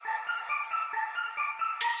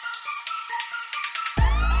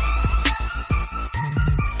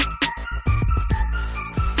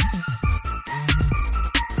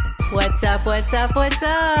What's up, what's up, what's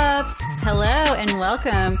up? Hello and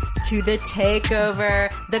welcome to the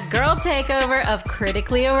takeover, the girl takeover of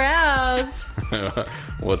Critically Aroused.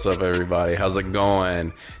 What's up, everybody? How's it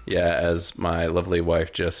going? Yeah, as my lovely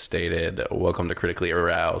wife just stated, welcome to Critically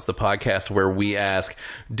Aroused, the podcast where we ask,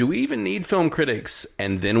 do we even need film critics?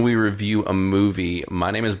 And then we review a movie.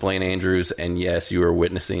 My name is Blaine Andrews, and yes, you are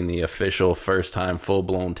witnessing the official first-time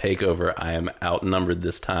full-blown takeover. I am outnumbered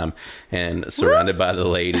this time and surrounded by the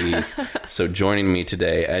ladies. So joining me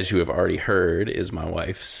today, as you have already heard, is my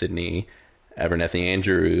wife, Sydney Abernethy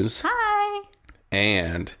Andrews. Hi.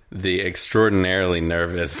 And the extraordinarily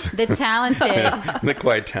nervous, The talented. the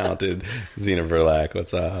quite talented Zena Verlack.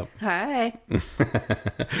 What's up? Hi.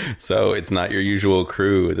 So it's not your usual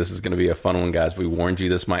crew. This is going to be a fun one, guys. We warned you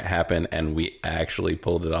this might happen, and we actually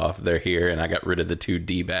pulled it off. They're here, and I got rid of the two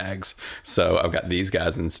D-bags. So I've got these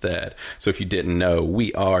guys instead. So if you didn't know,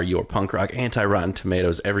 we are your punk rock, anti-Rotten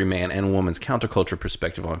Tomatoes, every man and woman's counterculture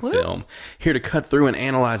perspective on film. Here to cut through and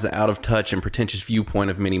analyze the out-of-touch and pretentious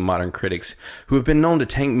viewpoint of many modern critics who have been known to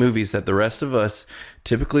tank movies that the rest of us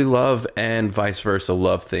typically love, and vice versa,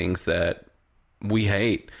 love things that we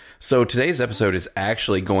hate. So today's episode is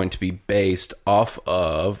actually going to be based off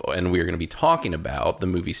of, and we're going to be talking about, the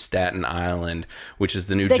movie Staten Island, which is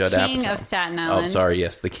the new Judd Apatow. The King of Staten Island. Oh, sorry,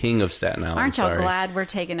 yes, the King of Staten Island. Aren't y'all glad we're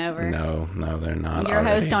taking over? No, they're not. Your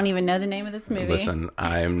hosts don't even know the name of this movie. Listen,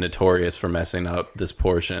 I'm notorious for messing up this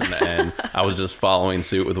portion, and I was just following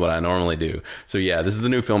suit with what I normally do. So yeah, this is the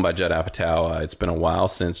new film by Judd Apatow. It's been a while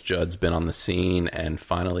since Judd's been on the scene, and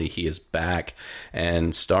finally he is back,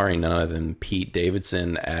 and starring none other than Pete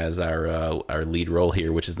Davidson as our lead role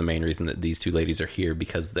here, which is the main reason that these two ladies are here,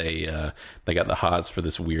 because they got the hots for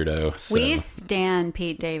this weirdo. So. We stan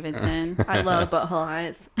Pete Davidson. I love butthole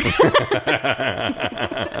eyes.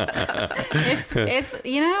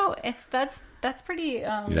 That's pretty.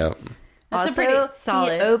 Yep. That's Also, a pretty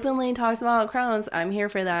solid. he openly talks about Crohn's. I'm here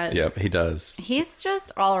for that. Yep, he does. He's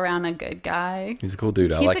just all around a good guy. He's a cool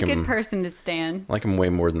dude. I He's like a him. good person to stan. I like him way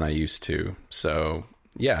more than I used to. So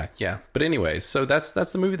yeah. But anyways, so that's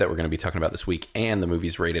the movie that we're going to be talking about this week, and the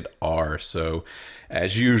movie's rated R. So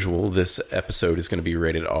as usual, this episode is going to be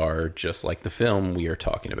rated R, just like the film we are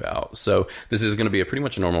talking about. So this is going to be a pretty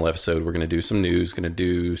much a normal episode. We're going to do some news, going to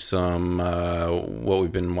do some what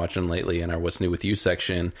we've been watching lately in our What's New With You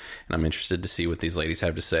section, and I'm interested to see what these ladies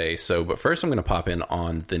have to say. So, but first I'm going to pop in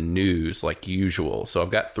on the news like usual. So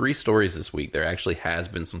I've got 3 stories this week. There actually has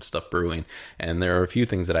been some stuff brewing, and there are a few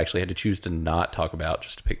things that I actually had to choose to not talk about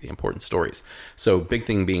just to pick the important stories. So big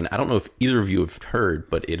thing being, I don't know if either of you have heard,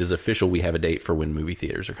 but it is official. We have a date for when movie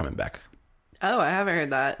theaters are coming back. Oh, I haven't heard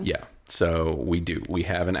that. Yeah, so we do. We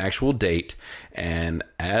have an actual date, and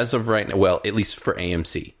as of right now, well, at least for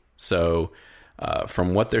AMC. So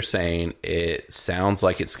from what they're saying, it sounds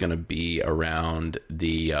like it's going to be around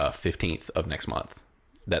the 15th of next month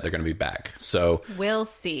that they're going to be back. So We'll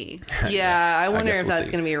see. Yeah, I wonder guess if we'll that's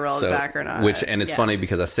see. going to be rolled back or not. And it's funny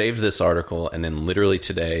because I saved this article, and then literally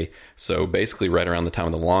today, so basically right around the time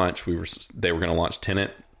of the launch, they were going to launch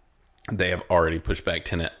Tenet. They have already pushed back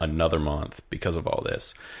Tenet another month because of all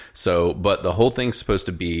this. So, but the whole thing's supposed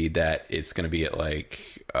to be that it's going to be at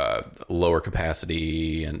like lower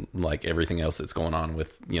capacity and like everything else that's going on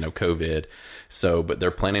with, COVID. So, but they're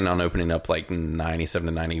planning on opening up like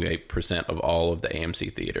 97 to 98% of all of the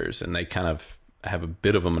AMC theaters, and they kind of have a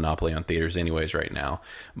bit of a monopoly on theaters anyways right now,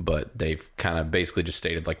 but they've kind of basically just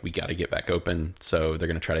stated like, we got to get back open. So they're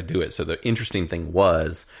going to try to do it. So the interesting thing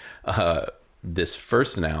was, this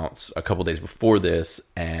first announced a couple days before this,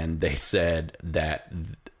 and they said that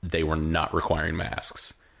they were not requiring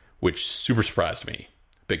masks, which super surprised me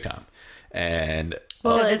big time. And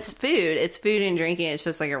well, So it's food. It's food and drinking. It's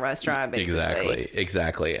just like a restaurant, basically.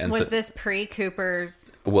 Exactly. And Was so, this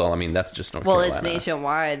pre-Cooper's? well, I mean, that's just North Well, Carolina. it's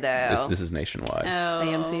nationwide, though. This is nationwide. Oh,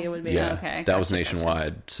 AMC would be. Yeah, okay. that was Gotcha.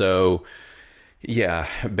 nationwide. So, yeah,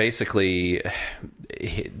 basically,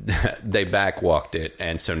 they backwalked it,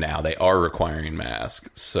 and so now they are requiring masks.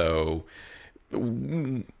 So,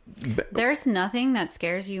 There's nothing that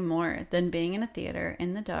scares you more than being in a theater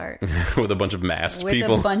in the dark with a bunch of masked with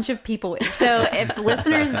people. a bunch of people. So if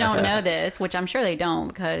listeners don't know this, which I'm sure they don't,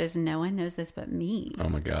 because no one knows this but me. Oh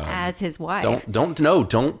my God. As his wife.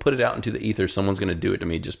 Don't put it out into the ether. Someone's going to do it to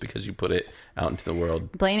me just because you put it out into the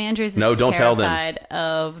world. Blaine Andrews is No, don't tell them. terrified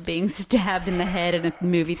of being stabbed in the head in a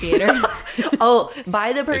movie theater. Oh, by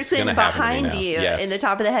the gonna person happen to me behind now. you Yes. in the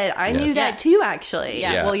top of the head. I knew Yes. that too, actually.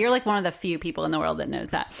 Yeah, Yeah. well, you're like one of the few people in the world that knows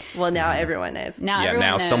that. Well, now everyone knows. Now Yeah, everyone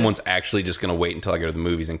now knows. someone's actually just going to wait until I go to the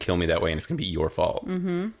movies and kill me that way, and it's going to be your fault.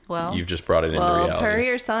 Well, You've just brought it into Well, reality. per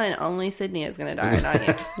your son, only Sydney is going to die, not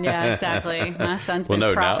you. yeah, exactly. My son's Well, been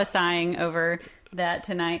no, now- prophesying over that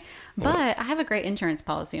tonight. But I have a great insurance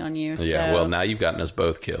policy on you. Yeah, so- well, now you've gotten us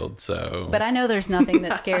both killed, so... But I know there's nothing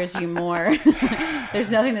that scares you more. There's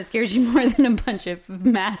nothing that scares you more than a bunch of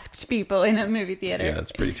masked people in a movie theater. Yeah,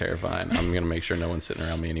 that's pretty terrifying. I'm going to make sure no one's sitting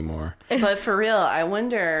around me anymore. But for real, I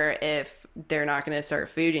wonder if they're not going to serve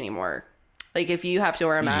food anymore. Like, if you have to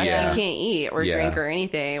wear a mask, Yeah. you can't eat or Yeah. drink or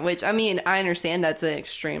anything. Which, I mean, I understand that's an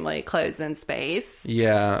extremely closed-in space.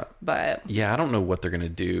 Yeah, But I don't know what they're going to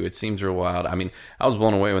do. It seems real wild. I mean, I was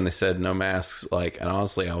blown away when they said no masks. Like, and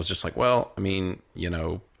honestly, I was just like, well, I mean, you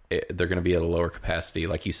know, they're going to be at a lower capacity,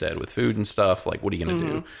 like you said, with food and stuff. Like, what are you going to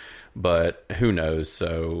do? But who knows?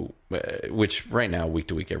 So, which right now, week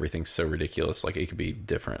to week, everything's so ridiculous. Like, it could be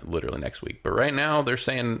different literally next week. But right now, they're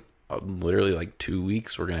saying literally like 2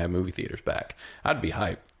 weeks, we're going to have movie theaters back. I'd be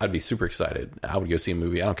hyped. I'd be super excited. I would go see a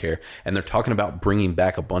movie. I don't care. And they're talking about bringing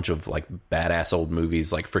back a bunch of like badass old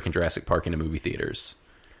movies like freaking Jurassic Park into movie theaters.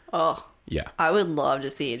 oh, Yeah. I would love to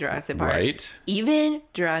see Jurassic Park. Right? Even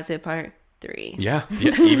Jurassic Park 3. Yeah.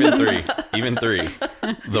 Even three.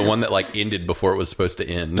 The one that like ended before it was supposed to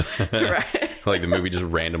end. Right. Like the movie just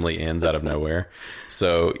randomly ends out of nowhere.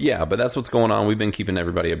 So yeah, but that's what's going on. We've been keeping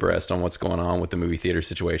everybody abreast on what's going on with the movie theater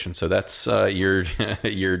situation. So that's your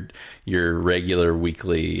regular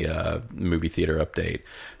weekly movie theater update.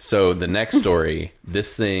 So the next story,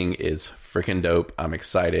 this thing is freaking dope. I'm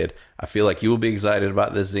excited. I feel like you will be excited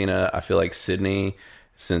about this, Xena. I feel like Sydney,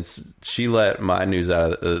 since she let my news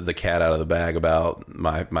out of the cat out of the bag about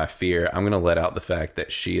my fear, I'm going to let out the fact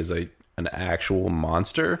that she is an actual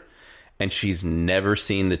monster. And she's never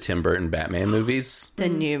seen the Tim Burton Batman movies. The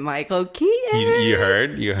new Michael Keaton. You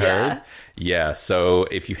heard? Yeah. Yeah. So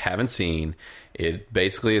if you haven't seen, it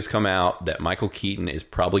basically has come out that Michael Keaton is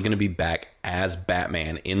probably going to be back as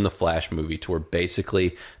Batman in the Flash movie, to where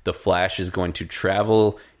basically the Flash is going to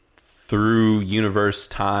travel through universe,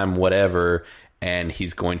 time, whatever, and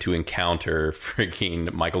he's going to encounter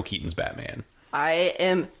freaking Michael Keaton's Batman. I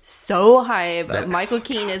am so hyped. Michael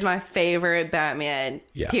Keaton is my favorite Batman,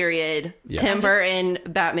 Yeah. period. Yeah. Tim Burton,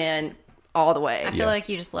 Batman, all the way. I feel like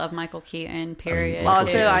you just love Michael Keaton, period. Michael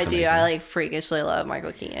Also, Keaton I is do. amazing. I like freakishly love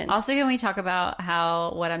Michael Keaton. Also, can we talk about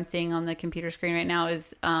how what I'm seeing on the computer screen right now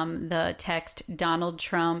is the text Donald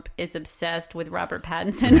Trump is obsessed with Robert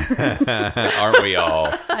Pattinson. Aren't we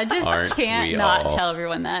all? I just Aren't can't we not all? tell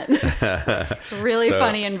everyone that. Really So,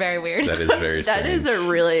 funny and very weird. That is very strange. That is a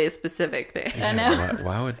really specific thing. I know.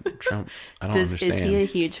 Why would Trump? I don't Is understand. he a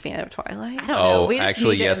huge fan of Twilight? I don't know. Oh, We just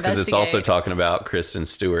actually, need to yes, because it's also investigate. talking about Kristen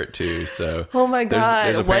Stewart too. So, Oh my god!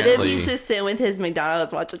 there's What if apparently- he's just sitting with his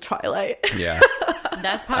McDonald's watching Twilight? Yeah,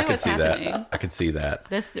 That's I probably could what's see happening. that. I could see that.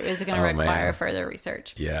 This is going to Oh, require man. further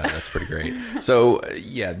research. Yeah, that's pretty great. So,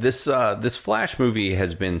 yeah, this Flash movie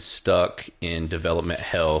has been stuck in development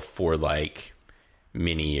hell for like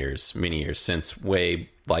many years since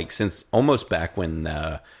since almost back when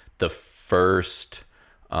the first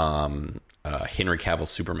Henry Cavill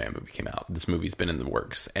Superman movie came out. This movie's been in the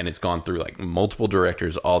works, and it's gone through like multiple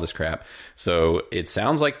directors, all this crap. So it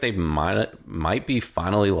sounds like they might be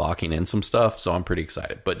finally locking in some stuff. So I'm pretty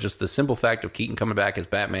excited. But just the simple fact of Keaton coming back as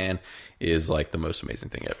Batman is like the most amazing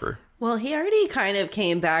thing ever. Well, he already kind of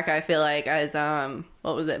came back. I feel like as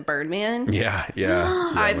what was it, Birdman? Yeah.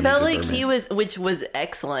 I felt like he was, which was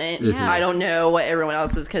excellent. Yeah. I don't know what everyone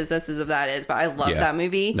else's consensus of that is, but I love that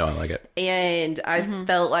movie. No, I like it. And I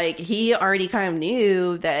felt like he already kind of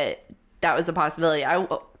knew that was a possibility.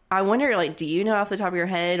 I wonder, like, do you know off the top of your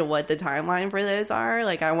head what the timeline for those are?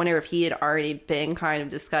 Like, I wonder if he had already been kind of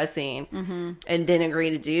discussing and then agreed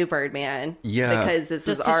to do Birdman. Yeah. Because this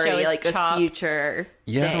Just was to show already his like chops. a future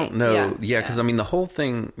Yeah, I thing. don't know. Yeah, because I mean, the whole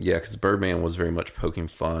thing, because Birdman was very much poking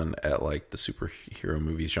fun at like the superhero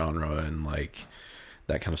movie genre and like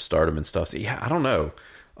that kind of stardom and stuff. So, yeah, I don't know.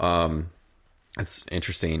 It's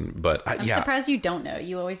interesting, but I'm surprised you don't know.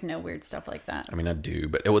 You always know weird stuff like that. I mean, I do,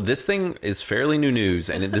 but this thing is fairly new news,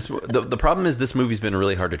 and the problem is this movie's been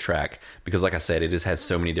really hard to track because, like I said, it has had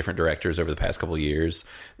so many different directors over the past couple of years,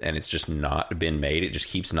 and it's just not been made. It just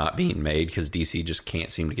keeps not being made because DC just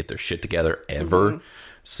can't seem to get their shit together ever.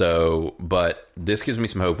 So, but this gives me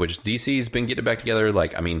some hope, which DC's been getting it back together.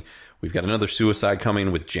 Like, I mean, we've got another Suicide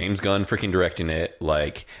coming with James Gunn freaking directing it,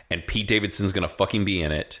 like, and Pete Davidson's gonna fucking be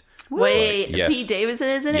in it. Wait, Yes. Pete Davidson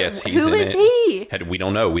is in it? Yes, he's Who in is it. he? We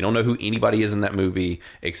don't know. We don't know who anybody is in that movie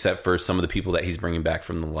except for some of the people that he's bringing back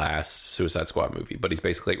from the last Suicide Squad movie. But he's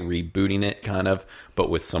basically like rebooting it, kind of, but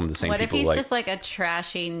with some of the same What if people. he's like, just like a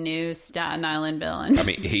trashy new Staten Island villain? I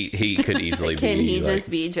mean, he could easily Can be. he like, just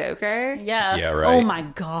be Joker? yeah. Yeah, right. Oh my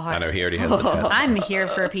god. I know he already has the pet. I'm here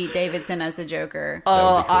for Pete Davidson as the Joker.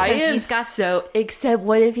 Oh, would be cool. I Because am he's got- so. Except,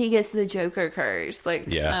 what if he gets the Joker curse? Like,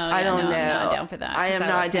 Yeah. Oh, I yeah, don't no, know. I'm not down for that. I 'cause am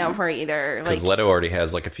not love down him. for it either. Like, Because Leto already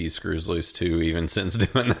has like a few screws loose too, even since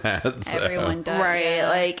doing that. So. Everyone does. right? yeah.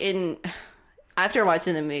 Like, after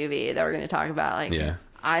watching the movie that we're going to talk about, like, Yeah.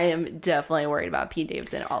 I am definitely worried about Pete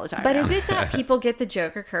Davidson all the time. But now. is it that people get the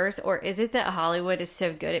Joker curse, or is it that Hollywood is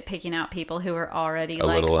so good at picking out people who are already A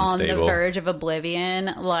like little on the unstable. verge of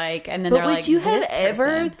oblivion, like, and then But they're would like, you have this ever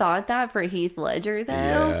person- thought that for Heath Ledger though?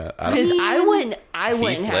 Yeah, I Because don't- I wouldn't. I Heath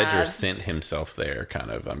wouldn't Ledger have. sent himself there,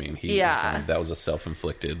 kind of. I mean, he Yeah. that was a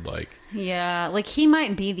self-inflicted like. Yeah, like he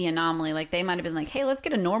might be the anomaly. Like they might have been like, "Hey, let's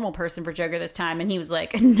get a normal person for Joker this time," and he was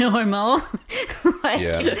like, "Normal." like,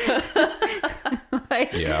 Yeah,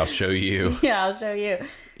 like, yeah, I'll show you. yeah, I'll show you.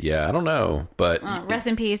 Yeah, I don't know, but Rest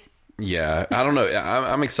in peace. yeah, I don't know.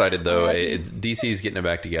 I'm excited though. DC's getting it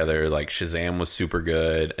back together. Like Shazam was super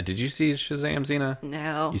good. Did you see Shazam, Zena?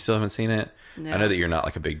 No, You still haven't seen it? No. I know that you're not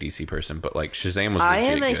like a big DC person, but like Shazam was I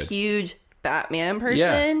legit am a good. huge Batman person,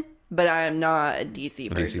 Yeah. but I am not a DC A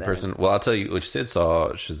person. DC person. Well, I'll tell you, which Sid saw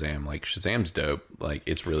Shazam. Like Shazam's dope. Like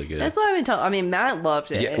it's really good. That's what I've been told. I mean, Matt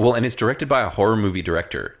loved it. Yeah, well, and it's directed by a horror movie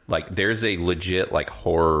director. Like, there's a legit like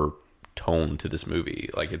horror tone to this movie.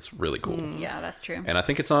 Like, it's really cool. Yeah, that's true. And I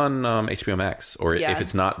think it's on HBO Max, or Yeah. if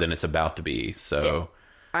it's not, then it's about to be. So,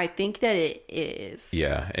 I think that it is.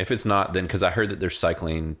 yeah, if it's not, then because I heard that they're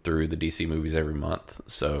cycling through the DC movies every month.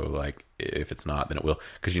 So, like, if it's not, then it will.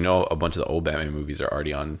 Because you know, a bunch of the old Batman movies are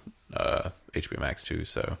already on HBO Max too.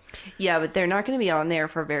 So, Yeah, but they're not going to be on there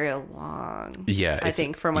for very long. yeah, I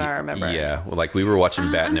think from what I remember. Yeah, well, like we were watching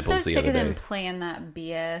Bat I'm Nipples so the sick other of them day. playing that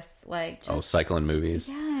BS. Like, just, Oh, cycling movies.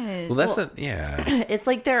 yes. Well, that's yeah. It's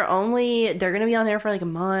like they're going to be on there for like a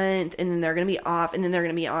month, and then they're going to be off, and then they're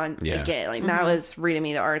going to be on Yeah. again. Like Matt was reading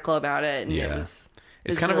me the article about it, and Yeah. it was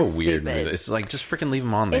It's It's kind of really a weird stupid. movie. It's like just freaking leave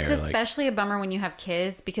them on there. It's like, especially a bummer when you have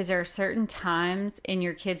kids because there are certain times in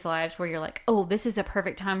your kids' lives where you're like, oh, this is a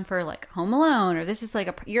perfect time for like Home Alone, or this is like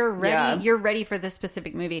you're ready for this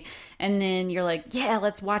specific movie, and then you're like, yeah,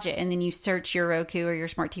 let's watch it, and then you search your Roku or your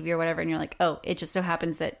smart TV or whatever, and you're like, oh, it just so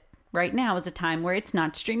happens that right now is a time where it's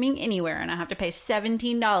not streaming anywhere, and I have to pay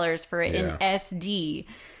 $17 for it in Yeah. SD.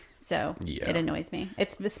 So Yeah. it annoys me.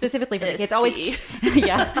 It's specifically for the kids. SD. Always,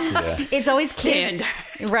 yeah. It's always Standard.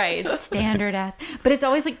 right? It's standard ass, but it's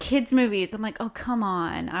always like kids movies. I'm like, oh come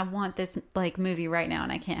on, I want this like movie right now,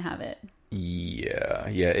 and I can't have it. Yeah,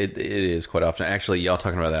 it is quite often. Actually, y'all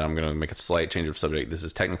talking about that, I'm going to make a slight change of subject. This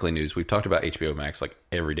is technically news. We've talked about HBO Max like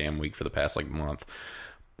every damn week for the past like month,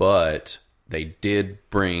 but they did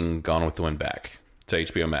bring Gone with the Wind back to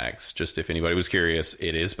HBO Max. Just if anybody was curious,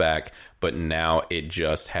 it is back, but now it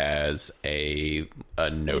just has a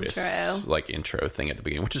notice intro thing at the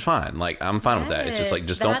beginning, which is fine. Like I'm fine with that. It's just like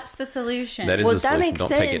Yes, don't. That's the solution. That is Well, the that solution. makes Don't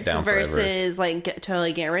sense take it down versus forever. like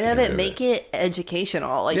totally get rid of rid it. of Make it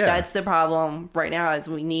educational. Like Yeah. that's the problem right now is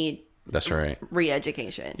we need That's right.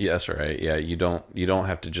 re-education. Yeah, that's right. Yeah, you don't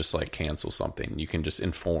have to just like cancel something. You can just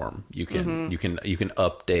inform. You can you can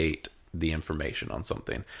update the information on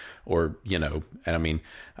something, or and I mean,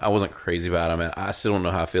 I wasn't crazy about him, and I still don't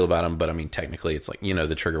know how I feel about him. But I mean, technically, it's like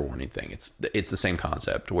the trigger warning thing. It's the same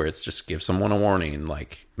concept where it's just give someone a warning.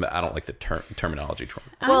 Like I don't like the terminology.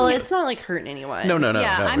 Well, it's not like hurting anyone. No,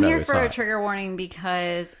 I'm here it's for a not. trigger warning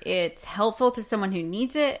because it's helpful to someone who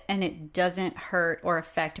needs it, and it doesn't hurt or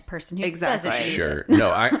affect a person who Exactly. doesn't need Sure. it.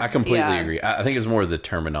 No, I completely Yeah. agree. I think it's more the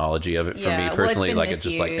terminology of it for Yeah, me well, it's personally. been Like it's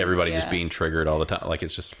just like misused, everybody just yeah. being triggered all the time. Like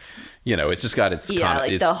it's just it's just got its Yeah,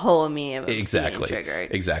 like it's, the whole meme of exactly being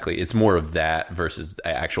triggered. Exactly. It's more of that versus the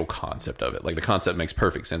actual concept of it. Like the concept makes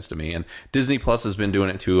perfect sense to me, and Disney Plus has been doing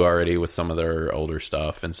it too already with some of their older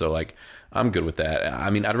stuff, and so like I'm good with that. I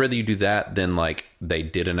mean, I'd rather you do that than like they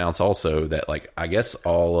did announce also that like I guess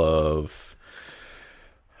all of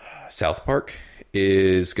South Park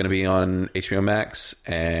is going to be on HBO Max,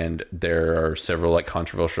 and there are several like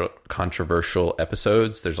controversial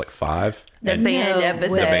episodes. There's like 5. The and band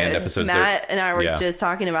episodes. The band episodes, Matt and I were yeah. just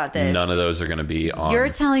talking about this. None of those are going to be on You're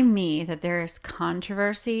telling me that there's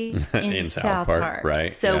controversy in, South Park,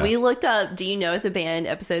 right? So Yeah. we looked up. Do you know what the band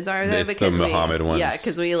episodes are? Though, It's the Muhammad ones. Yeah,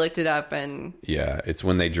 because we looked it up and Yeah, it's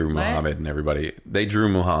when they drew Muhammad and they drew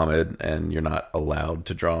Muhammad, and you're not allowed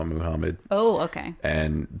to draw Muhammad. Oh, okay.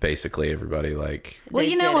 And basically everybody like like, Well, They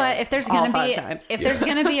you know did what? it If there's all gonna 5 be times. if there's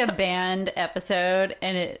gonna be a banned episode,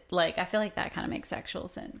 and it like I feel like that kind of makes actual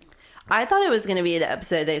sense. I thought it was going to be the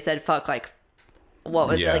episode they said fuck like what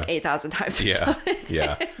was Yeah. it, like 8,000 times or yeah, something.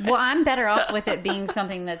 yeah, Well, I'm better off with it being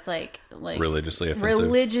something that's like religiously offensive.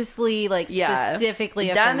 religiously like Yeah. specifically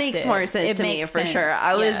That offensive. makes more sense It to me makes for sense. sure.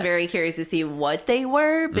 I was Yeah. very curious to see what they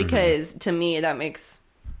were because to me that makes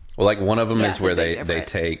Well, like one of them Yeah, is it's a where big they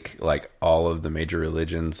difference. take like all of the major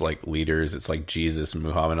religions, like leaders. It's like Jesus and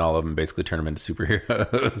Muhammad, all of them basically turn them into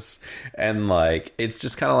superheroes, and like it's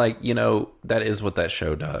just kind of like, you know, that is what that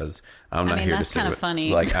show does. I'm not mean, here to that's say kinda what-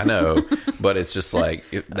 funny. Like I know, but it's just like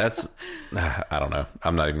that's I don't know.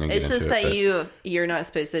 I'm not even gonna it's get just into that it. But you're not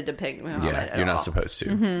supposed to depict Muhammad yeah, at you're all. not supposed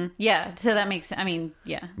to. Yeah, so that makes. I mean,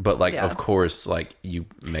 yeah. But like, Yeah. of course, like you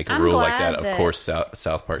make a I'm rule like glad that. Of that- course,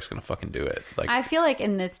 South Park's gonna fucking do it. Like I feel like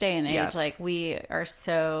in this day and age, Yeah. like we're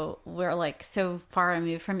like so far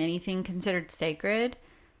removed from anything considered sacred.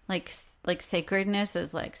 Like sacredness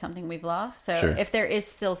is like something we've lost. So Sure. if there is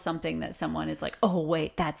still something that someone is like, oh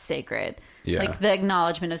wait, that's sacred. Yeah. Like the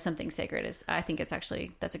acknowledgement of something sacred is, I think that's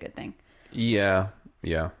a good thing. yeah.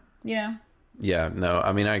 You know, No,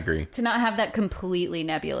 I mean I agree. to not have that completely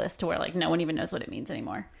nebulous to where like no one even knows what it means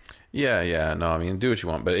anymore. Yeah. No, I mean, do what you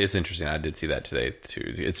want, but it's interesting. I did see that today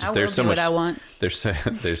too. It's just I will there's so do much. what I want. There's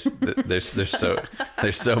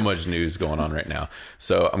so much news going on right now.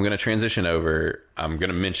 So I'm gonna transition over. I'm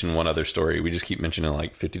gonna mention one other story. We just keep mentioning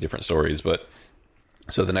like 50 different stories, but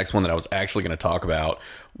so the next one that I was actually going to talk about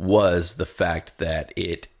was the fact that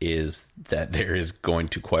there is going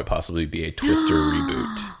to quite possibly be a Twister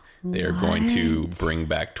reboot. They are going to bring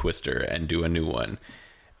back Twister and do a new one.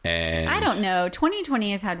 And I don't know.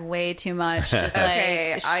 2020 has had way too much. Just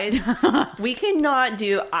Okay, like we cannot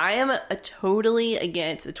do. I am totally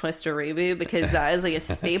against a Twister reboot because that is like a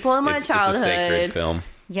staple in my It's a sacred childhood. film.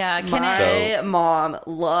 yeah, can My it? mom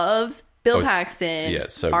loves Bill Oh, Paxton. yeah,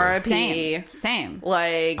 so good. R.I.P. Same.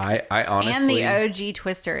 Like I honestly And the OG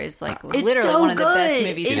Twister is like it's literally so one of the good. best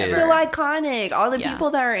movies It's It ever. is. so iconic. All the Yeah.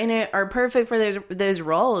 people that are in it are perfect for those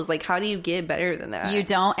roles. Like, how do you get better than that? You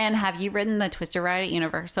don't. And have you ridden the Twister ride at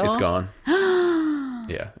Universal? it's gone.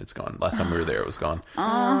 Yeah, it's gone. Last time we were there, it was gone.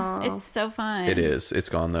 Oh, it's so fun. It is. It's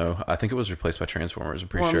gone though. I think it was replaced by Transformers. I'm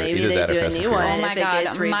pretty Well, sure. maybe Either they that or do a Fast and new one. Oh Furious. my If it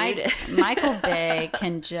gets god, rebooted. Michael Bay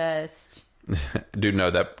can just. Dude, no,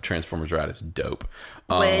 that Transformers ride is dope.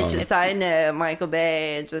 Which, side note, Michael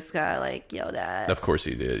Bay just got like yelled at. Of course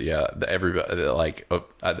he did. Yeah, everybody like.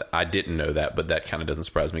 I didn't know that, but that kind of doesn't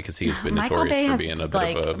surprise me because he has been Michael notorious Bay for has being a bit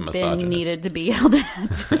like of a been misogynist. needed to be yelled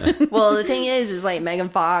at. Well, the thing is like Megan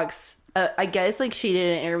Fox. I guess like she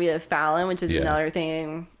did an interview with Fallon, which is Yeah. another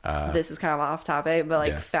thing. This is kind of off topic, but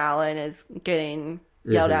like Yeah. Fallon is getting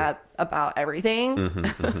yelled at about everything.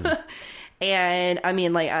 And I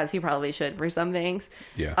mean, like, as he probably should for some things.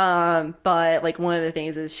 Yeah. But like one of the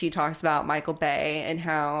things is she talks about Michael Bay and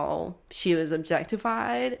how she was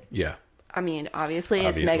objectified. Yeah. I mean, obviously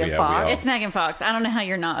it's Obvi- Megan yeah, we Fox. all- It's Megan Fox. I don't know how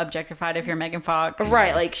you're not objectified if you're Megan Fox.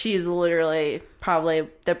 Right, like she's literally probably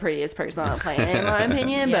the prettiest person on the planet in my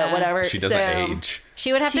opinion, Yeah. but whatever. She doesn't So- age.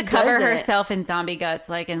 She would have She to cover doesn't. herself in zombie guts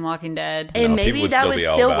like in Walking Dead. And No, maybe people would that still would be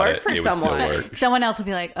all still about work it. for It would still someone. work. Someone else would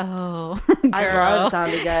be like, "Oh, I girl." love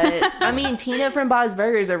zombie guts. I mean, Tina from Bob's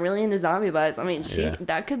Burgers are really into zombie butts. I mean, Yeah.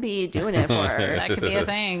 that could be doing it for her. That could be a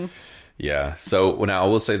thing. Yeah. So now I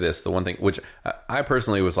will say this: the one thing which I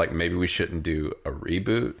personally was like, maybe we shouldn't do a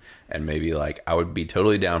reboot, and maybe like I would be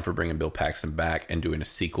totally down for bringing Bill Paxton back and doing a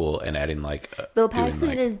sequel and adding like Bill doing, Paxton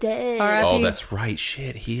like- is dead. R.I.P. Oh, that's right.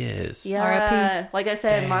 Shit, he is. Yeah, R.I.P. like I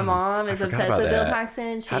said, my Dang, mom I is forgot obsessed about with Bill that.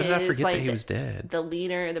 Paxton. She How did I is forget like that he was dead? the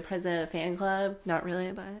leader, the president of the fan club. Not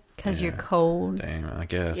really, but Because Yeah. you're cold. Dang, I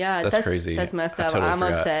guess. yeah, that's crazy. That's messed I up. totally I'm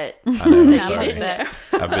forgot. upset. I know. I'm that you sorry. didn't know.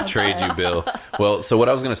 I betrayed you, Bill. Well, so what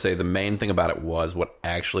I was going to say, the main thing about it was what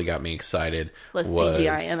actually got me excited Let's was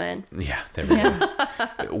CGI him in. Yeah, there we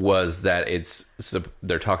go. Was that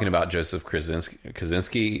they're talking about Joseph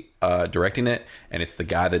Krasinski directing it, and it's the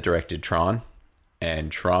guy that directed Tron,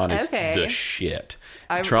 and Tron is Okay. the shit.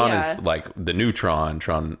 I- Tron yeah. is like the new Tron.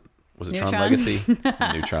 Tron was it Tron Neutron? Legacy?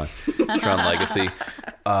 Neutron. Tron Legacy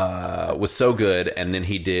was so good, and then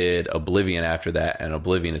he did Oblivion after that, and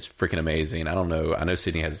Oblivion is freaking amazing. I don't know. I know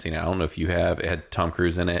Sydney hasn't seen it. I don't know if you have. It had Tom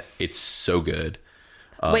Cruise in it. It's so good.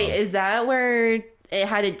 Wait, is that where it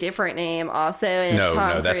had a different name also? And No, it's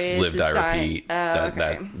Tom that's Cruise Live Die is dying- Repeat. Oh,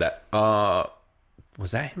 okay. That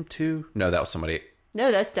was that him too? No, that was somebody. No,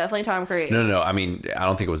 that's definitely Tom Cruise. No. I mean, I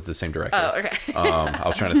don't think it was the same director. Oh, okay. I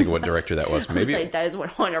was trying to think of what director that was. I was Maybe like, that is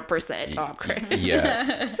 100% Tom Cruise.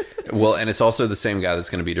 Yeah. Well, and it's also the same guy that's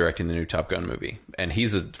going to be directing the new Top Gun movie. And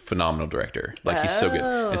he's a phenomenal director. Like, he's so good.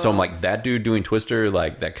 And so I'm like, that dude doing Twister,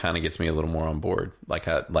 like, that kind of gets me a little more on board.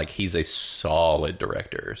 Like he's a solid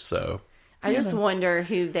director. So I just wonder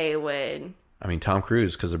who they would... I mean, Tom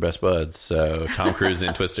Cruise, because they're best buds. So Tom Cruise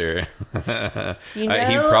in Twister. You know,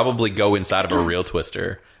 he'd probably go inside of a real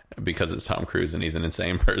Twister because it's Tom Cruise and he's an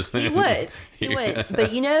insane person. He would. He would.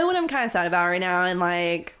 But you know what I'm kind of sad about right now? And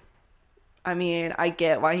like, I mean, I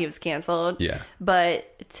get why he was canceled. Yeah. But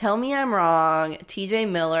tell me I'm wrong. TJ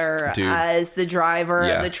Miller Dude. as the driver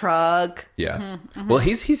Yeah. of the truck. Yeah. Mm-hmm. Well,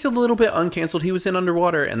 he's a little bit uncanceled. He was in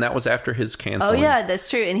Underwater, and that was after his Oh, canceling. yeah, that's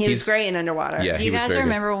true. And he was He's- great in Underwater. Yeah. Do you he was guys very good.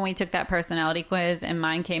 remember when we took that personality quiz and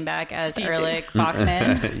mine came back as CJ. Ehrlich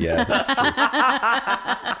Bachman? Yeah, that's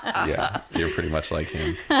true. Yeah, you're pretty much like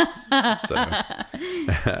him. So,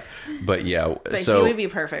 but yeah, But so he would be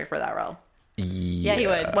perft for that role. Yeah, he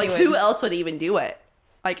would. Like, He who would. else would even do it?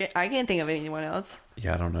 Like, I can't think of anyone else.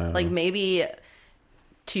 Yeah, I don't know. Like, maybe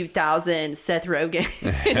 2000 Seth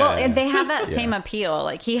Rogen. Well, and they have that Yeah. same appeal.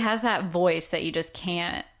 Like, he has that voice that you just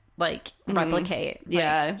can't, like, replicate. Like,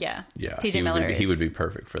 Yeah. Yeah. yeah, TJ Miller. he is- would be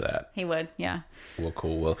perfect for that. He would, yeah. Well,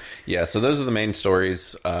 cool. Well, yeah. So those are the main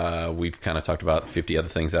stories. We've kind of talked about 50 other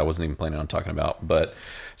things I wasn't even planning on talking about. But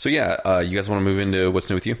so yeah, you guys want to move into what's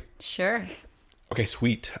new with you? Sure. Okay,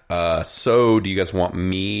 sweet. So do you guys want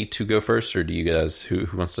me to go first, or do you guys who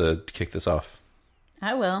wants to kick this off?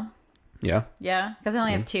 I will. Yeah. Yeah, because I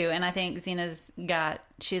only have two, and I think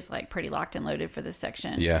she's like pretty locked and loaded for this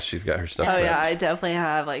section. Yeah, she's got her stuff. Oh, prepped. yeah. I definitely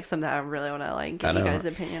have, like, something I really want to, like, I get you know. guys'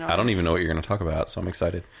 opinion on. I don't even know what you're going to talk about, so I'm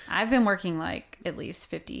excited. I've been working like at least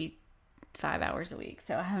 55 hours a week,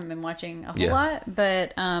 so I haven't been watching a whole Yeah. lot.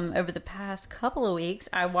 But over the past couple of weeks,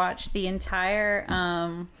 I watched the entire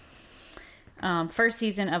first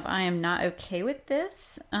season of I Am Not Okay With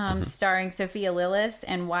This, starring Sophia Lillis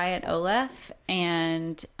and Wyatt Oleff.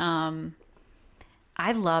 And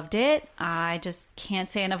I loved it. I just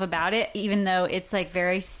can't say enough about it, even though it's like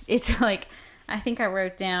it's like, I think I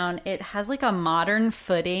wrote down, it has like a modern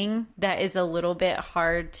footing that is a little bit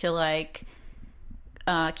hard to like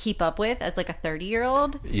keep up with as like a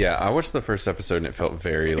 30-year-old. Yeah, I watched the first episode and it felt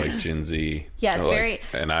very like Gen Z. Yeah, it's like, very-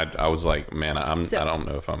 And I was like, man, I don't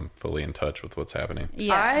know if I'm fully in touch with what's happening.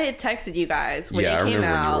 Yeah. I texted you guys when Yeah, I it came remember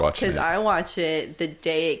when you were out watching because it. I watched it the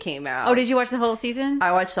day it came out. Oh, did you watch the whole season?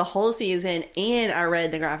 I watched the whole season and I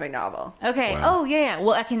read the graphic novel. Okay. Wow. Oh, yeah.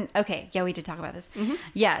 Well, okay. Yeah, we did talk about this.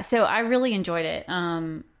 Yeah. So I really enjoyed it.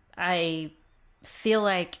 I feel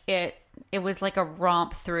like it was like a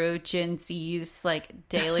romp through Gen Z's like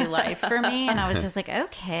daily life for me. And I was just like,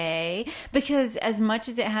 okay. Because as much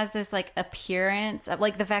as it has this like appearance of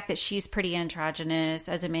like the fact that she's pretty androgynous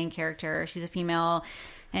as a main character, she's a female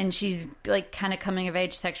and she's like kind of coming of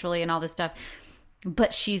age sexually and all this stuff.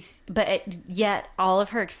 But yet all of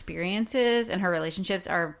her experiences and her relationships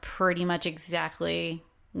are pretty much exactly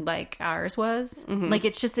like ours was. Like,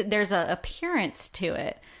 it's just that there's a appearance to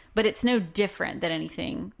it, but it's no different than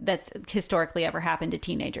anything that's historically ever happened to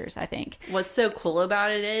teenagers, I think. What's so cool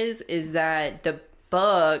about it is that the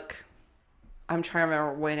book, I'm trying to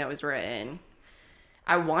remember when it was written.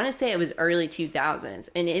 I want to say it was early 2000s,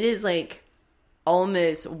 and it is like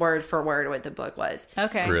almost word for word what the book was.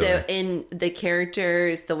 Okay. Really? So in the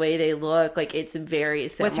characters, the way they look, like it's very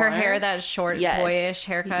similar. What's her hair, that short boyish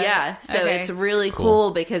haircut? Yeah, so Okay. it's really cool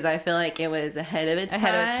because I feel like it was ahead of its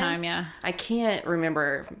time. Yeah. I can't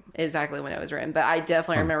remember exactly when it was written, but I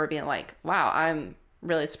definitely remember being like, wow, I'm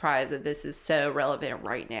really surprised that this is so relevant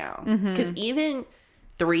right now. Because even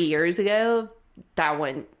 3 years ago, that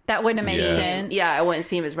wouldn't have made Yeah. sense. yeah, it wouldn't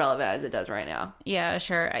seem as relevant as it does right now. Yeah,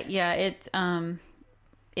 sure. Yeah,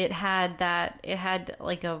 it had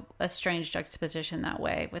like a strange juxtaposition that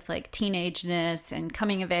way with like teenageness and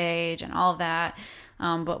coming of age and all of that,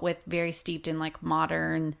 but with very steeped in like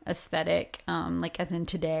modern aesthetic, like as in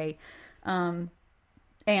today. And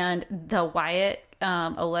the Wyatt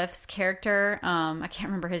Oleff's character, I can't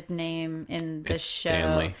remember his name in the It's show.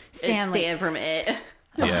 Stanley. It's Stan from It.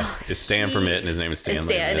 Yeah, it's Stan from it, and his name is It's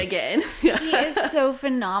Stanley. Stan Yes. again. He is so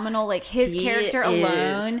phenomenal. Like his He character is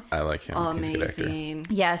alone. I like him. He's a good actor. Amazing.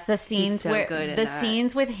 Yes, the scenes so good in that.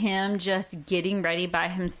 scenes with him just getting ready by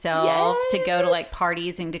himself to go to like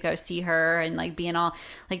parties and to go see her and like being all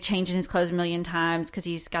like changing his clothes a million times because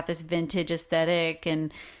he's got this vintage aesthetic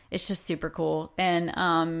and it's just super cool. And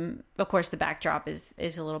of course the backdrop is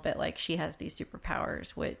a little bit like she has these superpowers,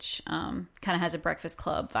 which kind of has a Breakfast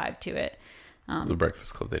Club vibe to it. The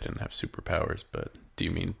Breakfast Club, they didn't have superpowers, but do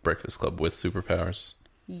you mean Breakfast Club with superpowers?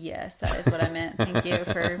 Yes, that is what I meant. Thank you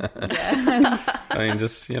for, yeah. I mean,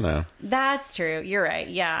 just, That's true. You're right.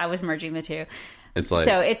 Yeah, I was merging the two. It's like...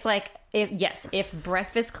 So it's like, if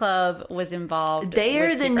Breakfast Club was involved, they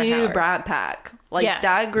are the new Brat Pack. Like,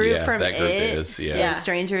 that group from that group It yeah. and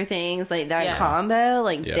Stranger Things, like that combo,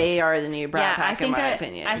 like they are the new Brat Pack in my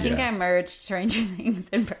opinion. I think I merged Stranger Things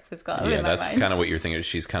and Breakfast Club. Yeah, that's kind of what you're thinking.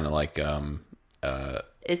 She's kind of like...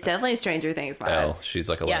 it's definitely Stranger Things vibe. Elle, she's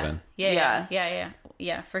like 11.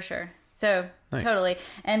 Yeah, for sure. So nice. Totally.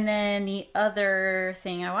 And then the other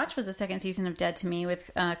thing I watched was the second season of Dead to Me with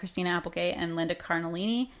Christina Applegate and Linda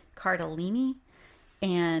Cardellini.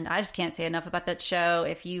 And I just can't say enough about that show.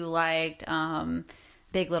 If you liked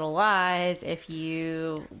Big Little Lies, if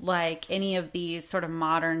you like any of these sort of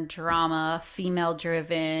modern drama,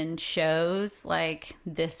 female-driven shows, like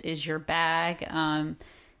this is your bag.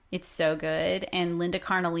 It's so good. And Linda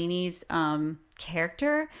Cardellini's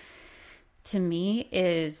character, to me,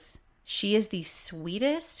 she is the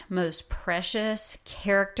sweetest, most precious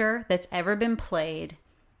character that's ever been played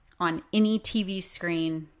on any TV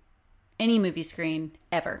screen, any movie screen,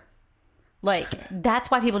 ever. Like, that's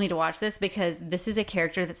why people need to watch this, because this is a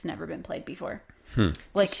character that's never been played before.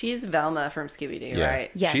 Like, she's Velma from Scooby-Doo,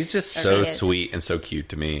 right? Yes. She's just so sweet and so cute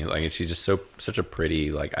to me. Like, she's just such a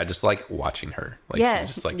pretty, like, I just like watching her. Like,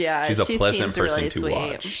 she's just like, she's a pleasant person to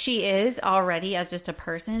watch. She is already as just a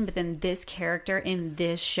person, but then this character in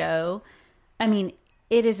this show, I mean,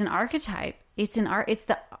 it is an archetype.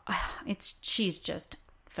 She's just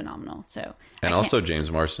phenomenal. So, and also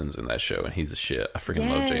James Marsden's in that show, and he's a shit. I freaking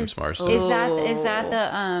love James Marsden. Is that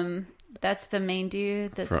the that's the main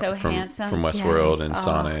dude that's so handsome from Westworld and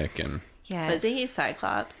Sonic and was he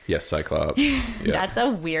Cyclops? Yes, Cyclops. Yeah. That's a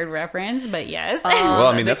weird reference, but yes. Well,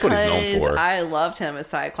 I mean, that's what he's known for. I loved him as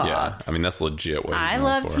Cyclops. Yeah, I mean, that's legit what he's known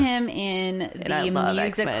loved for. him in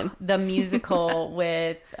the musical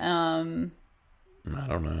with I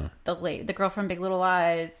don't know, the girl from Big Little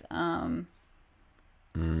Lies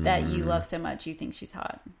that you love so much you think she's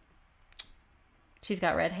hot. She's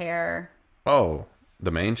got red hair. Oh,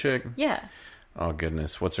 the main chick? Yeah. Oh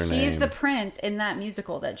goodness, what's her name? He's the prince in that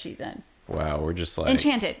musical that she's in. Wow, we're just like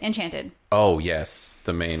Enchanted. Oh yes,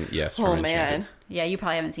 the main Oh man, yeah, you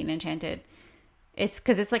probably haven't seen Enchanted. It's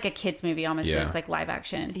because it's like a kids movie almost, but it's like live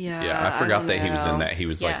action. Yeah, I forgot that he was in that. He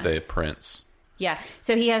was like the prince. Yeah,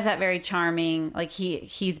 so he has that very charming, like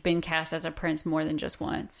he's been cast as a prince more than just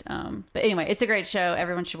once. But anyway, it's a great show.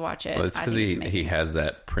 Everyone should watch it. Well, it's because he has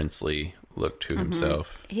that princely look to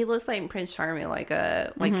himself. He looks like Prince Charming, like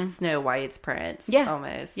Snow White's prince,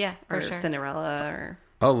 almost. Yeah, for or sure. Cinderella, or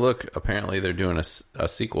oh look, apparently they're doing a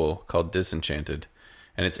sequel called Disenchanted,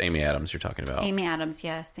 and it's Amy Adams you're talking about. Amy Adams,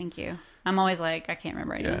 yes, thank you. I'm always like, I can't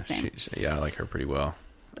remember anyone's name. I like her pretty well.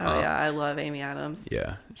 I love Amy Adams.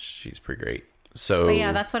 Yeah, she's pretty great. So, but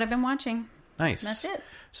yeah, that's what I've been watching. Nice. That's it.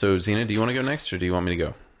 So, Zena, do you want to go next, or do you want me to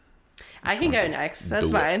go? I can go next. That's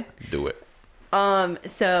fine. Do it.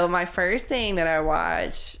 So my first thing that I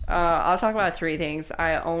watched, I'll talk about three things.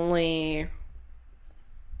 I only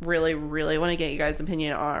really, really want to get you guys'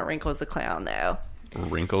 opinion on Wrinkles the Clown, though.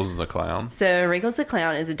 Wrinkles the Clown? So Wrinkles the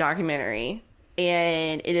Clown is a documentary,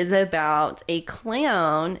 and it is about a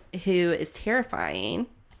clown who is terrifying,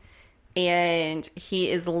 and he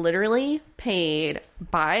is literally paid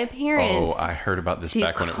by parents. Oh, I heard about this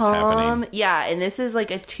back when it was happening. Yeah, and this is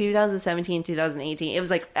like a 2017, 2018. It was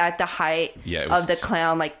like at the height of the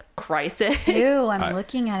clown like crisis. Ew, I'm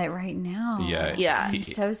looking at it right now. Yeah. I'm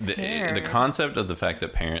so scared. The concept of the fact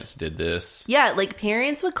that parents did this. Yeah, like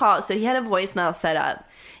parents would call. So he had a voicemail set up,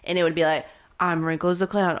 and it would be like, "I'm Wrinkles the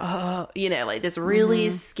Clown." Oh, like this really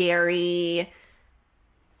scary.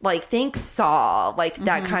 Like, think Saw, like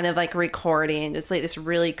that kind of like recording, just like this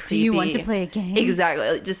really creepy. Do you want to play a game?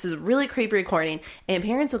 Exactly. Like, just this really creepy recording. And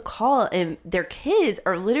parents would call, and their kids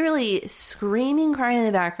are literally screaming, crying in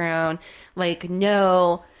the background. Like,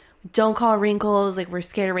 no, don't call Wrinkles. Like, we're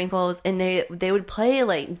scared of Wrinkles. And they would play,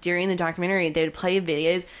 like, during the documentary, they would play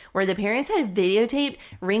videos where the parents had videotaped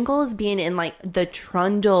Wrinkles being in, like, the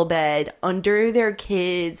trundle bed under their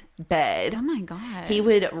kid's bed. Oh, my God. He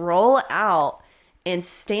would roll out and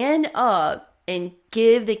stand up and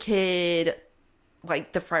give the kid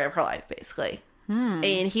like the fright of her life, basically.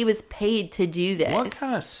 And he was paid to do this. What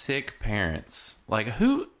kind of sick parents? Like,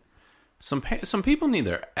 who? Some people need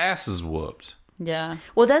their asses whooped. Yeah.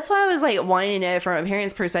 Well, that's why I was like wanting to know from a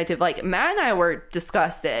parent's perspective. Like Matt and I were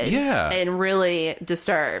disgusted, and really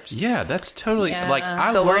disturbed. Yeah, that's totally like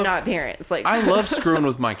but we're not parents. Like I love screwing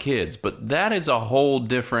with my kids, but that is a whole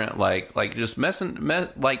different like just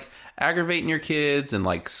like aggravating your kids and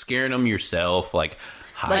like scaring them yourself, like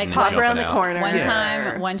hiding and pop around the out.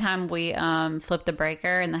 corner. One time we flipped the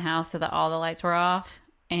breaker in the house so that all the lights were off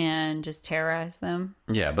and just terrorized them.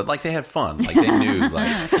 Yeah, but like they had fun. Like they knew,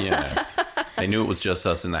 like they knew it was just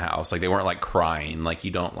us in the house. Like they weren't like crying. Like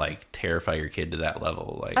you don't like terrify your kid to that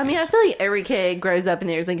level. Like I mean, I feel like every kid grows up and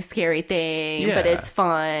there's like a scary thing, but it's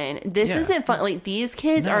fun. This isn't fun. Like these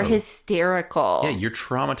kids are hysterical. Yeah, you're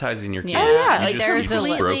traumatizing your kids. Oh yeah, like there's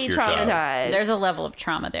completely traumatized. There's a level of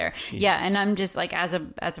trauma there. Jeez. Yeah, and I'm just like as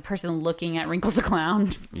a person looking at Wrinkles the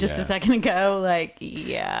Clown just a second ago, like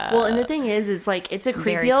Well, and the thing is like it's a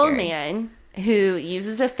creepy old man who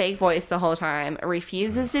uses a fake voice the whole time,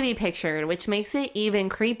 refuses to be pictured, which makes it even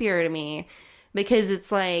creepier to me because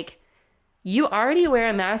it's like, you already wear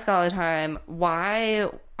a mask all the time. Why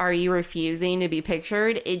are you refusing to be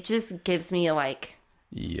pictured? It just gives me like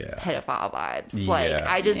pedophile vibes. Like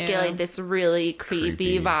I just get like this really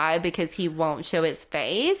creepy vibe because he won't show his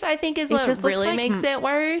face, I think is what really makes it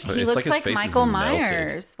worse. He looks like Michael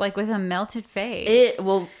Myers, like with a melted face.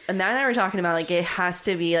 Matt and I were talking about like it has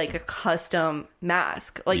to be like a custom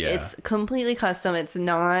mask. Like it's completely custom. It's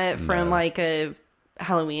not from like a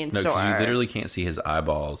Halloween store. You literally can't see his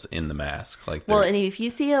eyeballs in the mask. Like and if you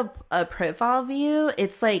see a profile view,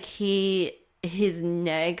 it's like his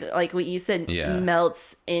neck, like what you said,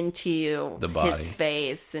 melts into his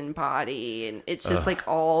face and body, and it's just like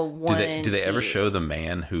all one. Do they ever show the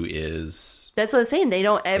man who is? That's what I'm saying. They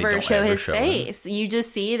don't ever show his face. You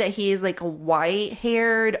just see that he's like a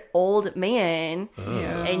white-haired old man,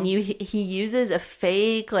 and he uses a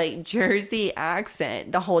fake like Jersey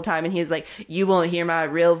accent the whole time, and he was like, "You won't hear my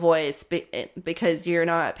real voice because you're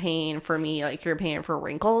not paying for me, like you're paying for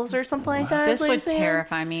Wrinkles or something like that." This would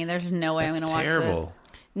terrify me. There's no way I'm going to watch this.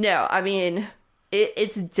 No, I mean,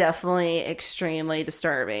 it's definitely extremely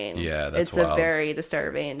disturbing. Yeah, that's wild. A very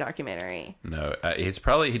disturbing documentary. No, he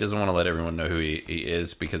doesn't want to let everyone know who he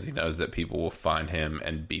is because he knows that people will find him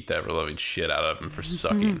and beat the ever-loving shit out of him for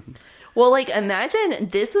sucking. Well, like, imagine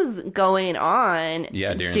this was going on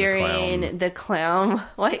during the clown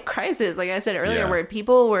like crisis, like I said earlier, where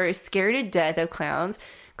people were scared to death of clowns.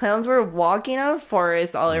 Clowns were walking out of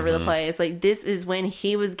forests all over the place. Like, this is when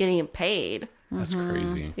he was getting paid. That's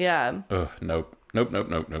crazy. Yeah. Ugh, nope.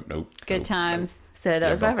 Good times. So that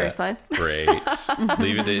was my first one. Great.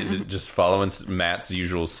 Leave it to just following Matt's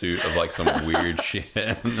usual suit of like some weird shit.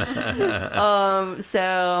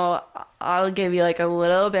 So I'll give you like a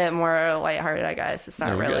little bit more lighthearted, I guess. It's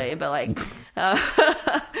not really, good. But like,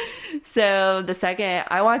 so the second,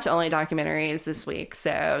 I watch only documentaries this week.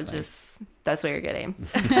 So just, that's what you're getting.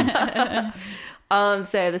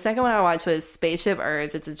 So the second one I watched was Spaceship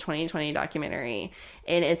Earth. It's a 2020 documentary,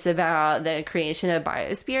 and it's about the creation of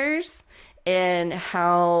biospheres and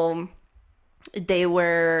how they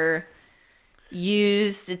were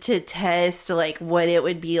used to test like what it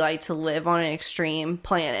would be like to live on an extreme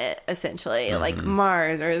planet, essentially, like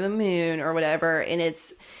Mars or the moon or whatever. And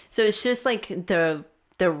it's just like the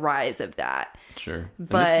rise of that. Sure.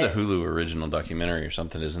 But this is a Hulu original documentary or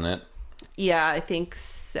something, isn't it? Yeah, I think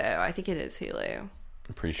so. I think it is Hulu. I'm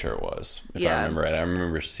pretty sure it was. If I remember right. I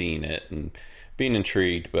remember seeing it and being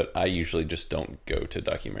intrigued, but I usually just don't go to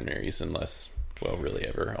documentaries unless, well, really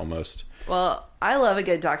ever, almost. Well, I love a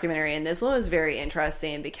good documentary, and this one was very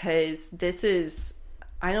interesting because this is,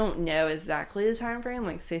 I don't know exactly the time frame,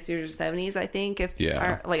 like 60s or 70s, I think.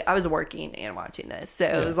 I was working and watching this, so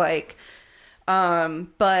it was like,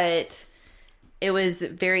 but it was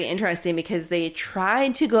very interesting because they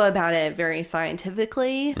tried to go about it very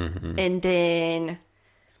scientifically, and then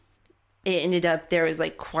it ended up there was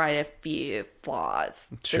like quite a few flaws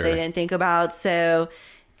that they didn't think about. So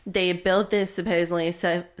they built this supposedly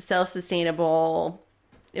self-sustainable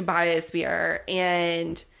biosphere,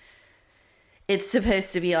 and it's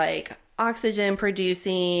supposed to be like oxygen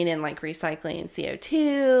producing and like recycling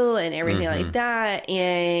CO2 and everything like that.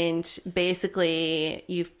 And basically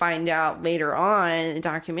you find out later on in the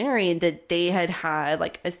documentary that they had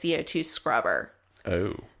like a CO2 scrubber.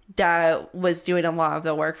 Oh. That was doing a lot of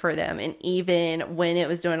the work for them. And even when it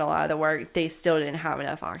was doing a lot of the work, they still didn't have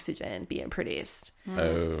enough oxygen being produced.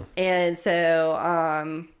 Oh. And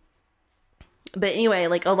so, but anyway,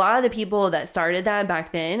 like a lot of the people that started that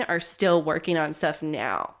back then are still working on stuff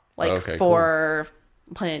now. Like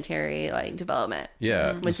planetary like development.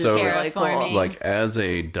 Yeah. Which so, is really cool. terraforming. like, as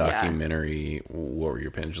a documentary, what were your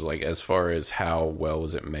opinions? Like, as far as how well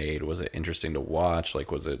was it made? Was it interesting to watch?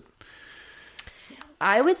 Like, was it...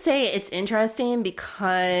 I would say it's interesting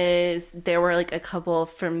because there were like a couple of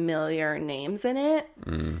familiar names in it.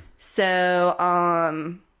 So,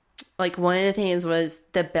 like one of the things was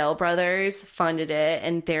the Bell brothers funded it,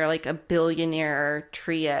 and they're like a billionaire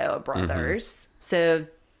trio of brothers. So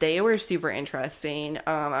they were super interesting.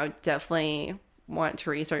 I would definitely want to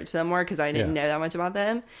research them more because I didn't know that much about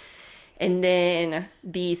them. And then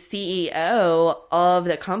the CEO of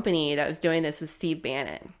the company that was doing this was Steve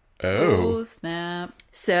Bannon. Oh, snap.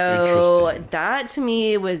 So Interesting. that to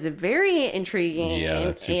me was very intriguing. Yeah,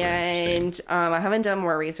 that's super and I haven't done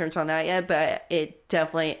more research on that yet, but it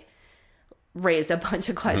definitely raised a bunch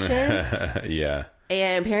of questions. Yeah.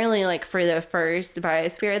 And apparently, like for the first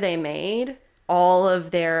biosphere they made, all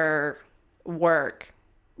of their work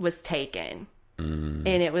was taken. And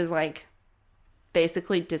it was like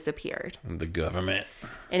basically disappeared. The government.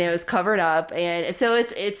 And it was covered up. And so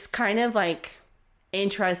it's kind of like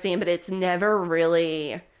interesting, but it's never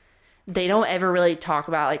really, they don't ever really talk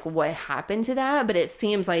about like what happened to that, but it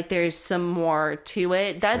seems like there's some more to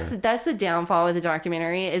it. That's the downfall with the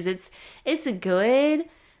documentary is it's good,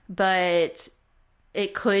 but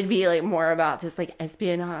it could be like more about this like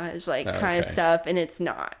espionage like kind of stuff, and it's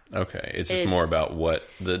not. Okay. It's just more about what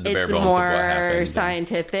the bare It's bones of what more happened.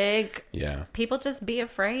 scientific. Yeah. People just be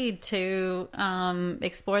afraid to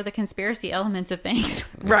explore the conspiracy elements of things.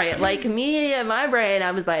 Right. Like me and my brain,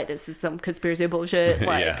 I was like, this is some conspiracy bullshit.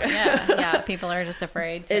 Like, Yeah. People are just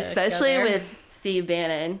afraid to especially go there. with Steve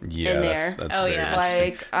Bannon Yeah, in there. that's Oh, very yeah. interesting.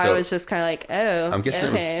 Like, I So, was just kind of like, oh, I'm guessing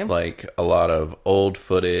okay. it was like a lot of old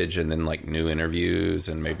footage and then like new interviews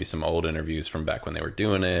and maybe some old interviews from back when they were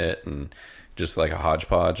doing it and just like a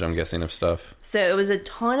hodgepodge, I'm guessing, of stuff. So it was a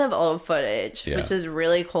ton of old footage, Yeah. which is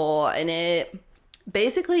really cool. And it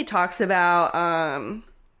basically talks about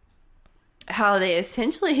how they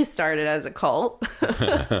essentially started as a cult.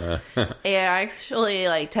 And I actually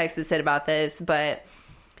like texted Sid about this, but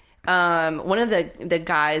one of the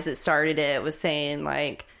guys that started it was saying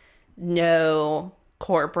like no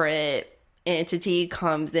corporate entity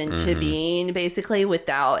comes into being basically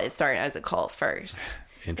without it starting as a cult first.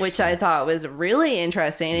 Which I thought was really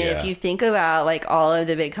interesting. And Yeah. if you think about like all of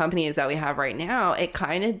the big companies that we have right now, it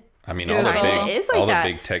kind of I mean, all the Google. big, It's like all the that.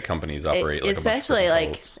 big tech companies operate like especially a bunch of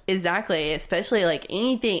like cults. exactly, especially like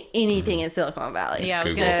anything in Silicon Valley. Yeah, I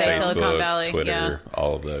was Google, going to say Facebook, Silicon Valley. Twitter, Yeah.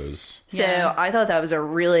 all of those. So Yeah. I thought that was a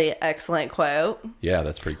really excellent quote. Yeah,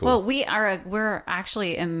 that's pretty cool. Well, we're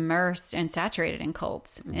actually immersed and saturated in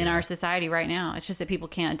cults in our society right now. It's just that people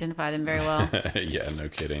can't identify them very well. Yeah, no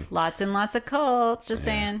kidding. Lots and lots of cults. Just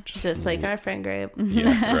saying. Just like our friend group.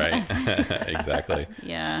 Yeah, right. Exactly.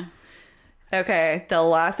 Yeah. Okay, the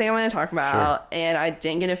last thing I want to talk about, and I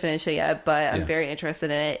didn't get to finish it yet, but I'm Yeah. very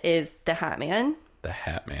interested in it, is The Hat Man. The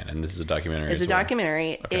Hat Man, and this is a documentary. It's as a well.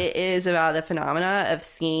 documentary. Okay. It is about the phenomena of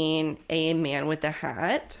seeing a man with a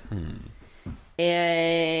hat.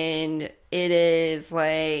 And it is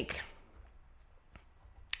like,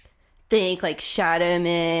 think like Shadow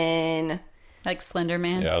Man. Like Slender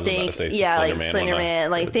Man. Yeah, I was about to Think, say yeah, Slender like Man Slender when I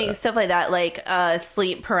Man, like heard think that. stuff like that, like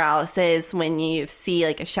sleep paralysis when you see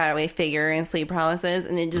like a shadowy figure in sleep paralysis,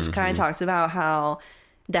 and it just kind of talks about how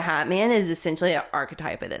the Hat Man is essentially an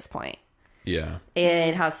archetype at this point, Yeah.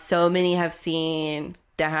 and how so many have seen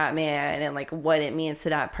the Hat Man and like what it means to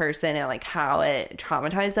that person and like how it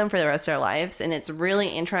traumatized them for the rest of their lives. And it's really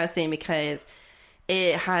interesting because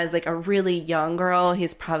it has like a really young girl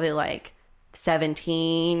who's probably like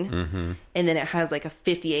 17, and then it has like a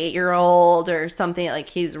 58-year-old or something, like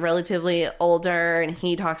he's relatively older, and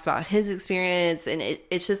he talks about his experience, and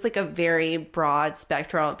it's just like a very broad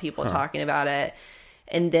spectrum of people talking about it.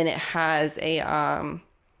 And then it has a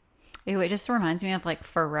Ew, it just reminds me of like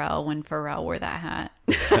Pharrell when Pharrell wore that hat.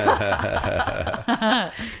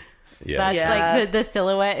 Yeah. That's Yeah. like the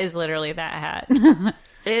silhouette is literally that hat. and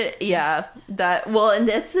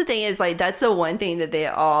that's the thing, is like that's the one thing that they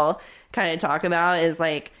all kind of talk about is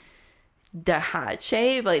like the hat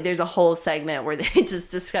shape. Like there's a whole segment where they just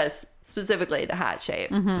discuss specifically the hat shape.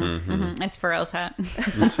 It's Pharrell's hat.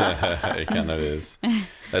 It kind of is.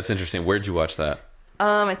 That's interesting. Where'd you watch that?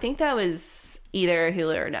 I think that was either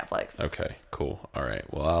Hulu or Netflix. Okay, cool. All right.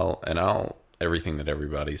 Well, I'll everything that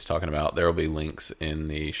everybody's talking about, there will be links in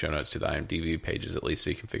the show notes to the IMDb pages at least, so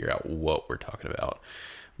you can figure out what we're talking about.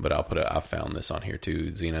 But I found this on here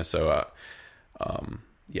too, Xena. So,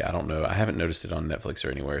 yeah, I don't know. I haven't noticed it on Netflix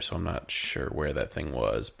or anywhere, so I'm not sure where that thing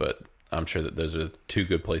was. But I'm sure that those are two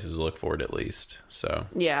good places to look for it at least. So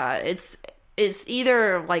Yeah, it's it's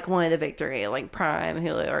either like one of the big three, like Prime,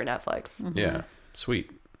 Hulu, or Netflix. Yeah,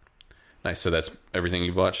 sweet. Nice. So that's everything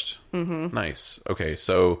you've watched? Mm-hmm. Nice. Okay,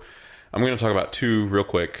 so I'm going to talk about two real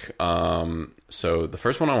quick. So the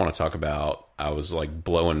first one I want to talk about, I was like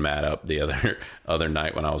blowing Matt up the other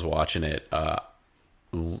night when I was watching it.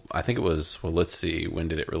 I think it was, well, let's see, when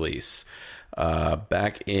did it release?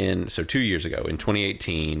 Back in, so 2 years ago, in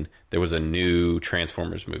 2018, there was a new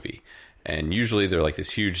Transformers movie. And usually they're like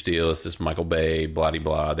this huge deal. It's this Michael Bay, blah, blah,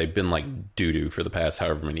 blah. They've been like doo-doo for the past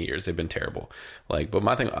however many years. They've been terrible. Like, but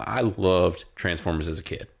my thing, I loved Transformers as a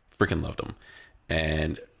kid. Freaking loved them.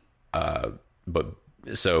 And, but,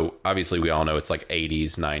 so obviously we all know it's like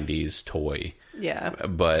 80s, 90s toy. Yeah.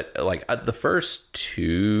 But like the first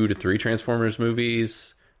 2 to 3 Transformers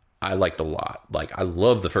movies, I liked a lot. Like, I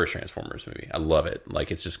love the first Transformers movie. I love it.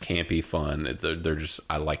 Like, it's just campy, fun. They're just,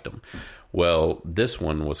 I liked them. Well, this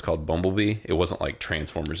one was called Bumblebee. It wasn't like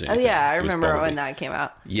Transformers or anything. Oh, yeah. I remember when that came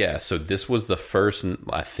out. Yeah. So this was the first,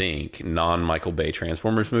 I think, non-Michael Bay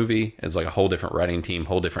Transformers movie. It's like a whole different writing team,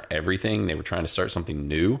 whole different everything. They were trying to start something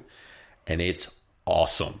new. And it's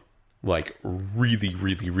awesome. Like, really,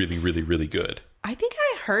 really, really, really, really good. I think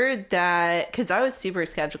I heard that because I was super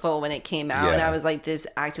skeptical when it came out, and I was like, "This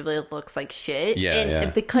actively looks like shit." Yeah,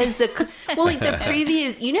 and because the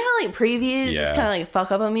previews, you know how like previews just kind of like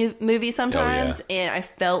fuck up a movie sometimes, and I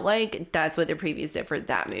felt like that's what the previews did for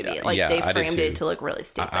that movie. Like they framed it to look really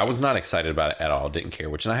stupid. I was not excited about it at all. Didn't care.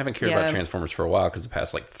 And I haven't cared about Transformers for a while because the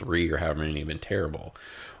past like 3 or however many have been terrible.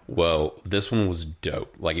 Well, this one was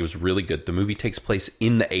dope. Like, it was really good. The movie takes place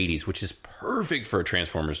in the 80s, which is perfect for a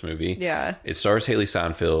Transformers movie. Yeah. It stars Haley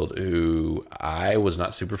Steinfeld, who I was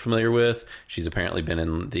not super familiar with. She's apparently been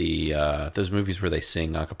in the those movies where they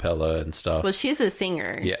sing a cappella and stuff. Well, she's a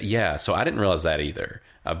singer. Yeah. So I didn't realize that either.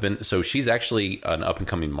 So she's actually an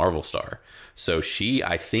up-and-coming Marvel star. So she,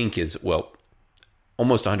 I think, is, well,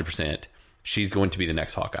 almost 100%, she's going to be the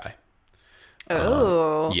next Hawkeye.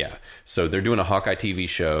 Oh. Yeah. So they're doing a Hawkeye TV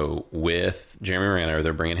show with Jeremy Renner.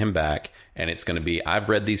 They're bringing him back. And it's going to be, I've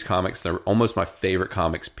read these comics. They're almost my favorite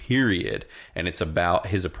comics, period. And it's about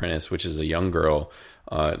his apprentice, which is a young girl,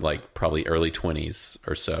 like probably early 20s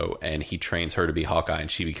or so. And he trains her to be Hawkeye, and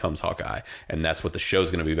she becomes Hawkeye. And that's what the show's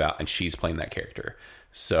going to be about. And she's playing that character.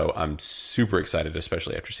 So I'm super excited,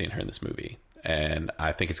 especially after seeing her in this movie. And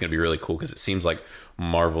I think it's going to be really cool because it seems like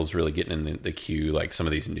Marvel's really getting in the queue, like some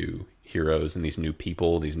of these new heroes and these new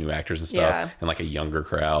people, these new actors and stuff, and like a younger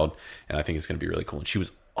crowd. And I think it's going to be really cool. And she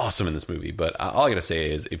was awesome in this movie. But all I got to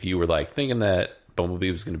say is, if you were like thinking that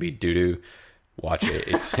Bumblebee was going to be doo-doo, watch it.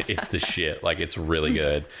 It's the shit. Like, it's really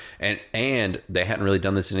good. And they hadn't really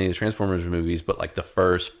done this in any of the Transformers movies, but like the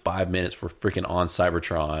first 5 minutes were freaking on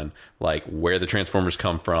Cybertron, like where the Transformers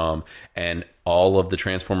come from, and all of the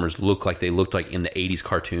Transformers look like they looked like in the 80s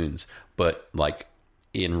cartoons, but like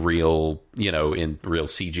in real, in real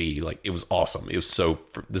CG. Like, it was awesome. It was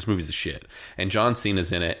this movie's the shit. And John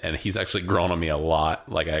Cena's in it, and he's actually grown on me a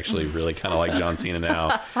lot. Like, I actually really kind of like John Cena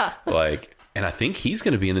now. Like, and I think he's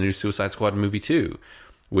going to be in the new Suicide Squad movie too,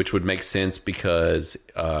 which would make sense because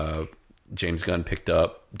James Gunn picked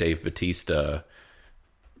up Dave Bautista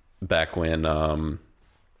back when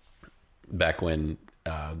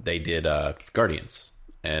they did Guardians,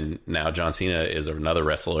 and now John Cena is another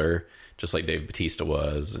wrestler, just like Dave Bautista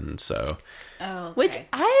was, and so. Oh, okay. Which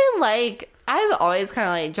I like. I've always kind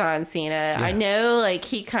of liked John Cena. Yeah. I know, like,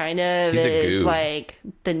 he kind of is like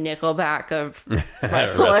the Nickelback of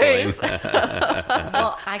wrestlers.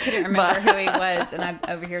 Well, I couldn't remember who he was, and I'm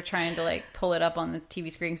over here trying to like pull it up on the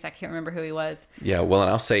TV screen because I can't remember who he was. Yeah, well, and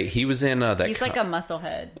I'll say he was in that. He's like a muscle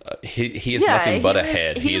head. He is nothing but a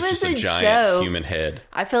head. He is just a giant human head.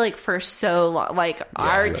 I feel like for so long, like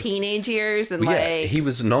our teenage years and he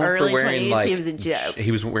was known early for wearing 20s, like he was a joke.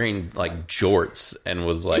 He was wearing like jorts and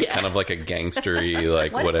was like kind of like a gangstery,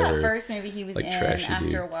 like what whatever. What is that first movie he was like in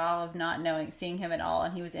after a while of not seeing him at all,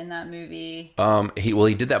 and he was in that movie?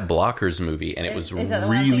 He did that Blockers movie, and it was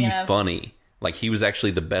really funny. Like, he was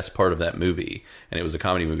actually the best part of that movie, and it was a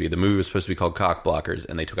comedy movie. The movie was supposed to be called Cock Blockers,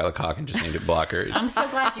 and they took out the cock and just named it Blockers. I'm so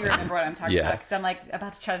glad you remember what I'm talking about, because I'm like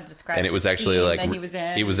about to try to describe. And it was actually like that he was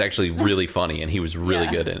in. It was actually really funny, and he was really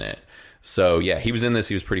good in it. So yeah, he was in this.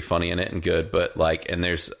 He was pretty funny in it and good. But like, and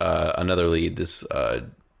there's another lead. This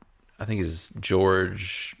I think is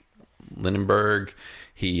George Lindenberg.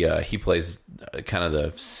 He plays kind of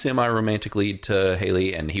the semi-romantic lead to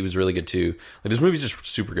Haley, and he was really good too. Like, this movie's just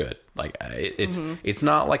super good. Like, it's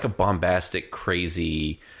not like a bombastic,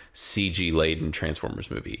 crazy, CG-laden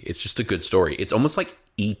Transformers movie. It's just a good story. It's almost like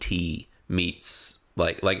E.T. meets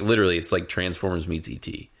like literally, it's like Transformers meets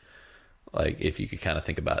E.T. Like, if you could kind of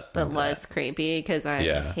think about but less creepy, because I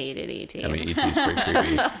hated E.T. I mean, E.T.'s pretty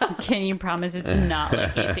creepy. Can you promise it's not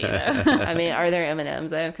like E.T. though? I mean, are there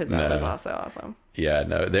M&Ms though? Because that was also awesome. Yeah,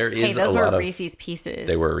 no, there is. Hey, those were Reese's Pieces.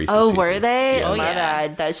 They were Reese's Pieces. Pieces. Were they? Yeah. Oh, my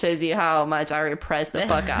bad. That shows you how much I repressed the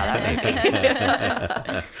fuck out of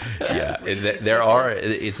it. Yeah, there are.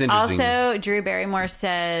 It's interesting. Also, Drew Barrymore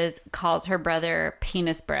calls her brother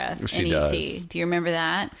penis breath She in does. E.T. Do you remember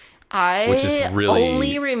that? Which is really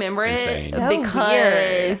only remember insane. it So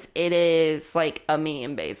because it is like a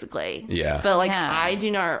meme, basically. Yeah. But like,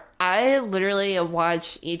 Yeah. I literally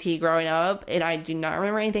watched E.T. growing up, and I do not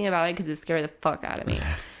remember anything about it because it scared the fuck out of me.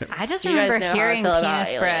 I just You guys remember know how I hearing feel about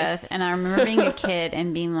penis breath, aliens. and I remember being a kid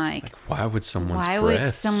and being like, Why would someone's why breath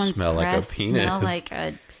would someone's smell like a breath penis? smell like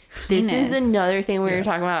a This penis? is another thing we were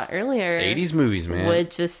talking about earlier. 80s movies, man.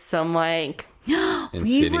 With just some like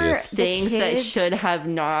Insidious. things that kids- should have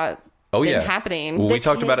not Oh been yeah, happening. Well, The we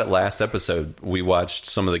talked about it kids- last episode. We watched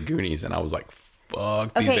some of the Goonies, and I was like,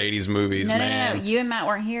 "Fuck these Okay. '80s movies, No, man!" no. You and Matt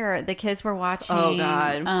weren't here. The kids were watching. Oh,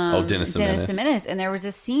 God. Dennis the Menace. And there was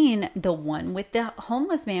a scene, the one with the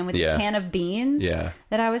homeless man with Yeah. the can of beans. Yeah.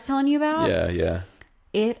 That I was telling you about. Yeah.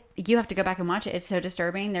 You have to go back and watch it. It's so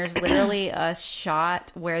disturbing. There's literally a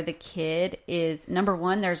shot where the kid is number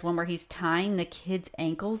one. There's one where he's tying the kid's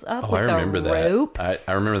ankles up Oh, with I remember a rope. that.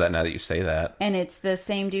 I remember that now that you say that. And it's the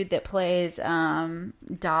same dude that plays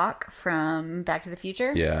Doc from Back to the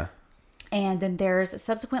Future. Yeah. And then there's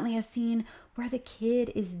subsequently a scene where the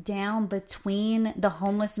kid is down between the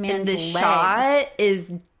homeless man's and the legs. shot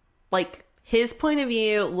is like his point of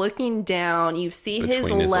view looking down. You see his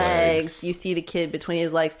Between his legs. legs. You see the kid between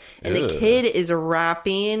his legs, and Ugh. the kid is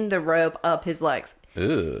wrapping the rope up his legs.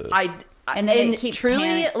 Ugh. And then it keeps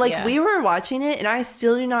truly, like, yeah. we were watching it, and I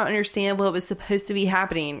still do not understand what was supposed to be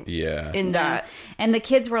happening. Yeah. In that, And the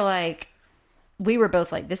kids were like, we were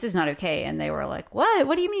both like, this is not okay. And they were like,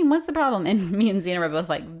 what do you mean, what's the problem? And me and Xena were both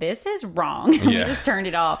like, this is wrong. And we Yeah. just turned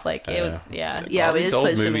it off. Like, it was Yeah, all we these just old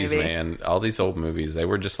switched the movies, movie. man. All these old movies, they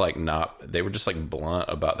were just like blunt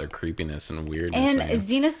about their creepiness and weirdness. and man.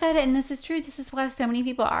 Xena said it, and this is true, this is why so many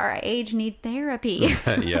people our age need therapy.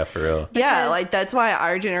 Yeah, for real. yeah, like that's why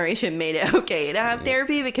our generation made it okay to have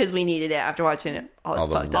therapy, because we needed it after watching it. All this All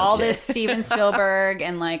the- fucked up All shit. this Steven Spielberg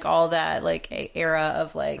and like all that like era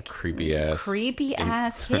of like Creepy ass.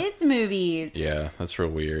 kids movies. Yeah, that's real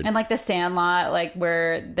weird. And like the Sandlot, like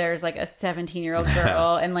where there's like a 17-year-old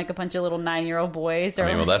girl and like a bunch of little 9-year-old boys. I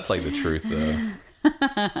mean, well, like, that's like the truth, though.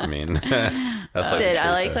 I mean, that's like the Sid, truth,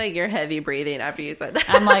 I like though. your heavy breathing after you said that.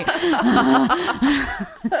 I'm like,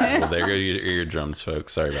 Well, there go your eardrums,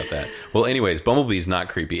 folks. Sorry about that. Well, anyways, Bumblebee's not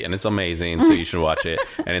creepy, and it's amazing, so you should watch it.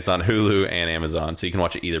 And it's on Hulu and Amazon, so you can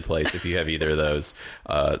watch it either place if you have either of those.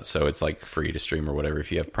 So it's like free to stream or whatever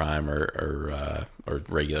if you have Prime or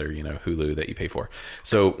regular, Hulu that you pay for.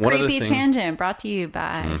 So one other Creepy thing. Tangent brought to you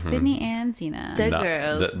by Sydney and Xena. The Not-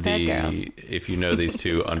 girls. The girls. If you know these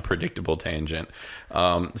two, unpredictable tangent.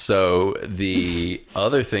 So the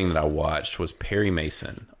other thing that I watched was Perry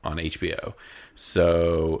Mason on HBO.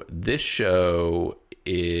 So this show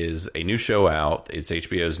is a new show out. It's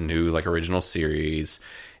HBO's new original series.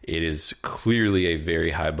 It is clearly a very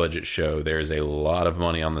high budget show. There's a lot of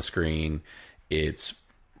money on the screen. It's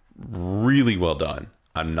really well done.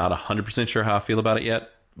 I'm not 100% sure how I feel about it yet,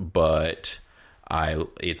 but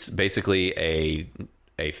it's basically a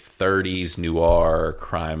 30s noir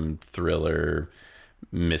crime thriller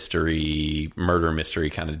murder mystery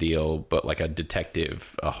kind of deal, but like a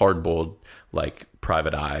detective, a hard-boiled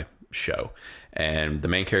private eye show. And the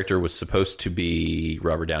main character was supposed to be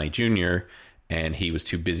Robert Downey Jr., and he was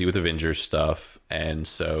too busy with Avengers stuff, and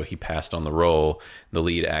so he passed on the role. The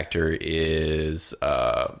lead actor is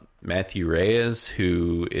Matthew Reyes,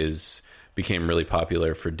 who became really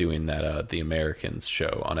popular for doing that The Americans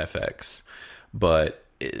show on FX. But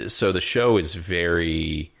so the show is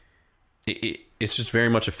it's just very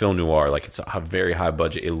much a film noir. Like, it's a very high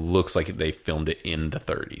budget. It looks like they filmed it in the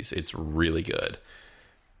 30s. It's really good.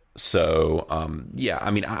 So, yeah,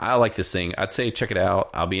 I mean, I like this thing. I'd say check it out.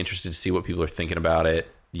 I'll be interested to see what people are thinking about it.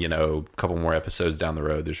 A couple more episodes down the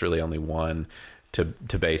road. There's really only one to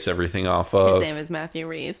base everything off of. His name is Matthew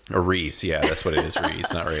Reese. Or Reese, yeah, that's what it is.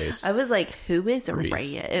 Reese, not Reyes. I was like, who is Reese.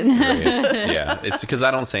 Reyes? Reyes. Yeah, it's because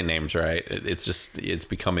I don't say names right. It's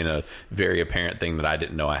becoming a very apparent thing that I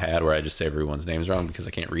didn't know I had, where I just say everyone's names wrong because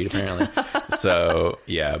I can't read apparently. So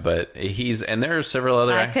yeah, but and there are several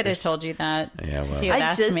other I actors. could have told you that. Yeah, well. if you had I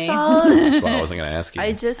asked just me. saw. That's why I wasn't going to ask you.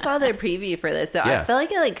 I just saw the preview for this, so Yeah. I feel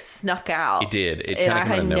like it snuck out. It did. It and kinda I came out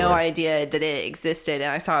had of no nowhere. idea that it existed.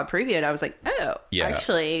 And I saw a preview, and I was like, "Oh, Yeah.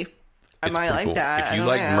 actually, I might pretty like cool. that. If you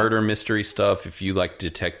like murder mystery stuff, if you like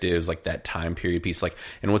detectives, like that time period piece, like,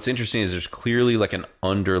 and what's interesting is there's clearly like an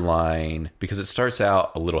underlying, because it starts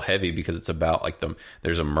out a little heavy because it's about like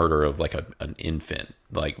there's a murder of like an infant,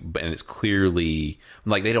 like, and it's clearly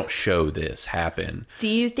like they don't show this happen. Do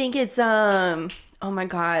you think it's oh my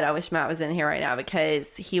god, I wish Matt was in here right now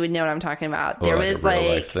because he would know what I'm talking about. There was like a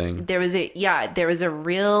real life thing. There was a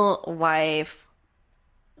real life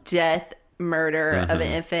death murder of an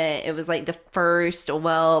infant. It was like the first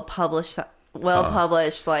well published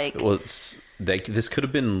like this could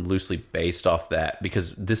have been loosely based off that,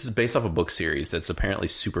 because this is based off a book series that's apparently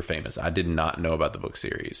super famous. I did not know about the book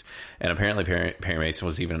series, and apparently Perry Mason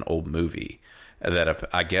was even an old movie that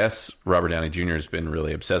I guess Robert Downey Jr. has been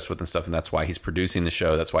really obsessed with and stuff, and that's why he's producing the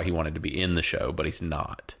show. That's why he wanted to be in the show, but he's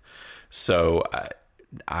not. So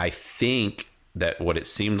I think that what it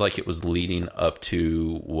seemed like it was leading up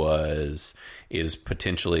to is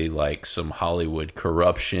potentially like some Hollywood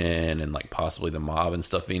corruption and like possibly the mob and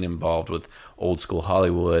stuff being involved with old school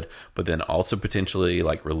Hollywood, but then also potentially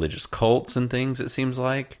like religious cults and things, it seems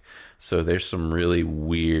like. So there's some really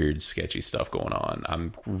weird, sketchy stuff going on.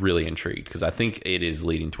 I'm really intrigued because I think it is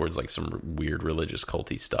leading towards like some weird religious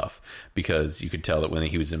culty stuff, because you could tell that when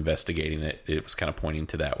he was investigating it, it was kind of pointing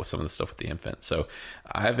to that with some of the stuff with the infant. So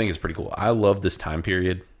I think it's pretty cool. I love this time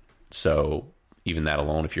period. So even that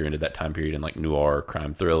alone, if you're into that time period and like noir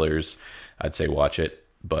crime thrillers, I'd say watch it.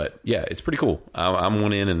 But yeah, it's pretty cool. I'm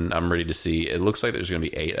one in and I'm ready to see. It looks like there's going to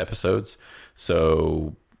be 8 episodes.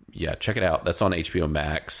 So yeah, check it out. That's on HBO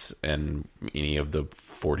Max and any of the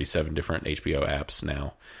 47 different HBO apps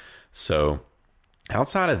now. So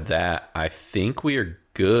outside of that, I think we are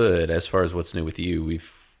good as far as what's new with you.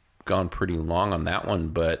 We've gone pretty long on that one,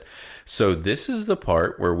 but so this is the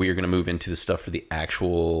part where we are going to move into the stuff for the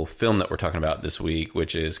actual film that we're talking about this week,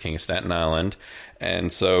 which is King of Staten Island.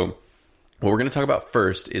 And so what we're going to talk about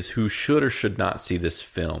first is who should or should not see this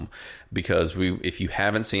film, because if you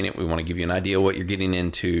haven't seen it, we want to give you an idea what you're getting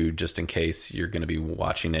into, just in case you're going to be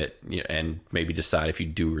watching it and maybe decide if you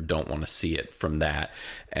do or don't want to see it from that.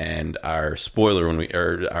 And our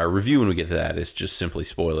our review when we get to that is just simply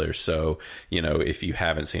spoilers. So, if you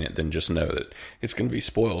haven't seen it, then just know that it's going to be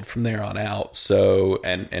spoiled from there on out. So,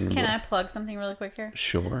 and can I plug something really quick here?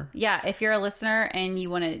 Sure. Yeah. If you're a listener and you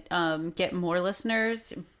want to get more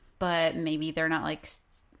listeners, but maybe they're not like,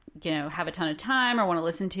 have a ton of time or want to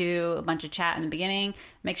listen to a bunch of chat in the beginning,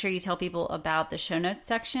 make sure you tell people about the show notes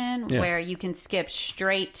section where you can skip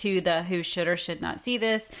straight to the who should or should not see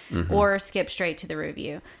this, or skip straight to the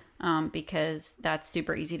review. Because that's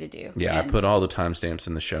super easy to do. Yeah, I put all the timestamps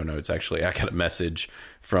in the show notes. Actually, I got a message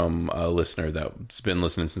from a listener that's been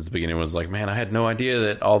listening since the beginning. Was like, man, I had no idea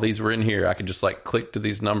that all these were in here. I could just like click to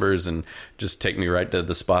these numbers and just take me right to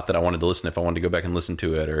the spot that I wanted to listen. If I wanted to go back and listen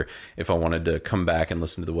to it, or if I wanted to come back and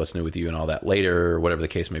listen to the What's New With You and all that later, or whatever the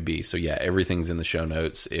case may be. So yeah, everything's in the show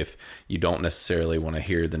notes. If you don't necessarily want to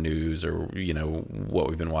hear the news or what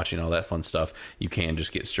we've been watching, all that fun stuff, you can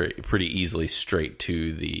just get pretty easily straight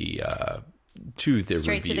to the straight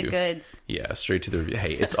review. To the goods. Yeah, straight to the review.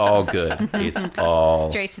 Hey, it's all good. It's all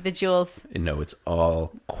straight to the jewels. No, it's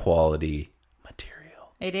all quality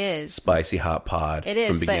material. It is spicy hot pod. It is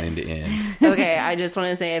from beginning to end. Okay, I just want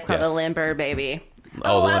to say it's called the Lindbergh Baby.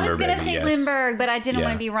 Oh, I was going to say Lindbergh, but I didn't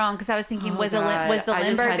want to be wrong because I was thinking, was the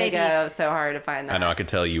Lindbergh baby? I go so hard to find that. I know, I could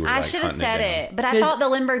tell you were I should have said it, but I thought the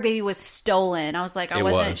Lindbergh baby was stolen. I was like, I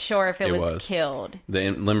wasn't sure if it was killed. The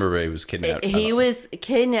Lindbergh baby was kidnapped. He was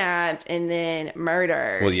kidnapped and then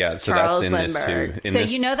murdered. Well, yeah, so Charles that's in Lindbergh. this too.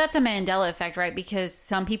 So that's a Mandela effect, right? Because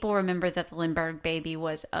some people remember that the Lindbergh baby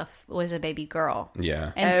was a baby girl.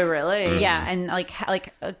 Yeah. And really? Yeah, and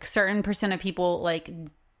like a certain percent of people like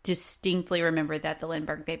distinctly remember that the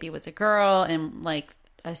Lindbergh baby was a girl, and like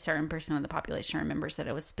a certain percent of the population remembers that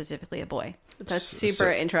it was specifically a boy. That's super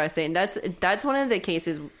interesting. That's one of the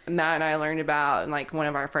cases Matt and I learned about in like one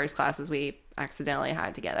of our first classes we accidentally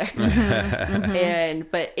had together.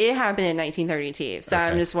 But it happened in 1932. So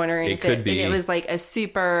I'm just wondering if it was like a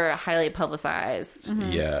super highly publicized.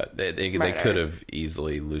 Yeah, they could have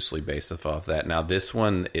easily loosely based it off that. Now this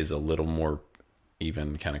one is a little more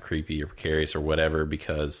even kind of creepy or precarious or whatever,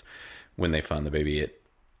 because when they found the baby,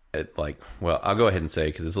 it like, well, I'll go ahead and say,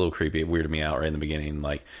 because it's a little creepy, it weirded me out right in the beginning,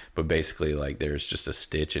 like, but basically like there's just a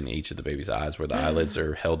stitch in each of the baby's eyes where the eyelids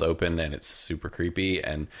are held open, and it's super creepy.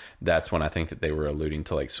 And that's when I think that they were alluding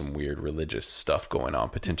to like some weird religious stuff going on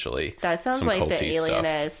potentially. That sounds like the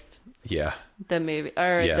Alienist Yeah. The movie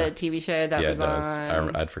or the TV show that was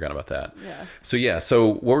on. I'd forgotten about that. Yeah. So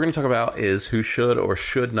what we're going to talk about is who should or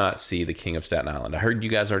should not see The King of Staten Island. I heard you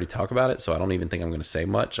guys already talk about it, so I don't even think I'm going to say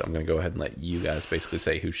much. I'm going to go ahead and let you guys basically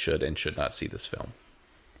say who should and should not see this film.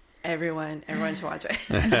 Everyone should watch it.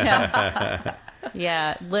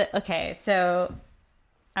 Yeah. Okay. So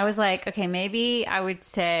I was like, okay, maybe I would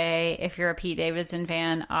say if you're a Pete Davidson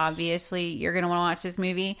fan, obviously you're going to want to watch this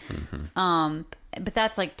movie. Mm-hmm. But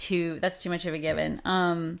that's too much of a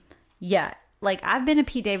given. Yeah. Like, I've been a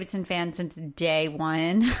Pete Davidson fan since day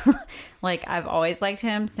one. Like, I've always liked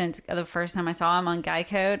him since the first time I saw him on Guy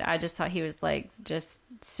Code. I just thought he was just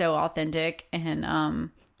so authentic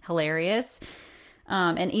and hilarious.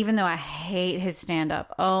 And even though I hate his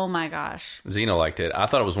stand-up, oh my gosh. Zena liked it. I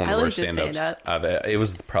thought it was one of the worst stand-ups. It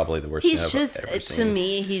was probably the worst stand-up I've ever seen. To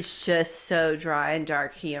me, he's just so dry and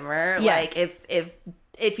dark humor. Yeah. Like,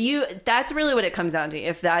 if you, that's really what it comes down to.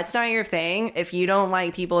 If that's not your thing, if you don't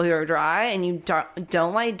like people who are dry and you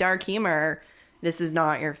don't like dark humor, this is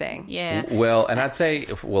not your thing. Yeah. Well, and I'd say,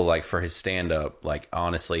 for his stand-up,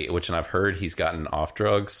 honestly, and I've heard he's gotten off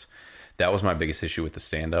drugs. That was my biggest issue with the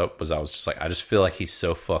stand-up, was I was just I just feel like he's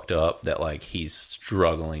so fucked up that he's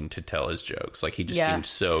struggling to tell his jokes. He just seemed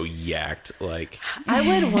so yacked. I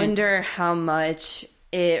would wonder how much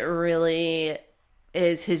it really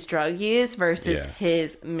is his drug use versus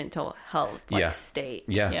his mental health state.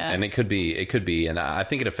 Yeah, and it could be, and I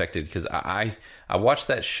think it affected, because I watched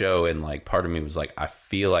that show and part of me was I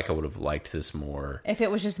feel like I would have liked this more if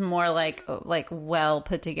it was just more well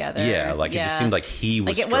put together. Yeah, it just seemed like he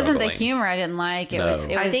was. It wasn't the humor I didn't like.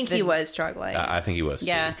 I think he was struggling. I think he was.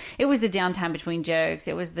 Yeah, too. It was the downtime between jokes.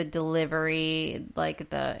 It was the delivery.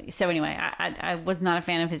 So anyway, I was not a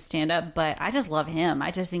fan of his stand up, but I just love him.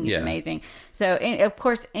 I just think he's amazing. So of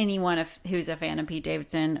course, anyone who's a fan of Pete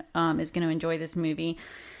Davidson is going to enjoy this movie.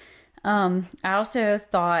 I also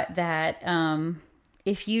thought that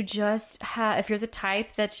if you're the type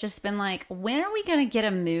that's just been when are we going to get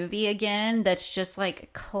a movie again that's just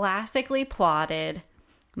classically plotted,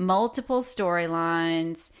 multiple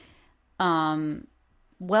storylines,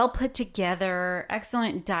 well put together,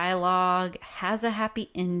 excellent dialogue, has a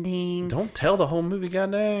happy ending. Don't tell the whole movie,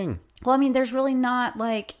 goddamn. Well, I mean, there's really not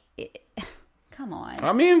come on.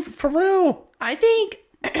 I mean, for real. I think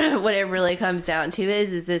what it really comes down to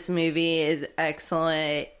is this movie is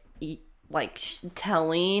excellent,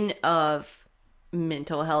 telling of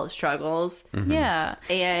mental health struggles. Mm-hmm. Yeah.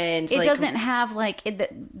 And it doesn't have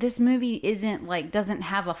this movie isn't doesn't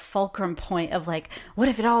have a fulcrum point of what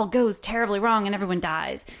if it all goes terribly wrong and everyone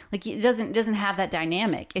dies? It doesn't have that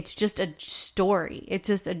dynamic. It's just a story. It's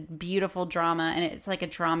just a beautiful drama, and it's like a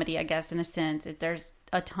dramedy, I guess, in a sense. There's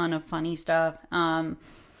a ton of funny stuff. And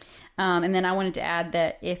then I wanted to add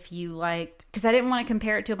that if you liked, because I didn't want to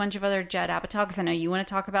compare it to a bunch of other Judd Apatow, because I know you want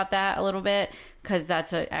to talk about that a little bit, because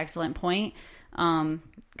that's an excellent point.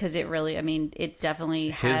 Because it really, I mean, it definitely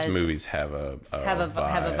has, his movies have a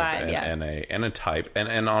vibe, and a type,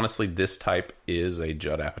 and honestly, this type is a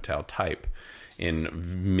Judd Apatow type in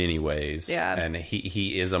many ways. Yeah, and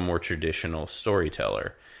he is a more traditional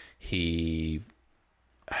storyteller. He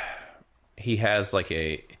has like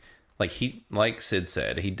Sid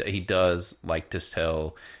said, he does like to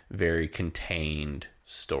tell very contained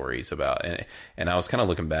stories about, and I was kind of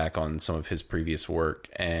looking back on some of his previous work,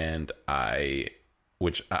 and I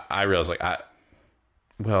realized I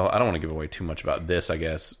don't want to give away too much about this, I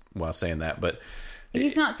guess, while saying that, but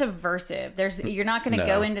he's not subversive. You're not going to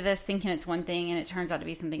go into this thinking it's one thing and it turns out to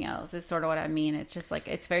be something else. Is sort of what I mean. It's just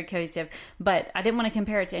it's very cohesive. But I didn't want to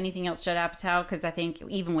compare it to anything else Judd Apatow, because I think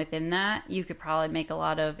even within that, you could probably make a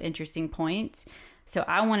lot of interesting points. So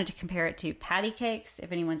I wanted to compare it to Patty Cakes.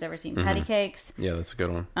 If anyone's ever seen Patty Cakes. Yeah, that's a good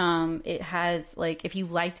one. It has, if you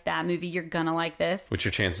liked that movie, you're going to like this. Which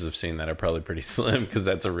your chances of seeing that are probably pretty slim, because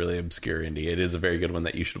that's a really obscure indie. It is a very good one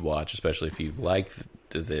that you should watch, especially if you like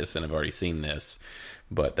this and have already seen this.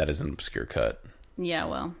 But that is an obscure cut. Yeah,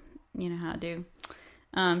 well, you know how I do.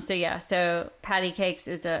 So Patty Cakes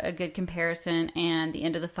is a good comparison, and The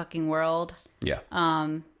End of the Fucking World. Yeah.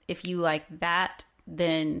 If you like that,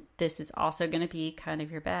 then this is also going to be kind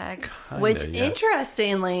of your bag.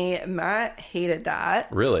 Interestingly, Matt hated that.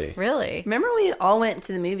 Really? Remember we all went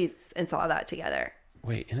to the movies and saw that together.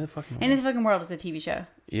 Wait, End of the Fucking World? End of the Fucking World is a TV show.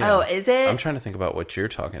 Yeah. Oh, is it? I'm trying to think about what you're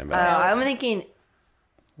talking about. I'm thinking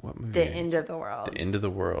What movie? The End of the World. The End of the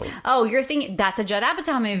World. Oh, you're thinking that's a Judd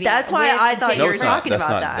Apatow movie. That's why I thought you were it's not. talking That's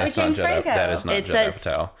about not, that. That's With not James Judd Franco. That is not It Judd says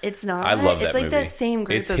Apatow. it's not. I love that It's like movie. the same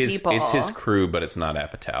group It's of his, people. It's his crew, but it's not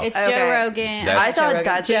Apatow. It's Okay. Joe Rogan. That's- I thought Joe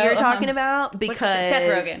that's what you were talking about because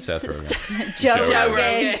Seth Rogen. Seth Rogen. Joe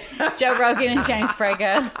Rogan. Rogan. Joe Rogan and James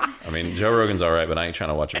Franco. I mean, Joe Rogan's all right, but I ain't trying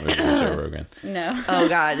to watch a movie with Joe Rogan. No. Oh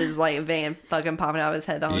god, his like vein fucking popping out of his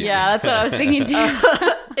head the whole time. Yeah, that's what I was thinking too.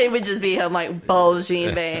 It would just be him like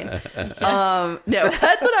bulging vein. No,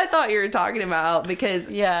 that's what I thought you were talking about because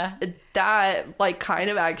Yeah. that like kind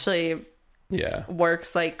of actually Yeah.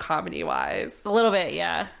 works like comedy wise. A little bit,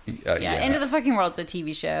 yeah. Yeah. End of the Fucking World's a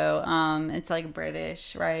TV show. It's like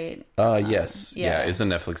British, right? Yes. Yeah. Yeah. It's a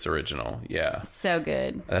Netflix original. Yeah. So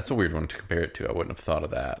good. That's a weird one to compare it to. I wouldn't have thought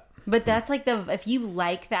of that. But that's like if you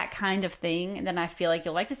like that kind of thing, then I feel like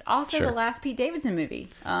you'll like this. Also, Sure. the last Pete Davidson movie,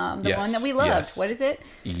 the Yes, one that we loved. yes. What is it?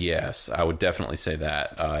 Yes, I would definitely say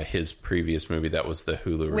that. His previous movie, that was the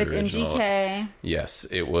Hulu With original. MGK. Yes,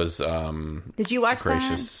 it was Did you watch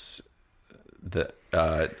gracious.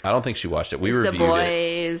 I don't think she watched it. We The reviewed it.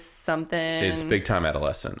 Boys something. It's Big Time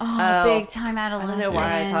Adolescence. Oh, Oh. Big Time I Adolescence. don't know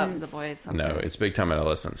why I thought it was The Boys something. No, it's Big Time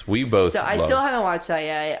Adolescence. We both. So I love- still haven't watched that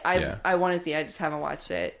yet. Yeah. I want to see. I just haven't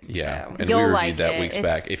watched it. Yeah, So. and You'll we reviewed like that it. weeks It's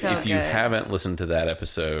back. If so you good. haven't listened to that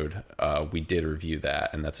episode, we did review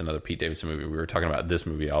that, and that's another Pete Davidson movie. We were talking about this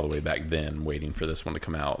movie all the way back then, waiting for this one to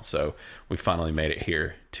come out. So we finally made it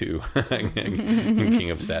here to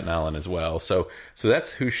King of Staten Island as well. So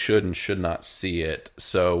that's who should and should not see it.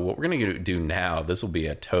 So what we're gonna do now, this will be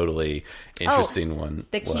a totally interesting one.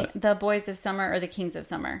 The Boys of Summer or the Kings of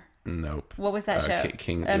Summer? Nope. What was that show?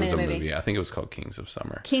 It was a movie. I think it was called Kings of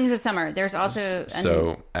Summer. Kings of Summer. There's also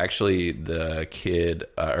So actually, the kid,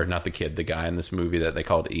 or not the kid, the guy in this movie that they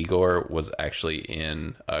called Igor was actually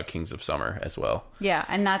in Kings of Summer as well. yeah,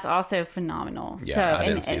 and that's also phenomenal. Yeah, so I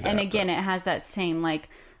didn't see that, and again, but- it has that same like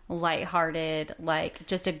lighthearted, like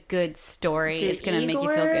just a good story. Did It's gonna make you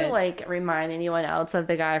feel Igor, good. Like remind anyone else of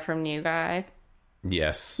the guy from New Guy?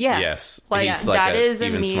 Yes. Yeah. Yes. Like He's that a is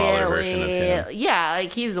even smaller version of him. yeah,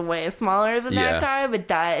 like he's way smaller than Yeah. that guy, but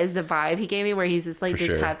that is the vibe he gave me where he's just like For this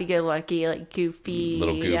sure. happy-go-lucky, like goofy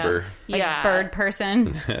Little goober. like yeah. bird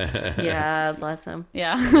person. Yeah, bless him.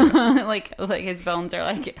 Yeah, like his bones are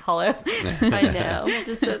like hollow. I know,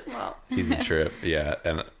 just so small. He's a trip. Yeah.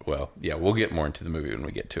 And well, yeah, we'll get more into the movie when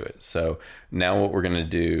we get to it. So now what we're going to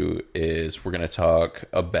do is we're going to talk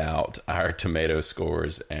about our tomato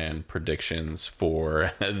scores and predictions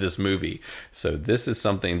for this movie. So this is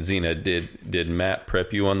something, Xena, did Matt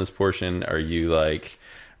prep you on this portion? Are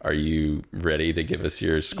you ready to give us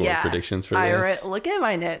your score predictions for this? Look at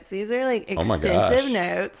my notes. These are like Oh my extensive gosh.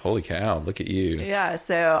 notes. Holy cow, look at you. Yeah,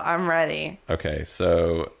 so I'm ready. Okay,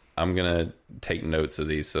 so I'm gonna take notes of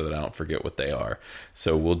these so that I don't forget what they are.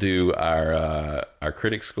 So we'll do our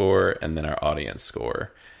critic score and then our audience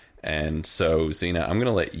score. And so Xena, I'm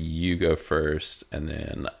gonna let you go first, and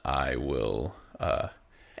then I will.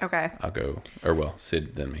 Okay. I'll go, or well,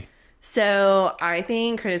 Sid then me. So I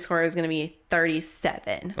think critic score is going to be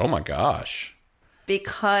 37 Oh my gosh!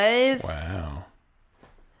 because Wow.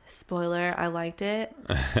 spoiler, I liked it,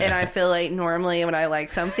 and I feel like normally when I like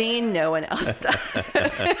something, no one else does.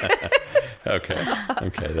 Okay.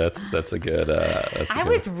 That's a good. I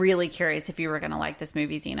was really curious if you were going to like this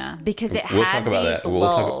movie, Xena, because it We'll had talk about these that.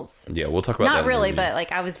 lulls. We'll talk about that. Not in the really, review. but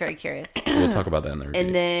like I was very curious. We'll talk about that in the review.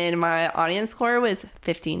 And then my audience score was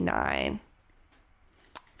 59.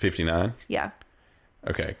 59. Yeah.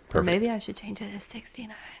 Okay. Or Perfect. maybe I should change it to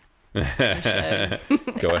 69. Go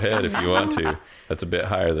ahead if you want to. That's a bit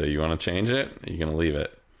higher though. You want to change it? You're gonna leave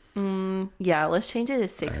it. Yeah, let's change it to All right,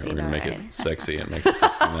 69. we're gonna make it sexy and make it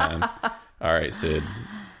 69. All right, Sid.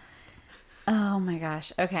 Oh my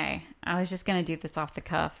gosh. Okay. I was just going to do this off the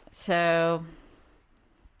cuff. So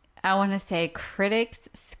I want to say critics'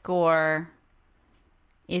 score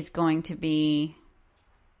is going to be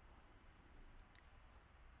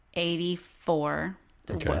 84.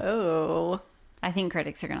 Okay. Whoa. I think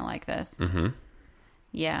critics are going to like this. Mm-hmm.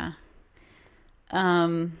 Yeah.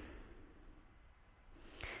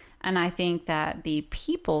 And I think that the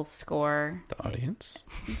people's score, The audience.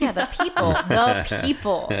 the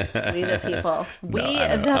people, We the people. we No,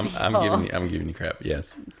 I the know. people. I'm giving you crap.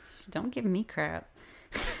 Yes. Don't give me crap.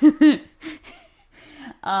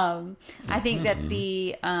 I think that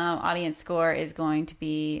the audience score is going to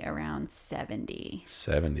be around 70.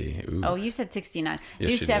 70. Ooh. Oh, you said 69. Yes,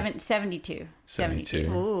 Do you did. 72. 72.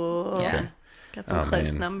 Ooh. Yeah. Okay. Got some close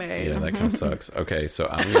man. numbers. Yeah, that kind of sucks. Okay, so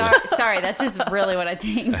I'm gonna Sorry, that's just really what I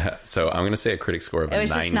think. I'm gonna say a critic score of It was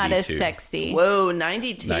 92. just not as sexy. Whoa,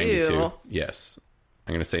 92. 92. Yes.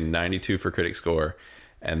 I'm gonna say 92 for critic score,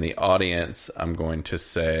 And the audience, I'm going to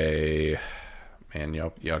say, man,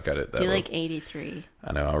 y'all got it. Do you like 83?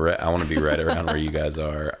 I know. I want to be right around where you guys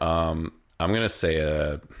are. I'm going to say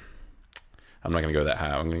I'm not going to go that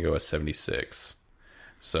high. I'm going to go a 76.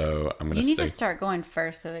 So I'm going to. You need to start going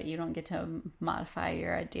first so that you don't get to modify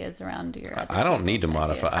your ideas around your. I don't need to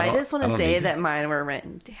modify. I just want to say that mine were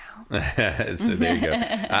written down. So there you go.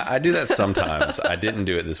 I do that sometimes. I didn't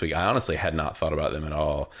do it this week. I honestly had not thought about them at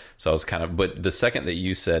all. So I was but the second that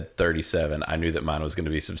you said 37, I knew that mine was going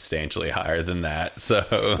to be substantially higher than that.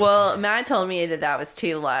 So well, Matt told me that was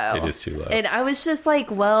too low. It is too low. And I was just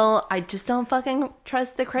like, well, I just don't fucking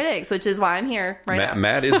trust the critics, which is why I'm here now.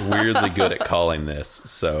 Matt is weirdly good at calling this.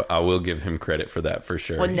 So I will give him credit for that for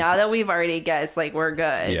sure. Well, now that we've already guessed, like, we're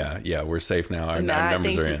good. Yeah, we're safe now. Our Matt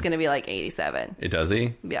numbers thinks are in. it's going to be like 87. Does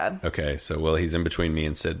he? Yeah. Okay, so well, he's in between me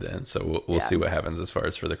and Sid then. So we'll see what happens as far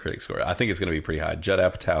as for the critic score. I think it's going to be pretty high. Judd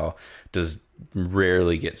Apatow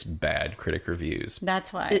rarely gets bad critic reviews.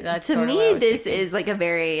 That's why. To me, this is like a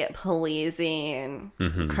very pleasing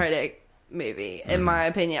critic movie, in my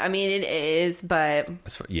opinion. I mean, it is, but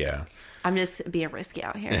yeah. I'm just being risky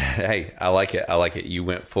out here. Hey, I like it. You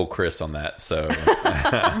went full Chris on that, so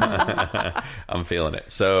I'm feeling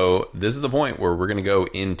it. So this is the point where we're going to go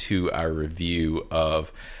into our review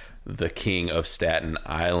of The King of Staten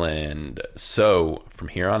Island. So from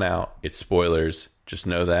here on out, it's spoilers. Just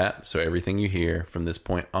know that. So everything you hear from this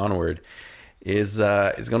point onward is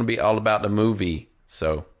going to be all about the movie.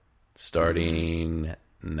 So starting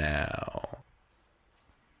now.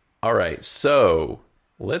 All right, so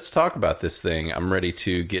let's talk about this thing. I'm ready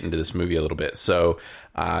to get into this movie a little bit. So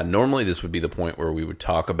normally this would be the point where we would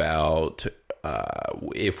talk about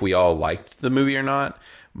if we all liked the movie or not.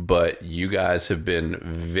 But you guys have been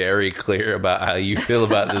very clear about how you feel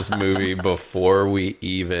about this movie before we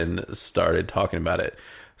even started talking about it.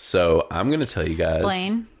 So I'm going to tell you guys.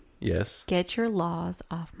 Blaine. Yes. Get your laws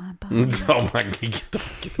off my body. Oh my God,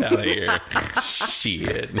 get out of here.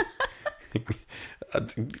 Shit.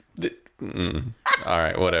 All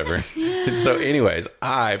right, whatever. So anyways,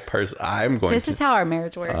 I'm going This is how our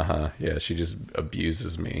marriage works. Yeah, she just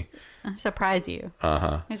abuses me. I surprise you.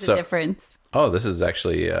 There's So- a difference. Oh, this is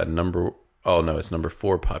actually it's number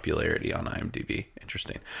 4 popularity on IMDb.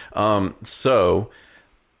 Interesting. So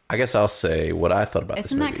I guess I'll say what I thought about this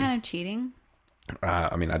Isn't movie. that kind of cheating?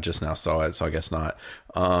 I mean, I just now saw it, so I guess not.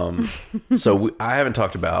 So I haven't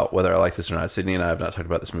talked about whether I like this or not. Sydney and I have not talked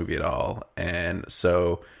about this movie at all. And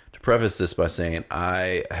so to preface this by saying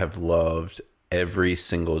I have loved every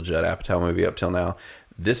single Judd Apatow movie up till now.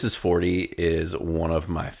 This is 40 is one of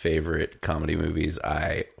my favorite comedy movies.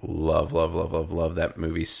 I love that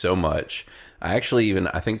movie so much. I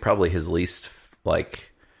think probably his least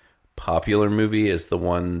popular movie is the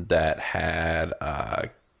one that had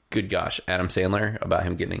good gosh, Adam Sandler, about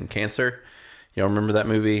him getting cancer. Y'all remember that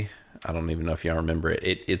movie? I don't even know if y'all remember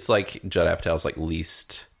it. It's like Judd Apatow's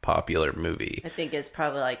least popular movie. I think it's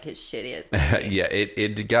probably his shittiest movie. Yeah,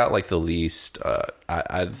 it got the least.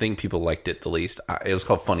 I think people liked it the least. It was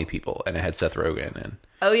called Funny People, and it had Seth Rogen in.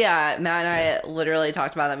 Oh yeah, Matt and I literally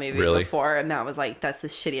talked about that movie before, and Matt was like, "That's the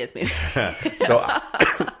shittiest movie." So,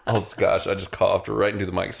 oh gosh, I just coughed right into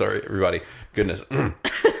the mic. Sorry, everybody. Goodness.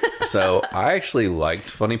 So I actually liked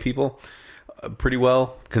Funny People pretty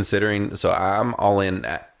well, considering. So I'm all in.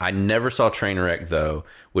 I never saw Trainwreck though,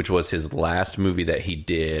 which was his last movie that he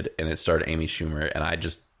did, and it starred Amy Schumer, and I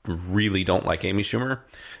just really don't like Amy Schumer,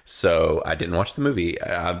 so I didn't watch the movie.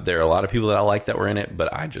 There are a lot of people that I like that were in it,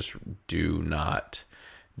 but I just do not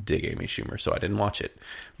dig Amy Schumer, so I didn't watch it.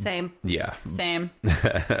 Same. Yeah. Same.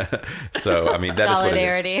 So I mean, that is what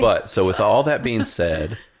it is. But so with all that being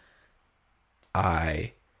said,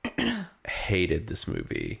 I hated this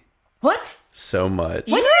movie. What? So much.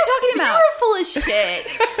 What are you talking about? You were full of shit.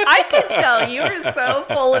 I could tell you were so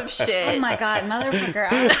full of shit. Oh my God, motherfucker.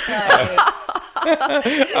 I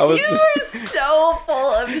was like... were so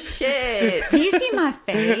full of shit. Do you see my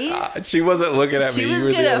face? She wasn't looking at me. She was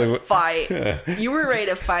going to fight. You were ready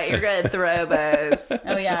to fight. You're going to throw bows.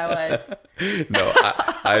 Oh yeah, I was. No,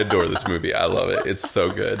 I adore this movie. I love it. It's so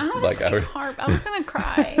good. I was going to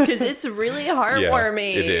cry. Because it's really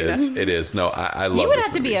heartwarming. Yeah, it is. No, I love it. You would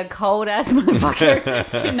have to be a cold ass motherfucker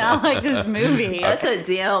to not like this movie. That's a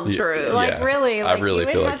damn true. Really. I really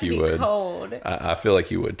feel like you would. Cold. I feel like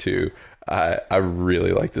you would too. I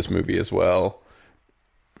really like this movie as well.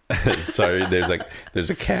 Sorry, there's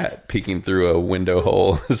a cat peeking through a window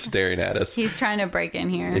hole staring at us. He's trying to break in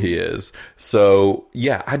here. He is. So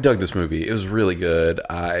yeah, I dug this movie. It was really good.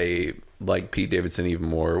 I like Pete Davidson even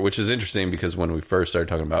more, which is interesting because when we first started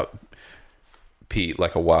talking about Pete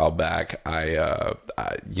like a while back. I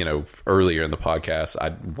earlier in the podcast, I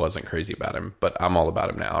wasn't crazy about him, but I'm all about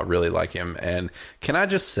him now. I really like him. And can I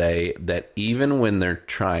just say that even when they're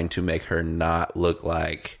trying to make her not look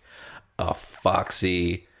like a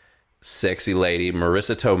foxy, sexy lady,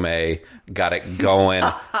 Marissa Tomei got it going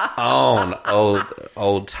on.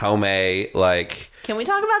 Old Tomei, like. Can we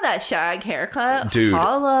talk about that shag haircut? Dude,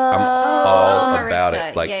 Holla. I'm all Marissa. about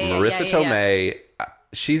it. Like, Marissa Tomei,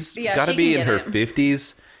 she's got to be in her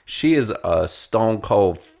 50s. She is a stone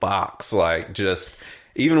cold fox. Like, just,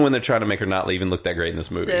 even when they're trying to make her not even look that great in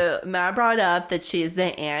this movie. So, Matt brought up that she's the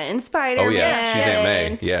Aunt in Spider-Man. Oh, yeah. She's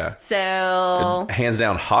Aunt May. Yeah. So. Hands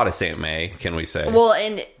down, hottest Aunt May, can we say. Well,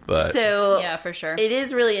 and but, so. Yeah, for sure. It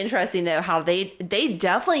is really interesting, though, how they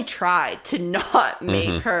definitely tried to not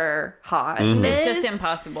make her hot. It's just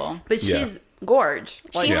impossible. But she's gorge.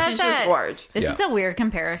 Like, She has she's that. just gorge. This is a weird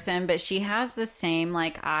comparison, but she has the same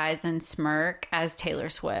like eyes and smirk as Taylor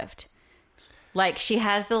Swift. Like she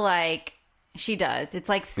has the like she does. It's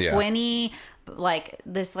like squinty, like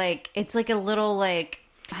this like it's like a little like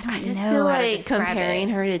I just feel how to like describe comparing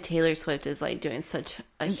it. her to Taylor Swift is like doing such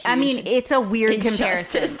a huge I mean, it's a weird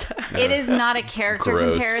comparison. injustice to her. It is not a character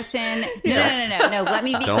Gross. comparison. No. Let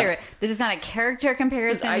me be clear. This is not a character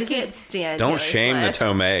comparison. I This can't is stand don't Taylor shame Swift. the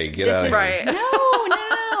Tomei. Get this out is of here. Right.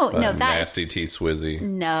 no. That's Nasty T Swizzy.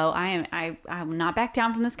 no. I will not back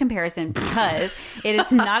down from this comparison because it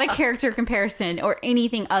is not a character comparison or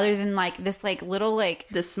anything other than like this like little like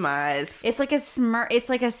The smize. it's like a smirk. It's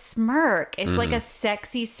like a smirk. It's like a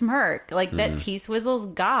sexy smirk, like that T Swizzle's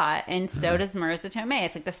got, and so does Marissa Tomei.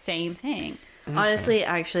 It's like the same thing. Honestly,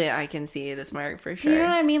 actually, I can see the smirk for Do sure. you know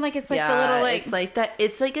what I mean? Like it's like yeah, the little like it's like that.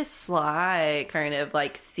 It's like a sly kind of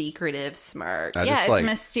like secretive smirk. I yeah, just, it's like,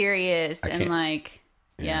 mysterious and can't- like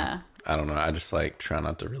yeah. I don't know. I just like try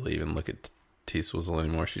not to really even look at T Swizzle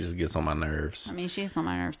anymore. She just gets on my nerves. I mean, she's on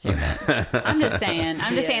my nerves too. But I'm just saying.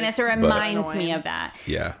 It reminds me of that.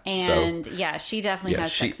 Yeah. And yeah, she definitely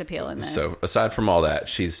has she- sex appeal in this. So aside from all that,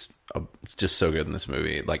 she's just so good in this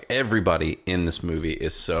movie. Like everybody in this movie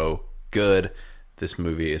is so good. This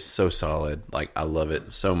movie is so solid. Like I love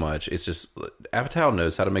it so much. It's just Apatow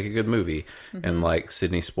knows how to make a good movie. And like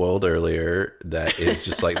Sydney spoiled earlier, that is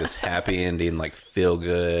just like this happy ending, like feel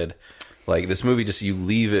good. Like this movie, just you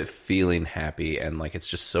leave it feeling happy and like it's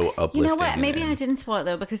just so uplifting. You know what? Maybe and- I didn't spoil it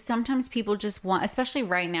though, because sometimes people just want, especially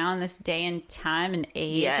right now in this day and time and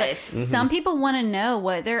age, Yes. like, some people want to know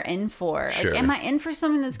what they're in for. Sure. Like, am I in for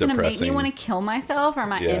something that's going to make me Depressing. want to kill myself, or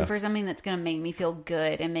am I Yeah. in for something that's going to make me feel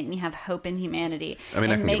good and make me have hope in humanity? I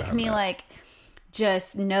mean, I and can get make behind me that. like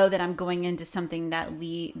just know that I'm going into something that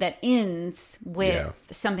ends with Yeah.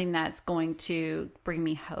 something that's going to bring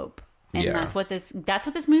me hope. And Yeah. that's what this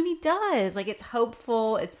movie does. Like it's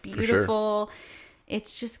hopeful, it's beautiful.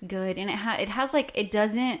 It's just good, and it has like it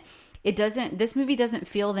doesn't. This movie doesn't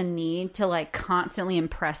feel the need to like constantly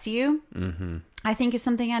impress you. Mm-hmm. I think is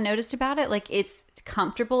something I noticed about it. Like it's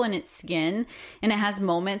comfortable in its skin, and it has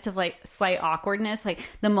moments of like slight awkwardness, like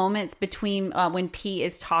the moments between when Pete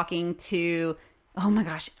is talking to. Oh my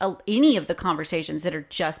gosh! Any of the conversations that are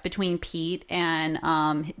just between Pete and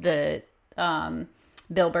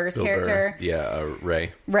Bill Burr's Bill Burr. character. Yeah,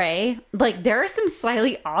 Ray, like there are some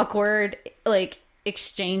slightly awkward like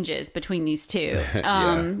exchanges between these two.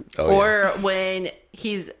 Yeah. Or when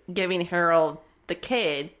he's giving Harold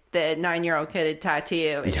the 9-year-old kid a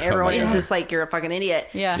tattoo, and Yeah, everyone oh my is God. just like, "You're a fucking idiot."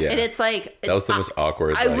 Yeah. Yeah. And it's like that was the most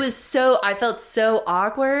awkward. I felt so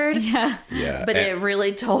awkward. Yeah. Yeah, But it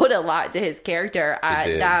really told a lot to his character at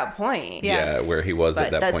did. that point. yeah, where he was But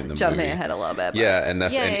at that that's point in the jumping movie. ahead a little bit. But Yeah, and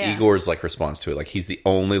that's Yeah, and yeah. Igor's like response to it. Like he's the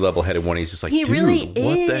only level-headed one. He's just like, he dude, really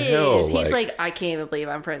what is. the hell? He's like, I can't even believe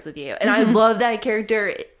I'm friends with you, and I love that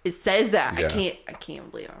character. It says that Yeah. I can't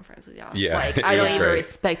believe I'm friends with y'all. Yeah, like it I don't was even great.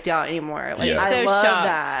 respect y'all anymore. Like He's I so love shocked.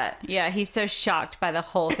 that. Yeah, he's so shocked by the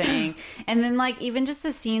whole thing. And then like even just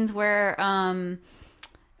the scenes where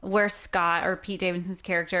Scott, or Pete Davidson's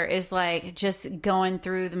character, is like just going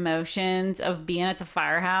through the motions of being at the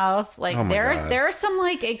firehouse. Like Oh my God. there are some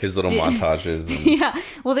like his little montages. And, yeah.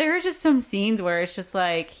 Well, there are just some scenes where it's just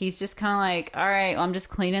like he's just kind of like, all right, well, I'm just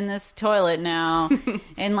cleaning this toilet now,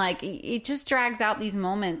 and like it just drags out these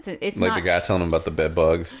moments. It's like not the guy telling him about the bed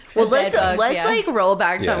bugs. Well, bed bugs, let's yeah. like roll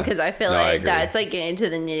back some Yeah. because I feel No, I like agree. that's like getting into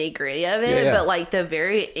the nitty gritty of it. Yeah. But like the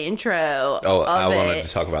very intro. Oh, of I wanted it,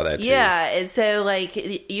 to talk about that too. Yeah, and so like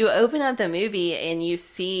you open up the movie and you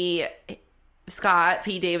see Scott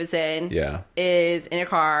Pete Davidson Yeah. is in a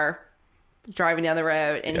car driving down the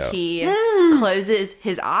road, and Yeah. he closes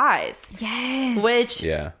his eyes, yes, which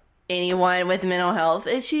Yeah. anyone with mental health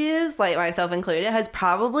issues, like myself included, has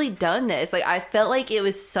probably done this. Like I felt like it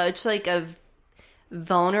was such like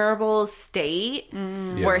vulnerable state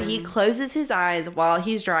where he closes his eyes while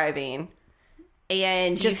he's driving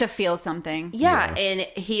and just to feel something. And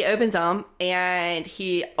he opens them and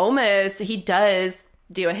he does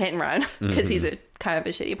do a hit and run because he's a kind of a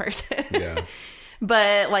shitty person.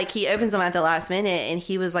 But like he opens them at the last minute and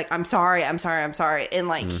he was like, I'm sorry. And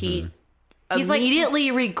like he's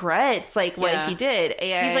immediately regrets like what he did.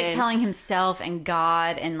 And he's like telling himself and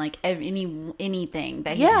God and like anything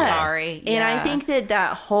that he's sorry. And I think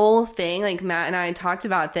that whole thing, like Matt and I talked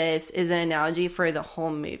about this, is an analogy for the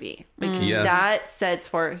whole movie. Like that sets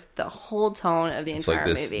forth the whole tone of the entire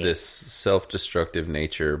movie. This self-destructive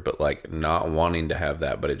nature, but like not wanting to have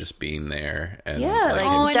that, but it just being there. And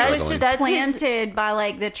that was just planted by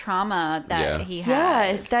like the trauma that he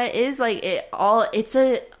has. Yeah, that is like it all.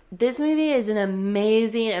 This movie is an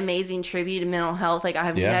amazing, amazing tribute to mental health like I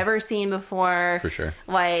have never seen before. For sure.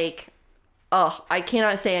 Like, I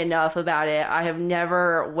cannot say enough about it. I have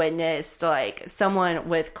never witnessed like someone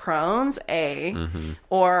with Crohn's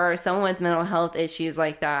or someone with mental health issues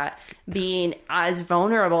like that being as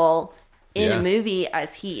vulnerable in a movie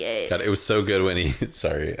as he is. God, it was so good when he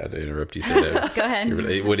sorry I didn't interrupt you. Go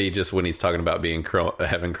ahead. When he's talking about being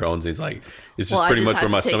having Crohn's, he's like, it's just pretty much where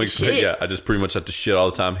my stomach's I just pretty much have to shit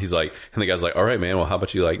all the time. He's like, and the guy's like, all right man, well how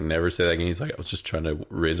about you like never say that again? He's like, I was just trying to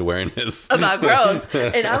raise awareness about Crohn's.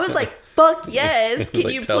 And I was like, fuck yes, can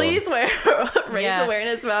like, you please raise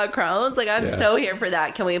awareness about Crohn's? Like I'm so here for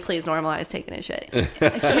that. Can we please normalize taking a shit?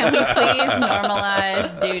 Can we please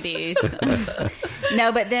normalize duties?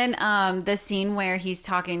 No, but then the scene where he's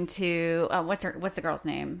talking to what's the girl's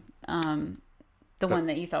name? The one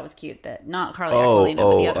that you thought was cute, that not Carly Aquilina,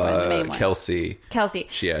 but the other one, the main one. Kelsey.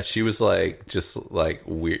 Yeah, she was like just like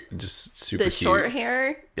weird, just super the cute. Short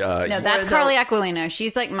hair. No, that's Carly Aquilina.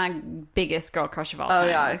 She's like my biggest girl crush of all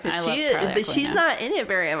time. Oh yeah, but she's not in it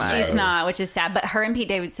very much. She's not, which is sad. But her and Pete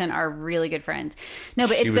Davidson are really good friends. No,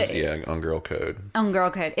 but on Girl Code. On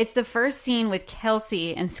Girl Code, it's the first scene with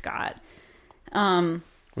Kelsey and Scott.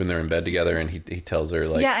 When they're in bed together and he tells her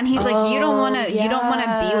like, and he's like, you don't want to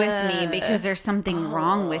be with me because there's something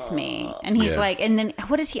wrong with me. And he's like, and then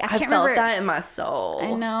what is he? I can't remember. I felt that in my soul.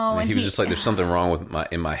 I know. And he was just like, there's something wrong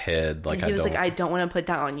with in my head. Like he was like, I don't want to put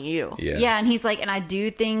that on you. Yeah. And he's like, and I do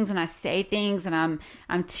things and I say things and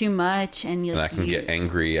I'm too much and I can get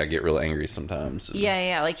angry. I get real angry sometimes.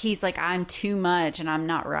 Yeah. Like he's like, I'm too much and I'm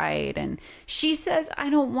not right. And she says, I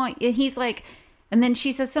don't want. And he's like. And then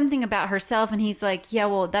she says something about herself, and he's like, yeah,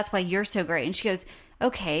 well, that's why you're so great. And she goes,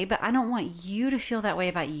 okay, but I don't want you to feel that way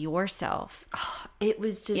about yourself. Oh, it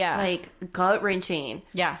was just like gut-wrenching.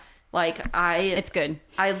 Yeah. Like, it's good.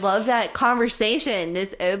 I love that conversation,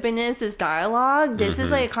 this openness, this dialogue. This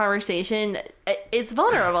is like a conversation. It's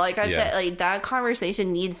vulnerable. Like I said, like that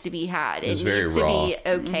conversation needs to be had. It needs to be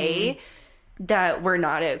okay. That we're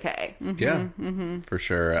not okay. For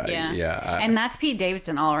sure. And that's Pete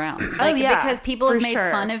Davidson all around. Because people have made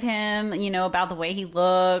fun of him, about the way he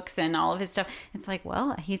looks and all of his stuff. It's like,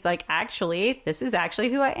 well, he's like, actually, this is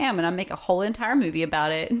actually who I am, and I make a whole entire movie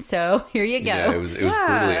about it. And so here you go. Yeah, it was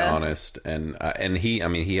brutally honest, and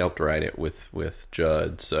he helped write it with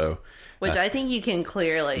Judd. So. Which I think you can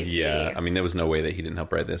clearly see. Yeah, I mean, there was no way that he didn't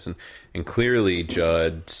help write this. And clearly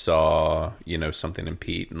Judd saw, something in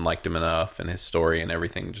Pete and liked him enough and his story and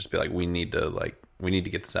everything. Just be like, we need to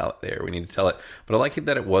get this out there. We need to tell it. But I like it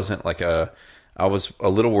that it wasn't like I was a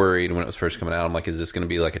little worried when it was first coming out. I'm like, is this going to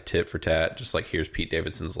be like a tit for tat? Just like, here's Pete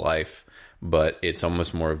Davidson's life. But it's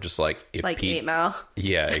almost more of just like, if like Pete... 8 Mile?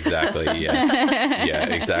 Yeah, exactly. Yeah. Yeah,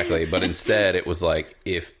 exactly. But instead it was like,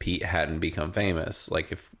 if Pete hadn't become famous,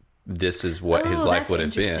 like if... This is what his life would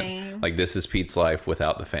have been. Like, this is Pete's life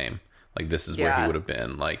without the fame. Like, this is where he would have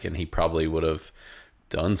been. Like, and he probably would have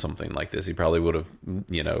done something like this. He probably would have,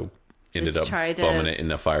 ended up bumming it in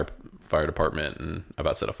the fire department and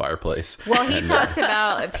about said a fireplace. Well, he talks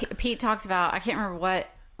about, Pete talks about, I can't remember what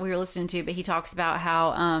we were listening to, but he talks about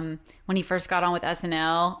how when he first got on with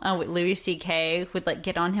SNL, with Louis C.K. would like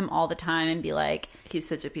get on him all the time and be like, he's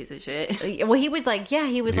such a piece of shit. Well, he would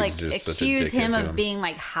accuse him of being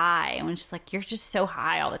like high, and was just like, you're just so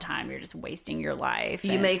high all the time, you're just wasting your life.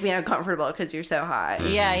 You make me uncomfortable because you're so high.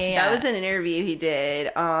 Mm-hmm. Yeah. That was an interview he did.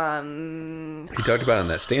 He talked about it in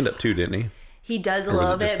that stand-up too, didn't he? He does a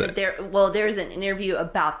little bit, but there's an interview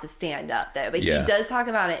about the stand-up though. But he does talk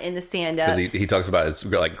about it in the stand-up. Because he talks about it's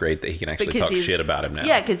like great that he can actually talk shit about him now.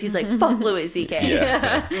 Yeah, because he's like, fuck Louis C.K.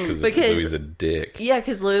 Yeah, because Louis is a dick. Yeah,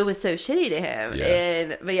 because Louis was so shitty to him.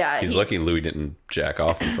 Yeah. He's lucky Louis didn't jack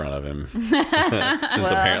off in front of him.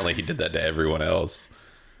 Since apparently he did that to everyone else.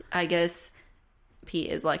 I guess Pete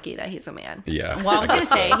is lucky that he's a man. Yeah. Well, I was going to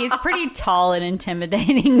say, he's a pretty tall and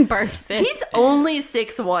intimidating person. He's only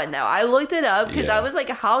 6'1", though. I looked it up because Yeah. I was like,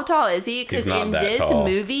 how tall is he? Because He's not in that this tall.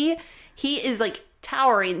 movie, he is like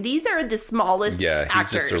towering. These are the smallest Yeah, he's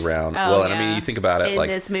actors just around. Oh, well, and I yeah. mean, you think about it, in like,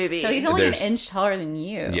 this movie. So he's only an There's- inch taller than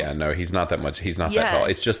you. yeah, no, he's not that much. He's not Yeah. that tall.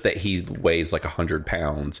 It's just that he weighs like 100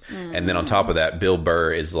 pounds. And then on top of that, Bill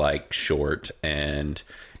Burr is like short. And,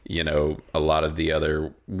 you know, a lot of the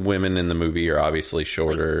other women in the movie are obviously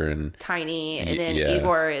shorter and tiny, and then yeah.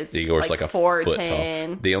 Igor's like a 4'10". foot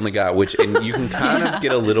tall. The only guy, which, and you can kind of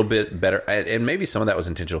get a little bit better, and maybe some of that was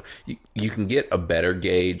intentional. You can get a better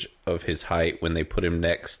gauge of his height when they put him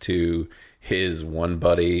next to his one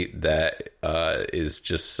buddy that is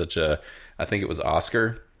just such a, I think it was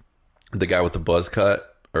Oscar, the guy with the buzz cut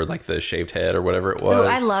or like the shaved head or whatever it was. Oh,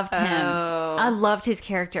 I loved him. Oh. I loved his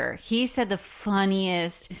character. He said the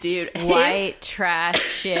funniest Dude, white trash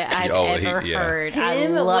shit I've Oh, ever yeah. heard. him I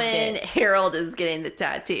loved when it. Harold is getting the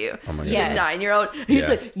tattoo. Oh my God. Yes. The 9-year-old. He's Yeah.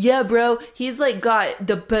 like, yeah, bro. He's like got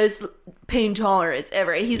the best pain tolerance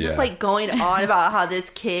ever. And he's just Yeah. like going on about how this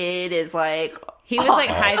kid is like. He was like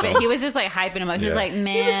Awesome. hyping. He was just like hyping him up. He was Yeah. like, He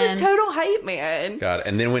man. was a total hype man. God,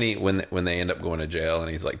 and then when they end up going to jail and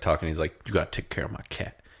he's like talking, he's like, you gotta take care of my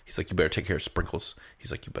cat. He's like, you better take care of Sprinkles.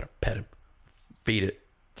 He's like, you better pet him, feed it.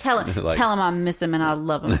 Tell him, Like- tell him I miss him and I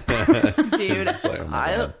love him. Dude, It's like, oh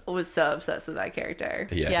my I God. was so obsessed with that character.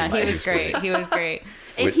 Yeah, he was great. He was great.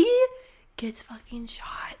 And he gets fucking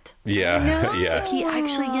shot. Yeah, yeah. He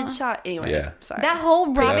actually gets shot. Anyway, Yeah. sorry. That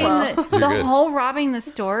whole robbing You're the good. whole robbing the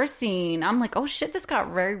store scene. I'm like, oh shit, this got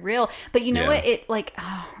very real. But you know Yeah. what? It like,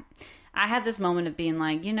 I had this moment of being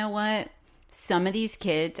like, you know what? Some of these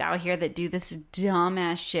kids out here that do this dumb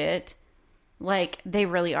ass shit, like they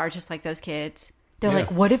really are just like those kids. They're Yeah.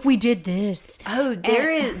 like, what if we did this? Oh,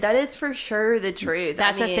 that is for sure the truth.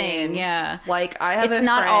 That's I a thing, yeah. Like I have It's a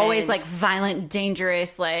not friend- always like violent,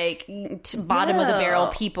 dangerous, like bottom of the barrel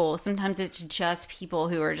No. people. Sometimes it's just people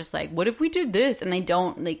who are just like, what if we did this? And they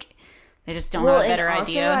don't like, they just don't well, have a better and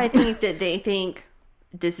also, idea. I think that they think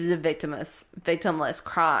this is a victimless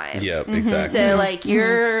crime. Yep, exactly. So like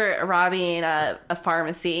you're robbing a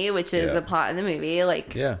pharmacy, which is Yeah. a plot in the movie,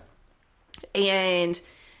 like, yeah. and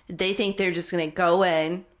they think they're just going to go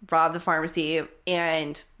in, rob the pharmacy,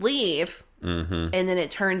 and leave. Mm-hmm. And then it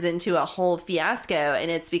turns into a whole fiasco. And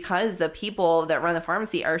it's because the people that run the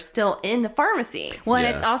pharmacy are still in the pharmacy. Well, and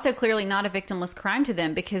Yeah. it's also clearly not a victimless crime to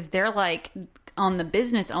them because they're like on the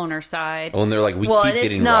business owner side. Well, and they're like, we Well, keep and it's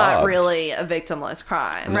getting not robbed. really a victimless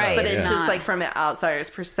crime. Right, But it's it's just not. like from an outsider's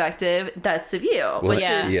perspective, that's the view. Well, which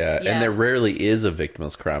yeah. is yeah, Yeah. and there rarely is a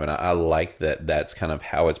victimless crime, and I like that. That's kind of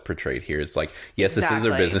how it's portrayed here. It's like, yes, this is their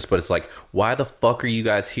Exactly. business, but it's like, why the fuck are you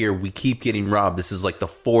guys here? We keep getting robbed. This is like the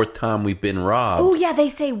 4th time we've been robbed. Oh yeah, they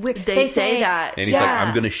say They say that. And he's like, Yeah.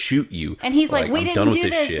 I'm gonna shoot you. And he's like, we I'm didn't done with do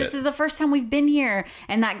this. shit. This is the first time we've been here.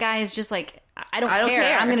 And that guy is just like, I don't care.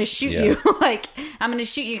 care. I'm going to shoot Yeah. you. Like, I'm going to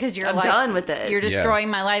shoot you because you're I'm like, done with this. You're Yeah. destroying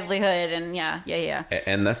my livelihood. And yeah.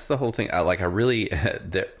 And that's the whole thing. I really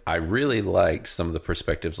that I really liked some of the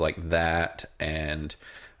perspectives like that, and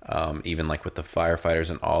even like with the firefighters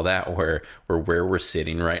and all that, where we're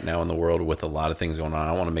sitting right now in the world with a lot of things going on. I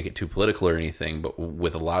don't want to make it too political or anything, but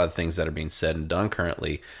with a lot of things that are being said and done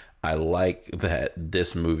currently, I like that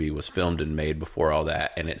this movie was filmed and made before all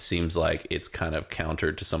that, and it seems like it's kind of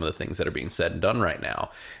counter to some of the things that are being said and done right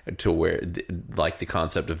now, to where like the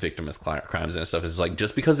concept of victimless crimes and stuff is like,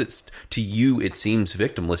 just because it's to you it seems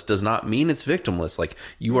victimless does not mean it's victimless. Like,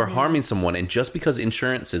 you are harming someone, and just because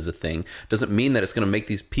insurance is a thing doesn't mean that it's going to make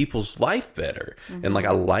these people's life better. And like,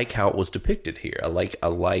 I like how it was depicted here. I like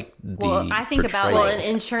the Well, I think about, portrayal. Well, and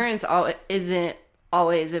insurance isn't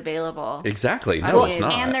always available. Exactly. No, Well, it's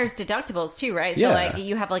not. And there's deductibles too, right? Yeah. So like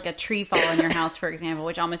you have like a tree fall in your house, for example,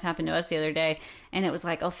 which almost happened to us the other day. And it was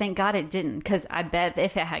like, oh, thank God it didn't. Because I bet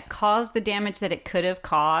if it had caused the damage that it could have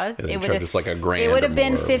caused, They it would charge have us like $1,000 It would or have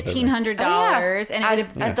been more or whatever. $1,500, and it would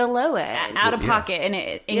have at the low end. out of pocket, and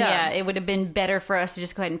Yeah. it would have been better for us to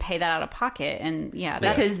just go ahead and pay that out of pocket, and that's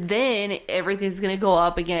Because then everything's going to go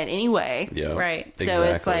up again anyway. Yeah. right. So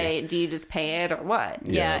it's Exactly. like, do you just pay it or what?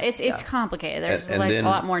 Yeah, Yeah. it's complicated. There's And like then- a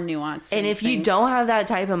lot more nuance. To And these if you things. don't have that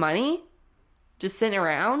type of money, just sitting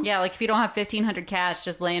around. Yeah, like if you don't have $1,500 cash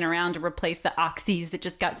just laying around to replace the oxys that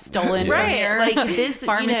just got stolen Yeah. from Right, your like this,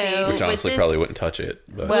 pharmacy. you know, Which with honestly this- probably wouldn't touch it.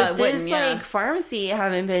 But Well, With it this wouldn't, yeah. like pharmacy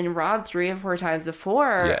having been robbed 3 or 4 times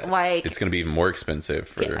before, yeah, like it's going to be even more expensive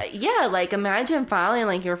for. yeah, like imagine filing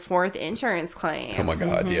like your 4th insurance claim. Oh my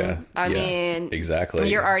God! Yeah. I Yeah. mean, exactly.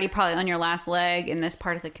 You're already probably on your last leg in this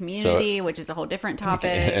part of the community, which is a whole different topic.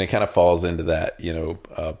 and it kind of falls into that,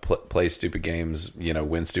 play stupid games,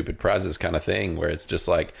 win stupid prizes kind of thing. thing where it's just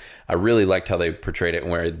like, I really liked how they portrayed it,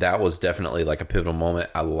 and where that was definitely like a pivotal moment.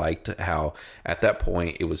 I liked how at that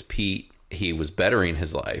point it was Pete, he was bettering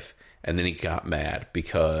his life, and then he got mad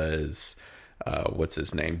because what's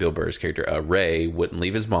his name, Bill Burr's character, Ray, wouldn't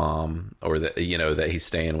leave his mom, or that, you know, that he's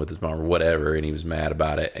staying with his mom or whatever, and he was mad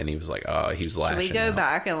about it, and he was like, he was lashing out. Should we go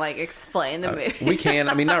back and like explain the movie? We can.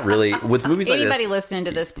 I mean, not really. With movies like this, anybody listening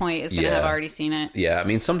to this point is going to have already seen it. Yeah, I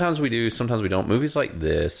mean, sometimes we do, sometimes we don't. Movies like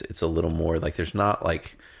this, it's a little more like, there's not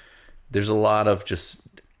like, there's a lot of just,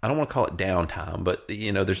 I don't want to call it downtime, but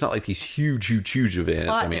you know, there's not like these huge events.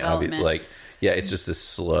 Plot I mean, development. like, yeah, it's just this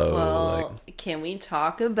slow. Well, like, can we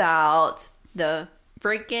talk about the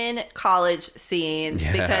freaking college scenes?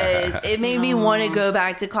 Because it made me want to go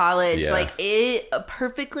back to college. Yeah. Like, it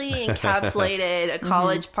perfectly encapsulated a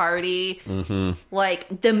college party.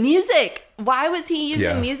 Like, the music. Why was he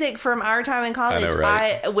using music from our time in college? I know,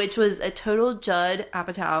 right? Which was a total Judd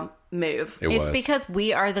Apatow move. It's because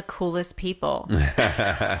we are the coolest people.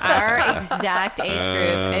 Our exact age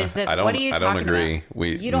group is the. What are you talking I don't agree.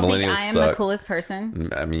 about? You don't think I am the coolest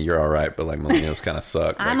person? I mean, you're all right, but like, millennials kind of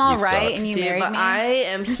suck. I'm like, all right, and you Dude, married but me. I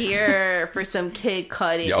am here for some Kid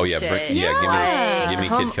Cudi. Oh yeah, shit. give me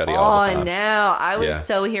Kid Cudi all the time. Now I was Yeah.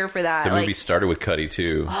 so here for that. The like, movie started with Cudi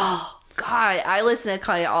too. God, I listened to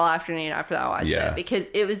Cudi all afternoon after that I watched Yeah. it, because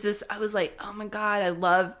it was just, I was like, oh my God, I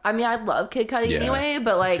love Kid Cudi Yeah, anyway,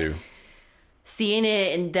 but like too. seeing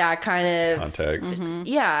it in that kind of Context.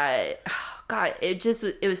 yeah, God, it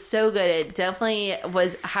was so good. It definitely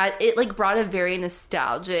it like brought a very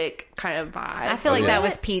nostalgic kind of vibe. I feel like yeah. that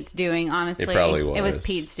was Pete's doing. Honestly, It probably was. It was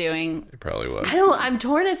Pete's doing. It probably was. I'm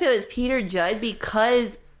torn if it was Peter Judd,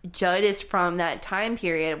 because Judd is from that time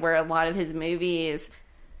period where a lot of his movies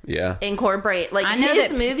Yeah. incorporate, like, I know his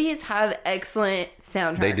that- movies have excellent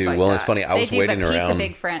soundtracks. They do. like Well, that. it's funny. I They was do, waiting but Pete's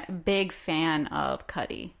around. a big fan of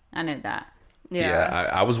Cudi. I know that. Yeah,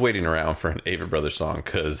 I was waiting around for an Avett Brothers song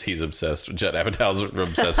because he's obsessed. Judd Apatow's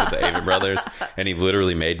obsessed with the Avett Brothers, and he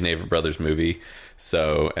literally made an Avett Brothers movie.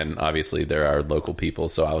 So, and obviously they're our local people.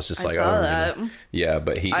 So I was just like, saw oh, that. yeah.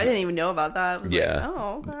 But he, I didn't even know about that. I was yeah, like,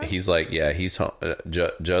 oh, okay. he's like, yeah,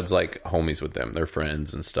 Judd's like homies with them. They're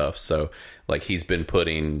friends and stuff. So like, he's been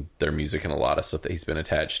putting their music in a lot of stuff that he's been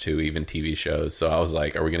attached to, even TV shows. So I was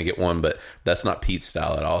like, are we gonna get one? But that's not Pete's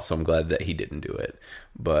style at all. So I'm glad that he didn't do it.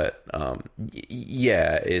 But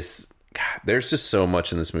yeah, there's just so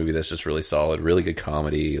much in this movie that's just really solid, really good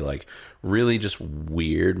comedy, like really just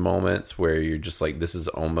weird moments where you're just like, this is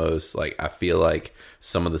almost like, I feel like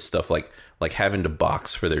some of the stuff like having to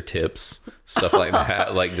box for their tips, stuff like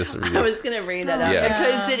that, like just really, I was gonna bring that up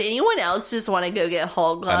because did anyone else just want to go get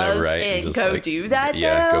Hulk gloves I know, right? and just go like, do that?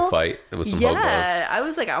 Yeah, though? go fight with some Hulk gloves. Yeah, I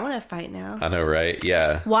was like, I want to fight now. I know, right?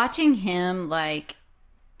 Yeah. Watching him, like,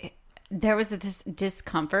 there was this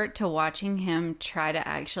discomfort to watching him try to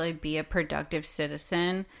actually be a productive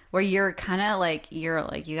citizen, where you're kind of like, you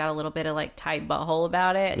got a little bit of like tight butthole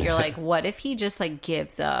about it. You're like, what if he just like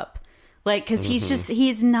gives up? Like, because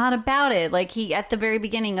he's not about it. Like, he, at the very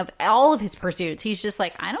beginning of all of his pursuits, he's just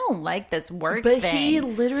like, I don't like this work But thing. he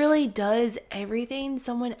literally does everything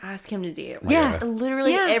someone asks him to do. Yeah.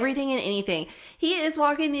 Literally Yeah. everything and anything. He is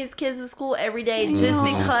walking these kids to school every day just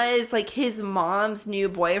because, like, his mom's new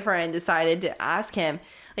boyfriend decided to ask him.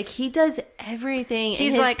 Like, he does everything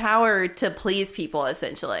He's in his like- power to please people,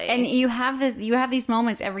 essentially. And you have these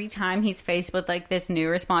moments every time he's faced with like this new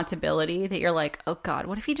responsibility that you're like, oh God,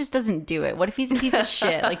 what if he just doesn't do it? What if he's a piece of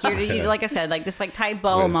shit? Like you're like I said, like this like tight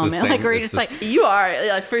bow It's the moment, same- like where you're it's just the like, You are,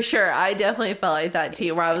 like, for sure. I definitely felt like that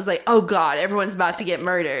too, where I was like, oh God, everyone's about to get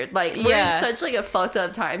murdered. Like, we're Yeah. in such like a fucked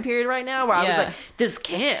up time period right now where I was Yeah. like, this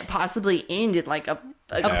can't possibly end in like a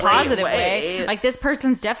a great positive way. Like this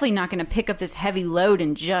person's definitely not going to pick up this heavy load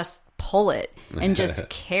and just pull it and just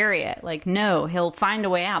carry it. Like, no, he'll find a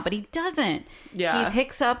way out, but he doesn't. Yeah. He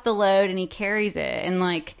picks up the load and he carries it, and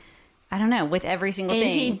like, I don't know, with every single And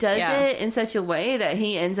thing. he does Yeah. it in such a way that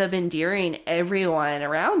he ends up endearing everyone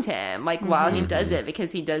around him, like, while he does it,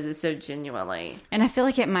 because he does it so genuinely. And I feel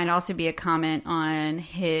like it might also be a comment on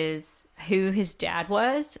who his dad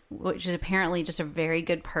was, which is apparently just a very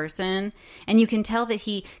good person. And you can tell that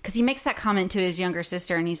because he makes that comment to his younger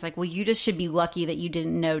sister, and he's like, well, you just should be lucky that you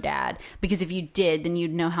didn't know Dad, because if you did, then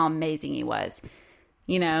you'd know how amazing he was,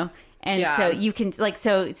 you know? And Yeah. so you can like,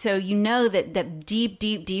 so you know that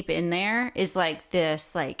deep in there is like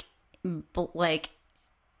this, like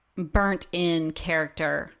burnt in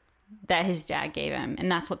character that his dad gave him.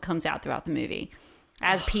 And that's what comes out throughout the movie.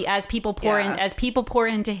 As people pour Yeah. as people pour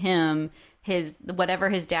into him, whatever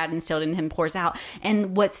his dad instilled in him pours out.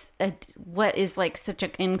 And what is like such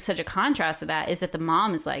a contrast to that is that the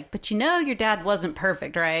mom is like, but your dad wasn't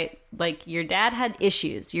perfect, right? Like your dad had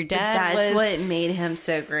issues. Your dad that's what made him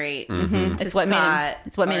so great. It's what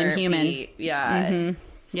made him human. Pete. Yeah.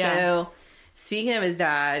 So speaking of his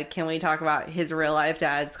dad, can we talk about his real life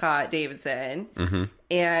dad, Scott Davidson,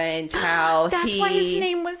 and how that's why his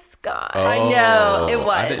name was Scott. I know it was.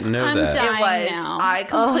 I didn't know that. Dying it was. now. I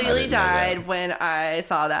completely died when I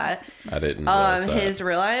saw that. I didn't realize that. His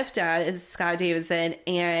real life dad is Scott Davidson,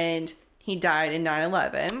 and he died in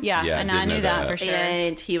 9/11. Yeah, Yeah, and I I did knew know that that. for sure.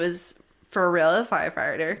 And he was for real a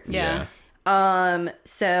firefighter. Yeah.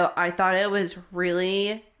 So I thought it was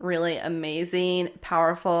really, really amazing,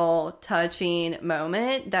 powerful, touching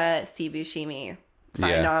moment that Steve Buscemi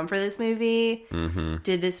signed on for this movie.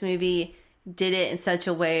 Did this movie, did it in such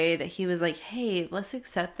a way that he was like, hey, let's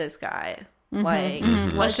accept this guy. Like,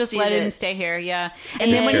 Let's just let him stay here, yeah.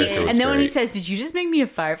 And then when he says, "Did you just make me a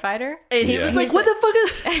firefighter?" And he was like, "What the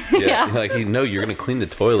fuck?" Yeah, like you're gonna clean the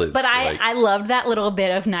toilets. But I loved that little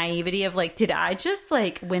bit of naivety of like, did I just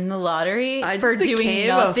like win the lottery for doing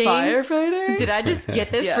nothing? A firefighter? Did I just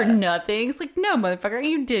get this for nothing? It's like, no, motherfucker,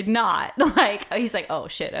 you did not. Like, he's like, oh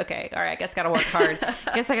shit, okay, all right, I guess I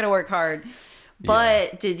gotta work hard.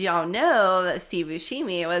 But did y'all know that Steve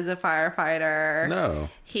Buscemi was a firefighter? No.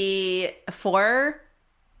 For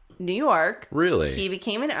New York. Really? He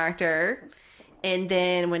became an actor. And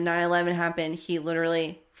then when 9/11 happened, he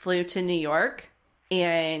literally flew to New York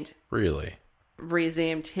and really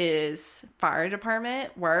resumed his fire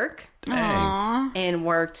department work. Dang. And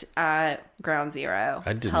worked at Ground Zero.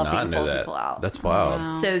 I did not know that. People out. That's wild.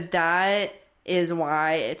 Wow. So that is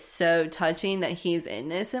why it's so touching that he's in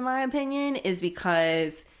this, in my opinion, is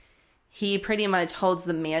because he pretty much holds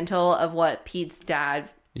the mantle of what Pete's dad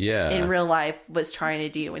in real life was trying to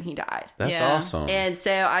do when he died. That's awesome. And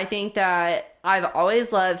so I think that I've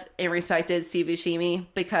always loved and respected Steve Buscemi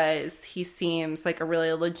because he seems like a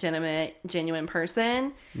really legitimate, genuine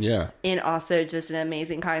person. Yeah. And also just an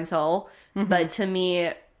amazing, kind soul. But to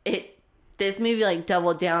me, this movie like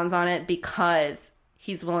double downs on it because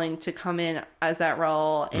he's willing to come in as that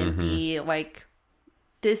role and be like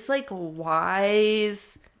this like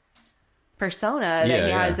wise persona that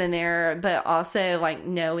he has in there, but also like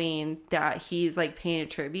knowing that he's like paying a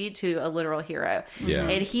tribute to a literal hero. Yeah.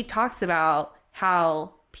 And he talks about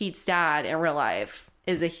how Pete's dad in real life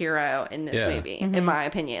is a hero in this movie, in my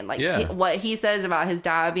opinion. Like what he says about his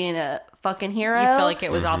dad being a fucking hero. You feel like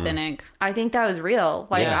it was authentic. I think that was real.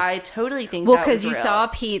 Like I totally think well, that was because you real. saw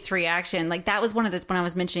Pete's reaction. Like that was one of those when I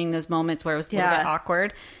was mentioning those moments where it was a little bit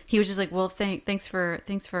awkward. He was just like, "Well, thanks for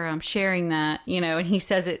sharing that," and he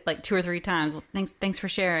says it like 2 or 3 times. Well, thanks for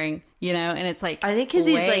sharing, and it's like I think because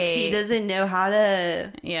he's like he doesn't know how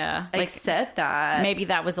to accept that. Maybe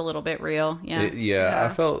that was a little bit real. I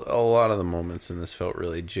felt a lot of the moments in this felt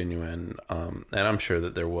really genuine, and I'm sure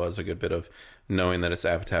that there was a good bit of knowing that it's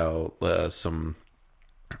Apatow, some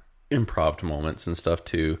improv moments and stuff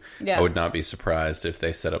too. I would not be surprised if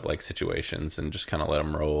they set up like situations and just kind of let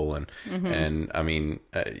them roll. And I mean,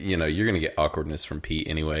 you're gonna get awkwardness from Pete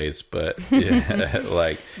anyways, but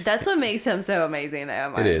like that's what makes him so amazing, though.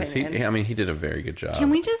 In my opinion. He did a very good job. Can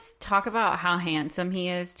we just talk about how handsome he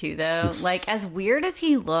is too, though? Like as weird as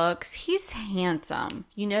he looks, he's handsome.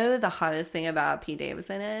 You know the hottest thing about Pete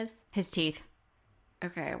Davidson is his teeth.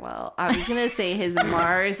 Okay, well, I was going to say his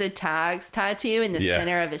Mars Attacks tattoo in the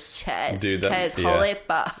center of his chest. Dude, because holy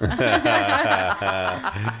fuck.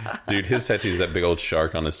 Dude, his tattoo's that big old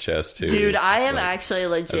shark on his chest, too. Dude, I am actually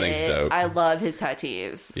legit. I think it's dope. I love his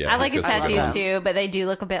tattoos. Yeah, I like his tattoos, too, but they do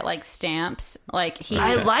look a bit like stamps. Like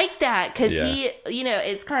I like that, because he,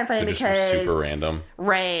 it's kind of funny because super random.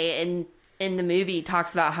 Ray in the movie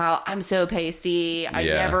talks about how I'm so pasty. I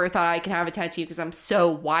never thought I could have a tattoo because I'm so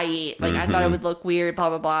white. Like I thought it would look weird, blah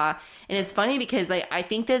blah blah. And it's funny because like I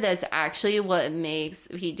think that that's actually what makes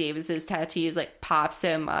Pete Davidson's tattoos like pop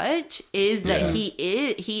so much is that he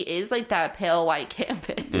is like that pale white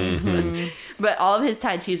canvas. But all of his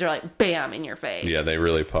tattoos are like bam in your face. Yeah, they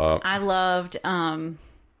really pop. I loved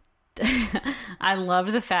I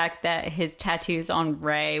loved the fact that his tattoos on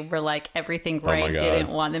Ray were like everything Ray didn't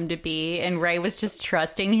want them to be, and Ray was just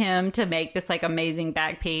trusting him to make this like amazing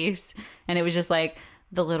back piece, and it was just like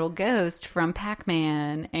the little ghost from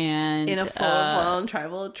Pac-Man and in a full-blown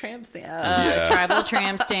tribal tramp stamp. Tribal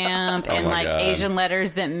tramp stamp and like God. Asian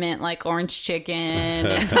letters that meant like orange chicken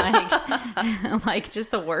and like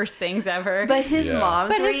just the worst things ever. But his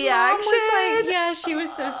mom's reaction was like, yeah, she was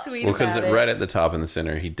so sweet. Well, because about it. right at the top in the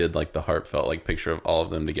center, he did like the heartfelt like picture of all of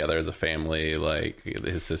them together as a family, like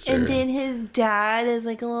his sister. and then his dad is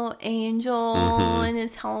like a little angel in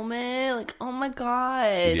his helmet. Like, oh my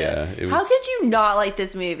God. Yeah, it How was- could you not like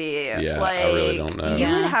this movie? Yeah, like, I really don't know. You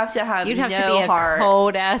Yeah. would have to have You'd have no to be a heart.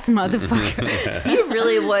 cold ass motherfucker. You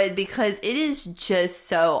really would, because it is just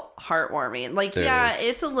so heartwarming. Like, It yeah, is.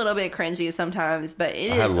 it's a little bit cringy sometimes, but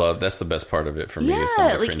it I is. love that's the best part of it for me. is some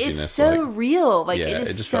Yeah, of the like cringiness, it's so like, real. Like yeah, it it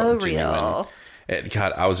is just so felt genuine. real.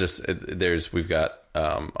 God, I was just we've got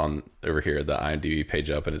on over here the IMDb page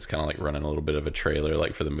up, and it's kind of like running a little bit of a trailer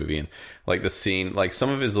like for the movie, and like the scene, like some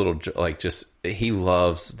of his little like just he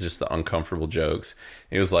loves just the uncomfortable jokes.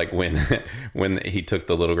 It was like when he took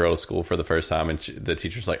the little girl to school for the first time, and the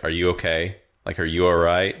teacher's like, "Are you okay? Like, are you all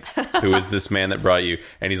right? Who is this man that brought you?"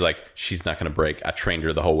 And he's like, "She's not going to break. I trained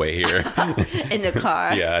her the whole way here." In the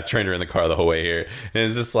car. Yeah, I trained her in the car the whole way here. And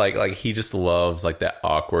it's just like he just loves like that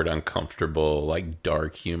awkward, uncomfortable, like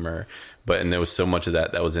dark humor. And there was so much of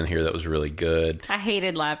that was in here that was really good. I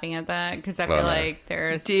hated laughing at that because I feel no. like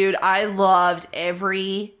there's Dude, I loved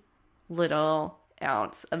every little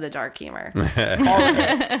ounce of the dark humor. All of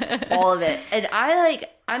it. All of it. And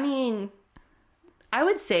I mean, I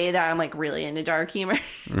would say that I'm like really into dark humor.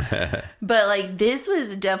 But like this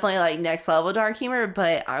was definitely like next level dark humor,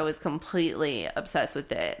 but I was completely obsessed with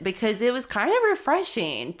it because it was kind of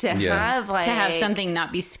refreshing to Yeah. have something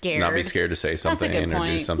not be scared. Not be scared to say something good or do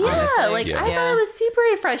point. something. Yeah, honestly. like Yeah. I thought it was super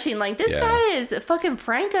refreshing. Like this Yeah. guy is fucking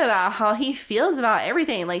frank about how he feels about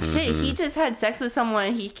everything. Like shit, Mm-hmm. he just had sex with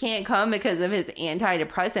someone, he can't come because of his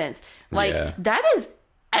antidepressants. Like Yeah. that is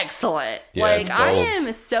excellent. Yeah, Like it's I bold.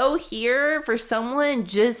 am so here for someone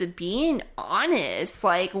just being honest.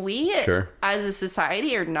 Like we Sure. as a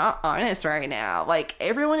society are not honest right now. Like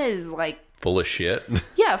everyone is like Full of shit.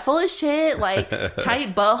 yeah, full of shit, like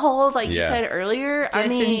tight butthole, like you Yeah. said earlier. I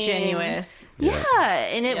mean, Disingenuous. yeah,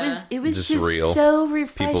 and it was Just just real. so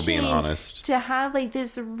refreshing. People being honest. to have like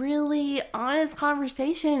this really honest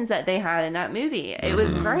conversations that they had in that movie. It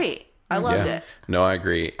was great. I loved it. No, I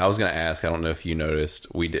agree. I was going to ask, I don't know if you noticed,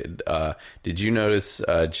 we did. Did you notice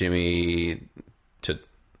Jimmy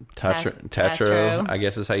Tatro, Tatro. I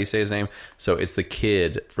guess is how you say his name. So it's the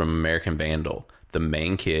kid from American Vandal. The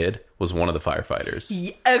main kid was one of the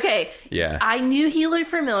firefighters. Okay. Yeah. I knew he looked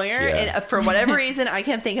familiar, Yeah. and for whatever reason, I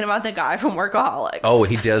kept thinking about the guy from Workaholics. Oh,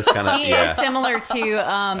 he does kind of, He yeah. is similar to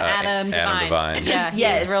Adam Devine. Devine. Yeah,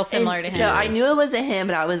 yes, he's real similar and to him. So I knew it wasn't him,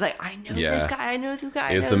 but I was like, I know Yeah. this guy. I know this guy.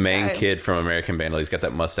 I It was know the this main guy. kid from American Vandal. He's got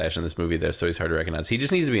that mustache in this movie, though, so he's hard to recognize. He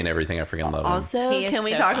just needs to be in everything. I freaking love him. Also, He is can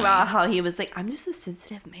we so talk funny. about how he was like, I'm just a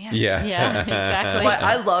sensitive man. Yeah. Yeah, exactly. But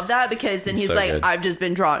I love that because then he's So like, good. I've just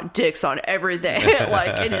been drawing dicks on everything,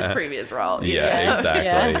 like in his previous role. you Yeah, know? exactly.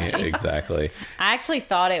 Yeah. Exactly. I actually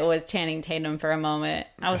thought it was Channing Tatum for a moment.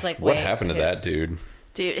 I was like, What wait, happened to who? that dude?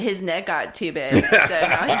 Dude, his neck got too big, so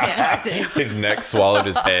now he can't act anymore. His neck swallowed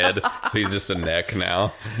his head, so he's just a neck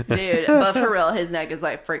now. Dude, but for real, his neck is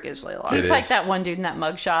like freakishly long. He's It like is. that one dude in that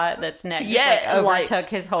mugshot that's neck just, Yeah, like, overtook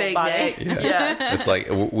his whole big body. neck. Yeah. It's like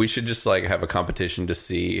we should just like have a competition to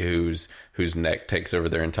see whose neck takes over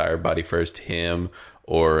their entire body first, him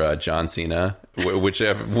or John Cena, which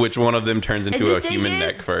one of them turns And into the a thing human is,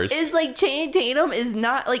 neck first. Is like Channing Tatum is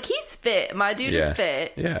not like he's fit. My dude Yeah. is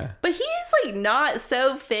fit. Yeah. But he's like not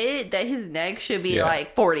so fit that his neck should be Yeah.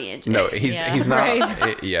 like 40 inches. No, he's Yeah. he's not.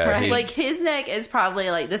 Right. Yeah, Right. he's, Like his neck is probably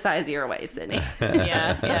like the size of your waist, Sydney.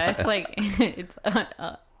 Yeah, it's like it's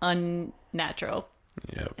unnatural.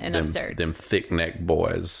 yep, and them, absurd. Them thick neck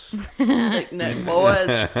boys. Thick neck boys.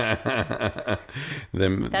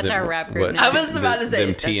 That's our rap group now. I was about to say,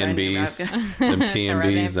 them that's our new TNBs, rap them name.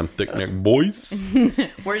 TNBs, them thick neck boys.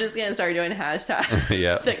 We're just gonna start doing hashtag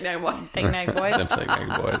Yeah. thick neck boy. Thick neck boys. Them thick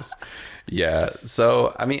neck boys. Yeah.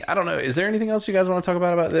 So, I mean, I don't know. Is there anything else you guys want to talk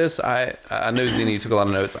about this? I know Zini, you took a lot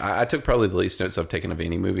of notes. I took probably the least notes I've taken of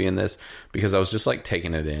any movie in this because I was just like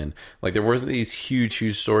taking it in. Like there weren't these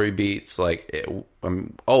huge story beats. Like,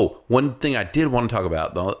 one thing I did want to talk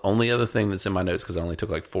about, the only other thing that's in my notes because I only took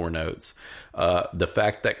like 4 notes, the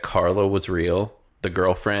fact that Carla was real, the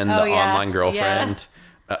girlfriend, Oh, the yeah. online girlfriend.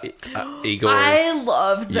 Igor's, I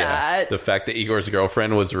love yeah, that. the fact that Igor's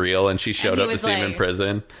girlfriend was real and she showed he up to was see him in like-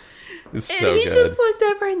 prison. It's And so he good. just looked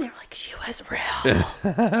over and they're like, she was real.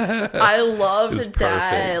 I It was loved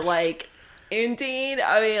that. perfect. Like, ending.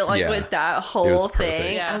 I mean, like with that whole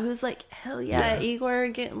thing, Yeah. I was like, hell yeah, Igor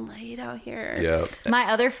getting laid out here. Yeah.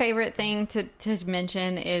 My other favorite thing to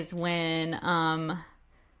mention is when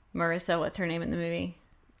Marissa, what's her name in the movie?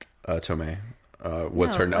 Tomei.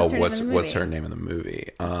 What's her name in the movie?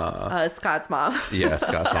 Scott's mom. Yeah,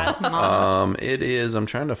 Scott's mom. It is. I'm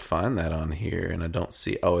trying to find that on here, and I don't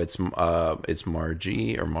see. Oh, it's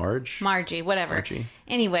Margie or Marge. Margie, whatever. Margie.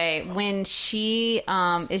 Anyway, when she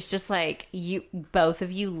is just like, you, both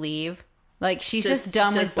of you leave. Like, she's just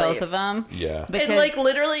done with both leave. of them. Yeah. Because, And like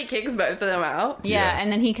literally kicks both of them out. yeah,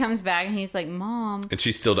 and then he comes back and he's like, Mom. And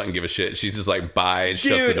she still doesn't give a shit. She's just like, bye, and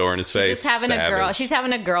shuts the door in his face. She's just having a girl. She's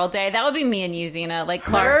having a girl day. That would be me and you, Xena. Like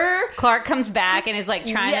Clark comes back and is like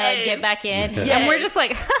trying to get back in, and we're just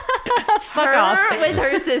like, fuck off. With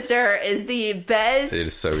her sister is the best It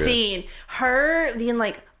is so good. scene. Her being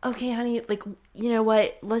like, okay, honey, like, you know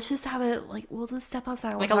what? Let's just have it. Like, we'll just step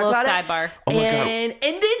outside. Like a little sidebar. Oh my God. And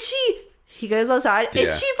then he goes outside and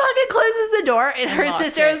Yeah. she fucking closes the door, and her locked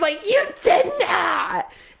sister it. is like, you did not.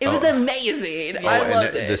 It was amazing. I and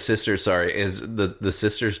loved it. the sister, is the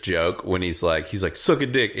sister's joke when he's like, suck a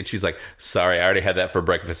dick, and she's like, sorry, I already had that for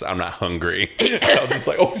breakfast. I'm not hungry. I was just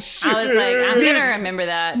like, oh shit. I was like, I'm gonna remember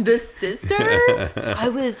that. The sister, I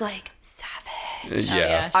was like, savage.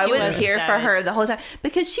 Yeah. I She was a here for savage. her the whole time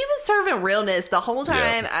because she was serving realness the whole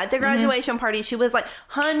time at the graduation party. She was like,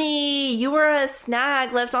 honey, you were a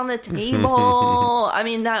snack left on the table. I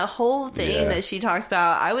mean, that whole thing that she talks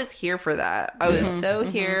about, I was here for that. I was so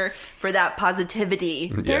here for that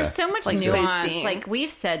positivity. There's so much Like, nuance. theme. Like,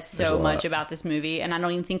 we've said There's so a lot. much about this movie, and I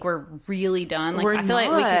don't even think we're really done. Like, We're I feel like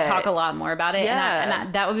we could not. talk a lot more about it. Yeah.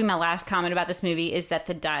 And that would be my last comment about this movie, is that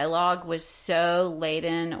the dialogue was so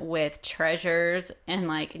laden with treasures and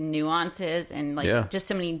like nuances and like just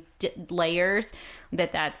so many layers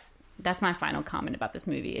that's my final comment about this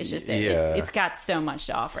movie. It's just that it's got so much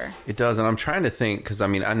to offer. It does, and I'm trying to think, because I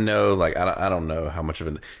mean, I know, like, I don't know how much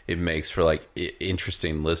of it makes for like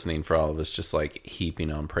interesting listening for all of us, just like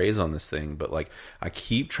heaping on praise on this thing. But like, I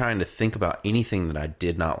keep trying to think about anything that I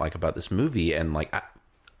did not like about this movie, and like,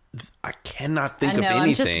 I cannot think of I'm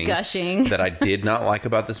just anything gushing. that I did not like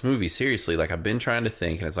about this movie. Seriously, like, I've been trying to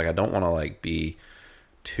think, and it's like, I don't want to like be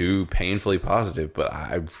too painfully positive, but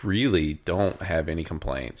I really don't have any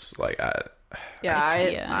complaints. Like, I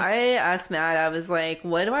asked Matt, I was like,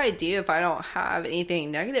 what do I do if I don't have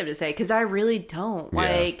anything negative to say? Because I really don't.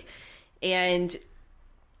 Like, and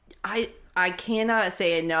I cannot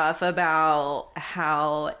say enough about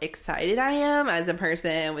how excited I am as a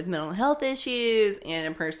person with mental health issues and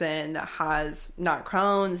a person that has not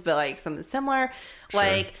Crohn's, but like something similar. Sure.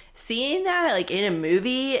 Like, seeing that like in a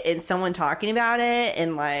movie and someone talking about it,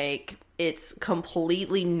 and like it's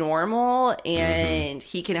completely normal, and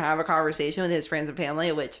he can have a conversation with his friends and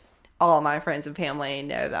family, which all my friends and family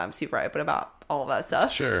know that I'm super open about all of that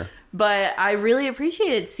stuff. Sure. But I really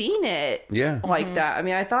appreciated seeing it like that. I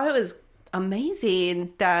mean, I thought it was amazing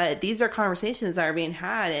that these are conversations that are being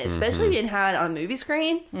had, especially being had on movie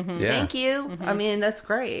screen. Thank you. I mean, that's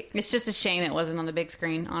great. It's just a shame it wasn't on the big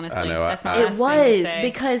screen, honestly. I know. That's my It last thing to was, say.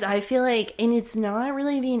 because I feel like, and it's not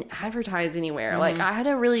really being advertised anywhere. Like, I had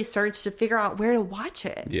to really search to figure out where to watch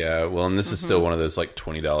it. Yeah, well, and this is still one of those like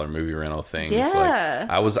 $20 movie rental things. Yeah. Like,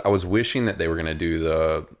 I was wishing that they were gonna do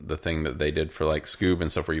the thing that they did for like Scoob and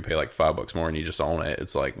stuff, where you pay like $5 more and you just own it.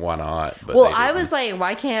 It's like, why not? But Well, I was like,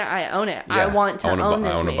 why can't I own it? Yeah, I want to own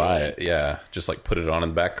this I want movie. to buy it. Yeah, just like put it on in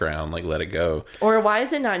the background, like let it go. Or why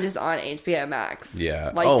is it not just on HBO Max?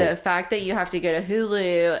 Yeah. Like the fact that you have to go to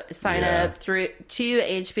Hulu, sign up to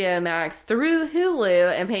HBO Max through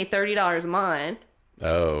Hulu and pay $30 a month.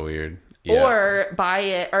 Oh, weird. Yeah. Or buy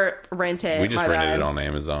it or rent it. We just rented it on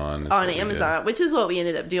Amazon. On Amazon, which is what we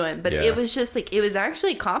ended up doing. But Yeah. it was just like, it was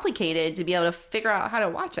actually complicated to be able to figure out how to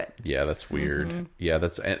watch it. Yeah, that's weird. Yeah,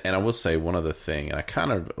 that's, and I will say one other thing, and I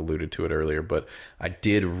kind of alluded to it earlier, but I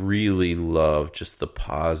did really love just the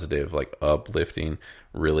positive, like uplifting,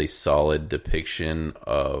 really solid depiction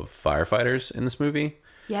of firefighters in this movie.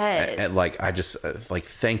 Yes. And like, I just, like,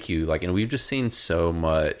 thank you. Like, and we've just seen so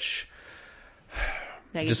much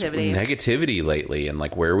negativity lately, and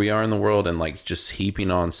like where we are in the world, and like just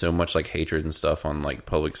heaping on so much like hatred and stuff on like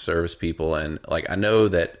public service people. And like, I know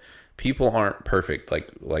that people aren't perfect,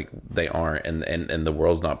 like they aren't, and the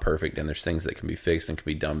world's not perfect, and there's things that can be fixed and can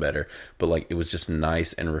be done better, but like, it was just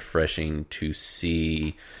nice and refreshing to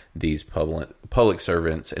see these public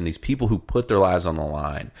servants and these people who put their lives on the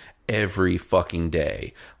line every fucking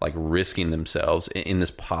day, like risking themselves in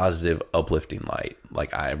this positive, uplifting light.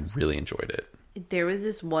 Like, I really enjoyed it. There was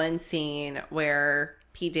this one scene where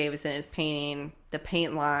Pete Davidson is painting the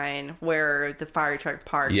paint line where the fire truck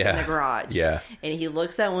parks Yeah. in the garage. Yeah. And he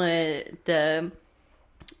looks at one of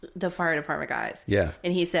the fire department guys. Yeah.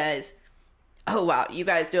 And he says, "Oh, wow, you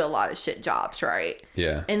guys do a lot of shit jobs, right?"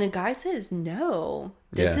 Yeah. And the guy says, "No,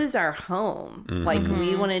 this Yeah. is our home. Like,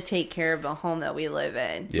 we want to take care of the home that we live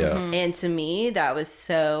in." Yeah. And to me, that was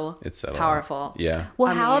so It's powerful. Yeah.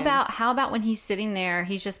 Well, I how mean- about when he's sitting there,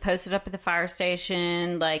 he's just posted up at the fire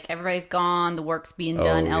station, like everybody's gone, the work's being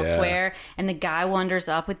done yeah. elsewhere, and the guy wanders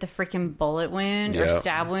up with the freaking bullet wound or Yep.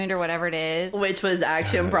 stab wound or whatever it is. Which was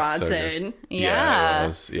Action So Bronson. good. Yeah. It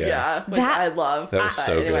was. yeah. Yeah. Which That- I love. That was But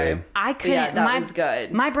so good. I couldn't. yeah, that was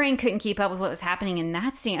good. My brain couldn't keep up with what was happening in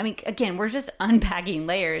that scene. I mean, again, we're just unpacking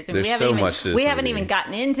layers, and There's we haven't so even much to this we haven't movie. even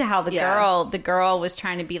gotten into how the Yeah. girl was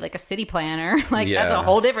trying to be like a city planner. Like that's a Yeah.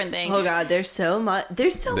 whole different thing. Oh God, there's so much.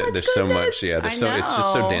 There's so much. There's so goodness. much, yeah. There's I so it's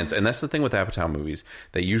just so know. dense, and that's the thing with Apatow movies.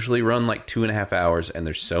 They usually run like 2.5 hours, and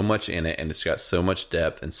there's so much in it, and it's got so much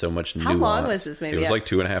depth and so much nuance. How long was this movie? It was like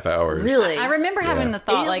 2.5 hours. Really? I remember having Yeah. the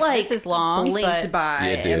thought It, like, this is long, blinked but by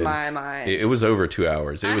Yeah, it did. in my mind. It was over 2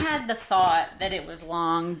 hours. It I was. had the thought that it was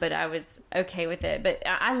long, but I was okay with it. But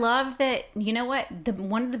I love that. You know what?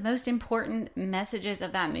 One of the most important messages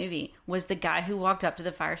of that movie was the guy who walked up to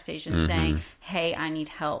the fire station Mm-hmm. saying, "Hey, I need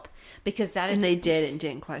help," because that is and they did and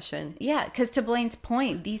didn't question. yeah. Because to Blaine's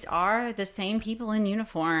point, these are the same people in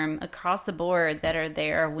uniform across the board that are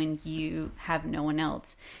there when you have no one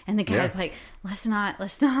else. And the guy's Yeah. like, let's not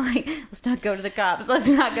go to the cops. Let's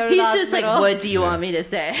not go to He's the just like, hospital." "What do you want me to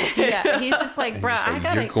say?" Yeah, he's just like, bro, He's I like,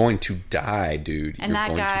 gotta. You're going to die, dude. And You're that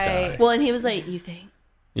going guy- to die. Well, and he was like, "You think?"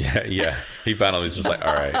 Yeah. He finally was just like,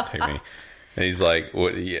 all right, take me. And he's like,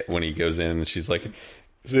 what? When he goes in, and she's like,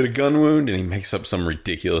 is it a gun wound? And he makes up some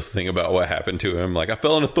ridiculous thing about what happened to him. Like, I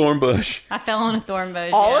fell in a thorn bush. I fell on a thorn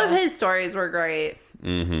bush. All yeah. of his stories were great.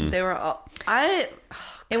 Mm-hmm. They were all.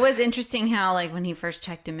 It was interesting how, like, when he first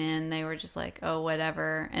checked him in, they were just like, "Oh,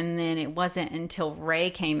 whatever," and then it wasn't until Ray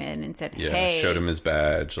came in and said, Yeah, "Hey," showed him his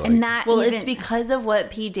badge. Like, and that Well, even, it's because of what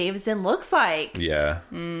Pete Davidson looks like. yeah.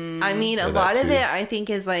 I mean, a Yeah, lot that of too. it, I think,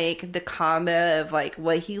 is like the combo of like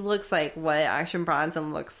what he looks like, what Action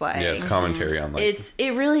Bronson looks like. Yeah, it's commentary on like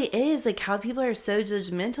It really is like how people are so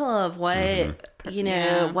judgmental of what you know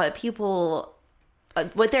Yeah. what people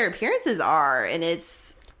what their appearances are, and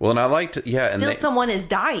it's well, and I liked and still someone is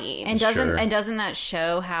dying. and doesn't Sure. and doesn't that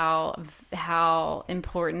show how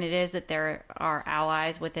important it is that there are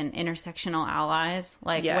allies within intersectional allies,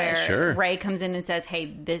 like Yes. where Sure. Ray comes in and says, "Hey,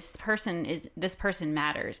 this person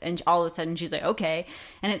matters," and all of a sudden she's like, "Okay,"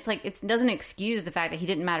 and it's like it doesn't excuse the fact that he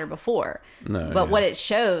didn't matter before, No, but yeah. what it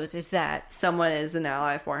shows is that Someone is an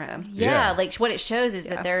ally for him. yeah, Yeah. like what it shows is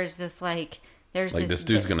Yeah. that there's this like there's Like, this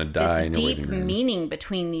dude's gonna die this in your deep living room. meaning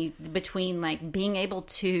between like being able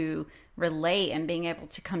to relate and being able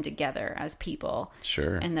to come together as people,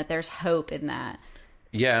 Sure. and that there's hope in that.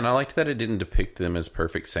 Yeah, and I liked that it didn't depict them as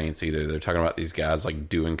perfect saints either. They're talking about these guys like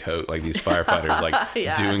doing coke, like these firefighters like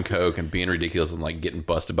Yeah. doing coke and being ridiculous and like getting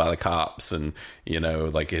busted by the cops, and you know,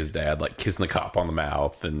 like his dad like kissing the cop on the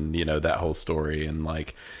mouth, and you know that whole story, and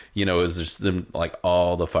like you know, it's just them like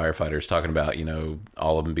all the firefighters talking about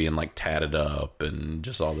all of them being like tatted up and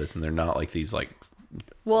just all this, and they're not like these like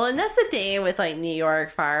Well, and that's the thing with like New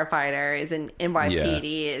York firefighters and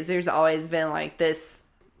NYPD is there's always been like this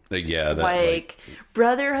yeah that like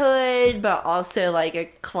brotherhood, but also like a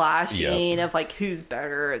clashing of like who's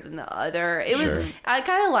better than the other. It Sure. was I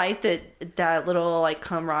kind of liked that little like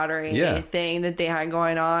camaraderie Yeah. thing that they had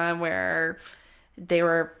going on where they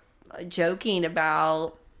were joking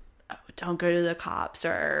about don't go to the cops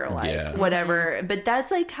or like Yeah. whatever. But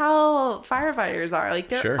that's like how firefighters are. Like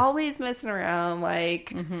they're Sure. always messing around.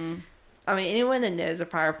 Like I mean, anyone that knows a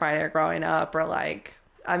firefighter growing up or like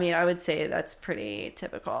I mean, I would say that's pretty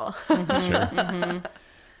typical. sure.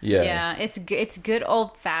 Yeah, it's good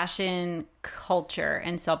old fashioned culture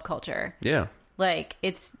and subculture. Yeah. Like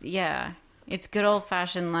it's good old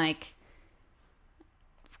fashioned like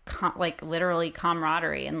like literally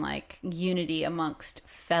camaraderie and like unity amongst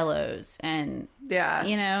fellows, and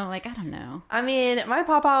Yeah. like I don't know. I mean, my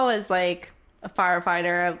papa was like a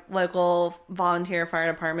firefighter, a local volunteer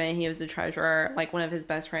fire department. He was a treasurer. Like one of his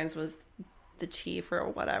best friends was the chief or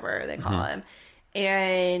whatever they call him.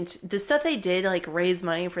 And the stuff they did, like raise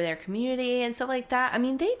money for their community and stuff like that. I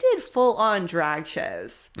mean, they did full on drag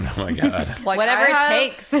shows. Oh my god. Like Whatever I it have-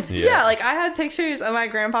 takes. Yeah, like I had pictures of my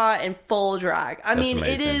grandpa in full drag. I mean,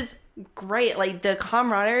 amazing. it is great. Like the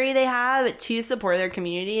camaraderie they have to support their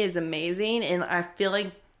community is amazing. And I feel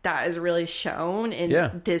like that is really shown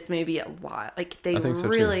in this movie a lot. Like they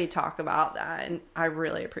really talk about that, and I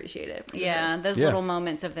really appreciate it. Yeah, those little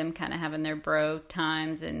moments of them kind of having their bro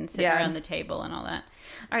times and sitting around the table and all that.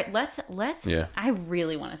 All right, let's. Yeah. I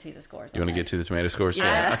really want to see the scores. You want to get to the tomato scores?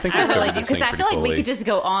 Yeah, I think I really do, because I feel like we could just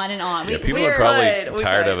go on and on. Yeah, people are probably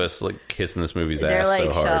tired of us like kissing this movie's ass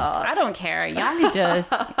so hard. I don't care. Y'all could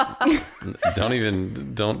just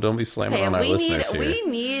don't be slamming on our listeners here. We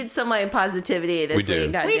need some like positivity this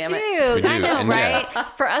week. God damn it. We do. I know, right?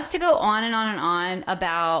 For us to go on and on and on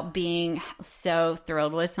about being so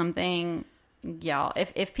thrilled with something. Y'all,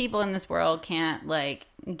 if people in this world can't like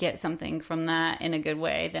get something from that in a good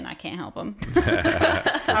way, then I can't help them.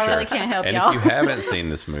 I really can't help y'all. And if you haven't seen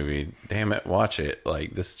this movie, damn it, watch it.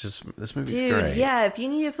 Like this movie's great. Yeah, if you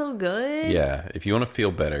need to feel good. Yeah, if you want to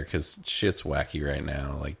feel better, because shit's wacky right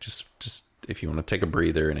now. Like just if you want to take a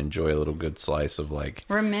breather and enjoy a little good slice of like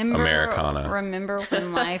Americana. Remember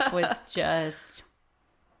when life was just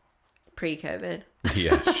pre-COVID.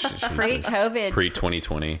 Yeah, pre-COVID,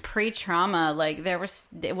 pre-2020, pre-trauma. Like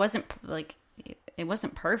it wasn't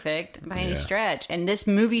perfect by any stretch, and this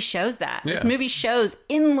movie shows that. This movie shows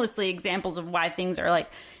endlessly examples of why things are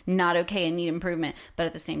like not okay and need improvement, but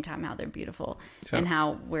at the same time how they're beautiful and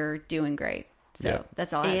how we're doing great. So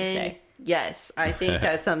that's all I have to say. Yes, I think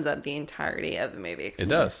that sums up the entirety of the movie. It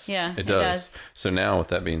does. Yeah, it does. So now, with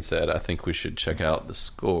that being said, I think we should check out the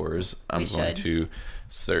scores. I'm going to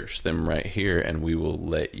search them right here, and we will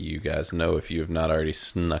let you guys know if you have not already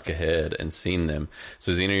snuck ahead and seen them.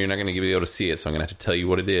 So, Zena, you're not going to be able to see it, so I'm going to have to tell you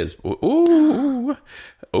what it is. Ooh,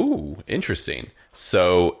 interesting.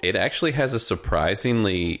 So, it actually has a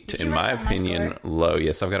surprisingly, in my opinion, low.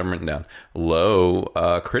 Yes, I've got them written down. Low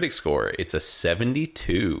critic score. It's a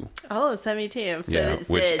 72. Oh, 72. So yeah,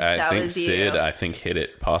 which I think Sid, hit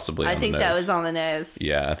it possibly on the nose. I think that was on the nose.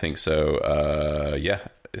 Yeah, I think so.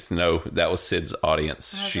 No, that was Sid's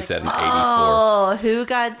audience. She said an 84. Oh, who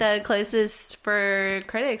got the closest for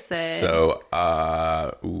critics then? So,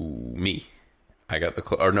 me. I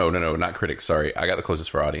got no, not critics. Sorry, I got the closest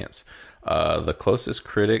for audience. The closest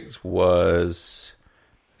critics was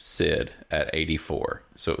Sid at 84.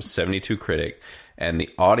 So it was 72 critic, and the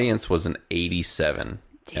audience was an 87.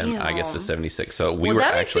 Damn. And I guess a 76. So we were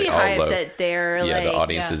actually all low. That they're the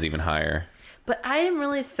audience is even higher. But I am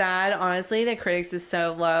really sad, honestly, that critics is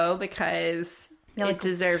so low, because it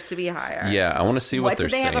deserves to be higher. Yeah, I want to see what they're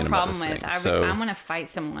saying about this thing. What do they have a problem with? I'm going to fight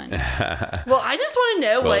someone. Well, I just want to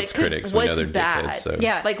know what's bad. Dickheads, so.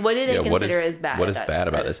 Yeah, like what do they consider as bad? What is bad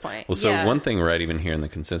about this point? Well, so one thing right even here in the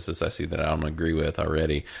consensus I see that I don't agree with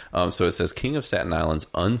already. So it says King of Staten Island's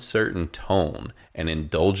uncertain tone and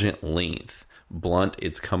indulgent length blunt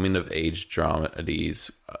its coming-of-age dramedies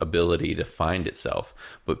ability to find itself,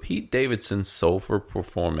 but Pete Davidson's soulful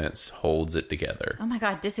performance holds it together. Oh my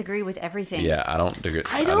God, disagree with everything. Yeah, I don't agree.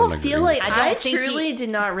 I feel like I truly did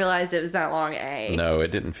not realize it was that long. No,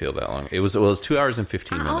 it didn't feel that long. It was 2 hours and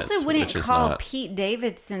 15 minutes. I also wouldn't call Pete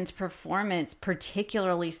Davidson's performance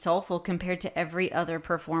particularly soulful compared to every other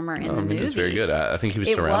performer in the movie. It was very good. I think he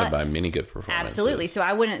was surrounded by many good performances. Absolutely. So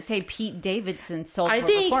I wouldn't say Pete Davidson's soulful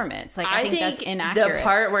performance. Like I think that's inaccurate. The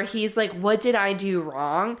part where he's like, "What did I do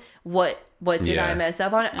wrong? What did I mess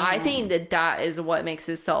up on?" I think that is what makes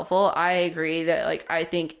it soulful. I agree that I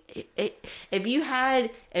think if you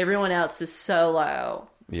had everyone else just solo,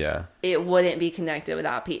 it wouldn't be connected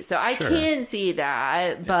without Pete. So I can see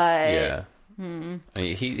that, but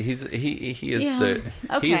he is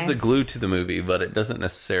the glue to the movie, but it doesn't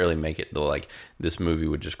necessarily make it like this movie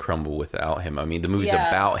would just crumble without him. I mean, the movie's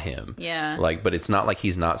about him, but it's not like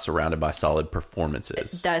he's not surrounded by solid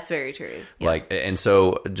performances. That's very true. And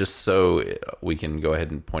so just so we can go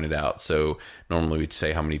ahead and point it out. So normally we'd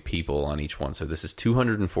say how many people on each one. So this is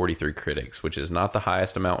 243 critics, which is not the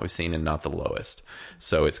highest amount we've seen and not the lowest.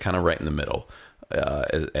 So it's kind of right in the middle.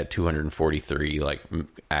 At 243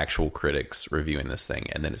 actual critics reviewing this thing,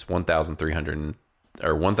 and then it's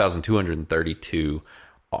 1,232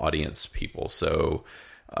 audience people. So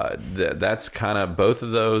that's kind of, both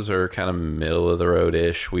of those are kind of middle of the road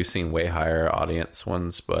ish. We've seen way higher audience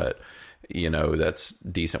ones, but that's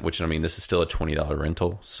decent. Which, I mean, this is still a $20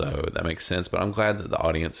 rental, so that makes sense. But I'm glad that the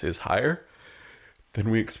audience is higher than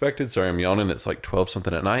we expected. Sorry, I'm yawning. It's like 12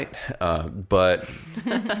 something at night. But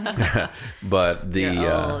You're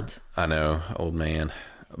old. I know, old man.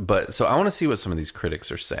 But so I want to see what some of these critics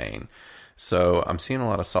are saying. So I'm seeing a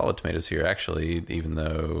lot of solid tomatoes here, actually, even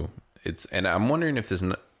though and I'm wondering if this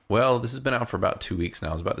has been out for about 2 weeks now.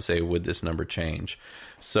 I was about to say, would this number change?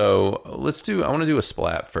 So I want to do a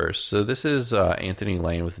splat first. So this is Anthony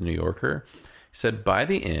Lane with The New Yorker. He said, "By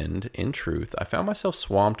the end, in truth, I found myself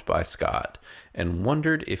swamped by Scott and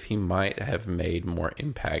wondered if he might have made more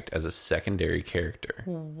impact as a secondary character.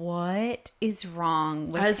 What is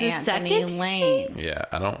wrong with As a Anthony Lane? Yeah,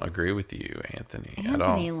 I don't agree with you, Anthony, at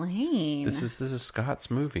all. Anthony Lane. This is Scott's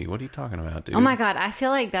movie. What are you talking about, dude? Oh my God, I feel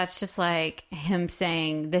like that's just like him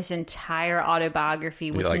saying this entire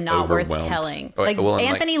autobiography was like not worth overwhelmed. telling. Oh, Like well, and,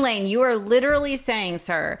 Anthony Lane, you are literally saying,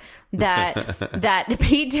 sir, that that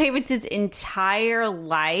Pete Davidson's entire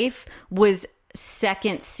life was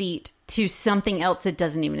second seat to something else that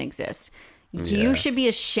doesn't even exist. You should be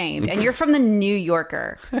ashamed. And you're from the New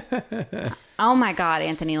Yorker. Oh my God,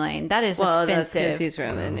 Anthony Lane. That is Well, that's offensive. because he's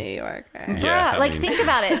from the New Yorker. Yeah, Bruh, I like mean- think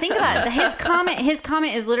about it. Think about it. His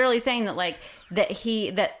comment is literally saying that like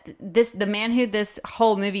the man who this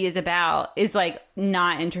whole movie is about is like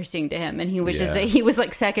not interesting to him, and he wishes Yeah. that he was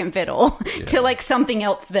like second fiddle to like something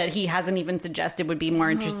else that he hasn't even suggested would be more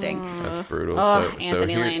interesting. That's brutal. Oh, so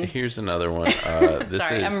Anthony Lane. here's another one. This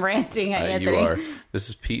Sorry, is, I'm ranting at You Anthony. are. This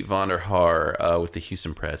is Pete Von der Haar with the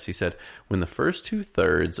Houston Press. He said, when the first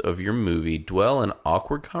 2/3 of your movie dwell in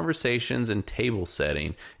awkward conversations and table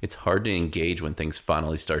setting, it's hard to engage when things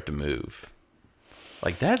finally start to move.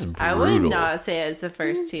 Like, that's brutal. I would not say it's the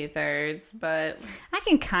first 2/3, but I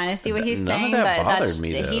can kind of see what he's None of saying, that but bothered that's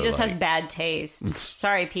me, he though, just has like- bad taste.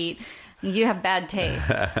 Sorry, Pete. You have bad taste.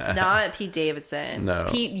 not Pete Davidson. No.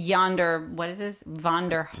 Pete Yonder, what is this? Von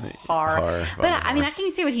der Haar. Har, But Von der I mean, Haar. I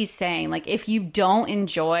can see what he's saying. Like, if you don't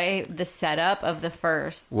enjoy the setup of the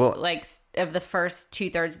first, Well- like of the first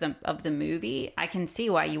 2/3 of the movie, I can see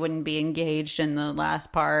why you wouldn't be engaged in the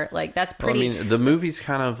last part. Like, that's Well, I pretty. mean, the movie's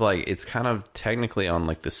kind of like, it's kind of technically on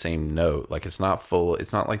like the same note. Like, it's not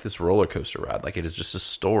like this roller coaster ride. Like, it is just a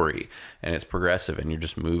story, and it's progressive, and you're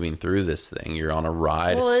just moving through this thing. You're on a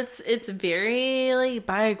ride. Well, it's very like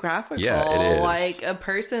biographical. Yeah, it is. Like a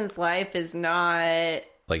person's life is not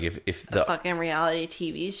Like, if a the fucking reality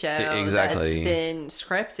TV show Exactly. that's been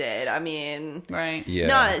scripted. I mean, right. yeah,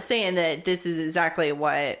 not saying that this is exactly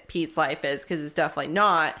what Pete's life is, because it's definitely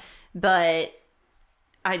not. But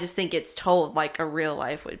I just think it's told like a real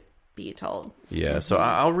life would be told. yeah. So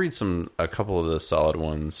I'll read a couple of the solid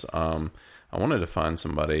ones. I wanted to find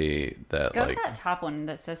somebody that Go like to that top one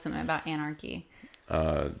that says something about anarchy.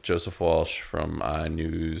 Joseph Walsh from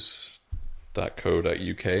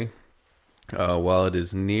inews.co.uk. While it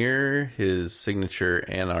is near his signature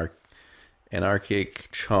anarchic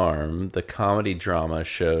charm, the comedy drama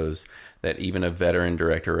shows that even a veteran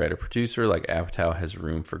director, writer, producer like Apatow has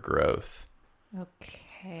room for growth. Okay.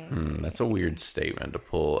 That's a weird statement to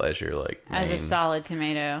pull as your like As a main- solid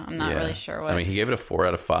tomato. I'm not Yeah. really sure what. I mean, he gave it a 4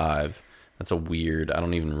 out of 5. That's a weird. I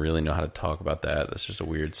don't even really know how to talk about that. That's just a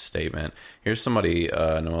weird statement. Here's somebody,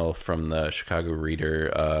 Noel from the Chicago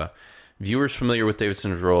Reader. Viewers familiar with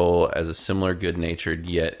Davidson's role as a similar good-natured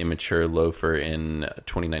yet immature loafer in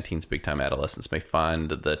 2019's Big Time Adolescence may find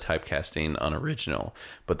the typecasting unoriginal,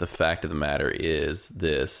 but the fact of the matter is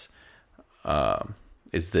this.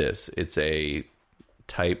 It's a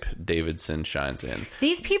type Davidson shines in.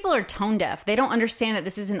 These people are tone deaf. They don't understand that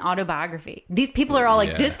this is an autobiography. These people are all like,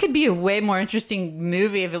 Yeah. this could be a way more interesting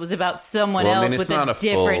movie if it was about someone Well, I mean, else it's with not a a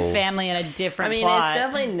different full- family and a I different mean, plot. it's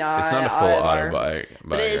definitely not. It's not a full autobiography.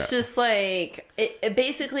 But it's just like it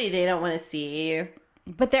basically they don't want to see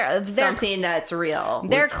but they're something that's real.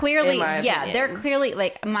 they're clearly in my opinion. they're clearly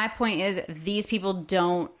like, my point is these people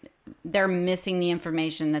they're missing the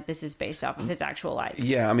information that this is based off of his actual life.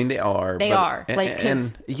 Yeah, I mean they are. They are. Like, 'cause-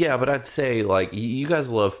 and yeah, but I'd say like you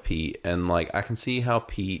guys love Pete, and like I can see how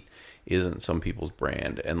Pete isn't some people's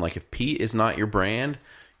brand, and like if Pete is not your brand,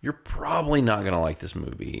 you're probably not gonna like this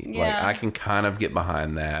movie. Like Yeah. I can kind of get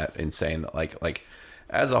behind that and saying that like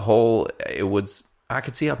as a whole, it would. I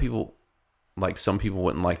could see how people like some people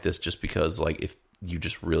wouldn't like this just because like if you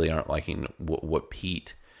just really aren't liking what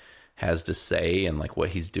Pete has to say and like what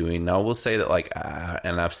he's doing. Now, we'll say that like,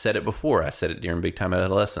 and I've said it before, I said it during Big Time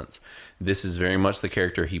Adolescence. This is very much the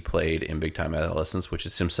character he played in Big Time Adolescence, which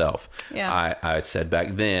is himself. Yeah. I said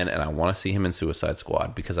back then, and I want to see him in Suicide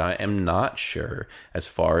Squad because I am not sure as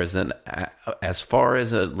far as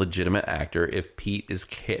a legitimate actor if Pete is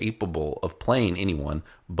capable of playing anyone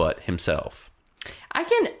but himself.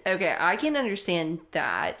 I can understand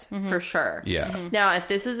that for sure. Yeah. Now, if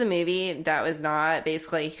this is a movie that was not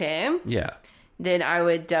basically him, Yeah. then I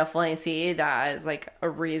would definitely see that as like a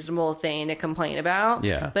reasonable thing to complain about.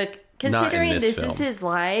 Yeah. But Not in considering this this film. is his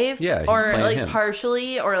life, Yeah, he's or playing like him.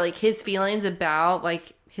 partially, or like his feelings about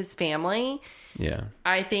like his family, Yeah.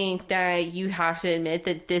 I think that you have to admit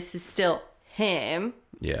that this is still him.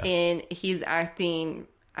 Yeah. And he's acting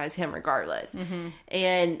as him regardless.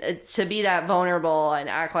 And to be that vulnerable and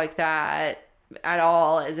act like that, at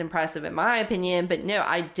all as impressive in my opinion. But no,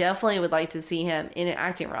 I definitely would like to see him in an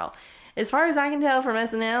acting role. As far as I can tell from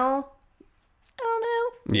SNL, I don't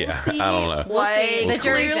know. Yeah, I don't know. We'll see. Like, The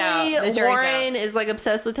jury's out. clearly, The jury's Lauren is like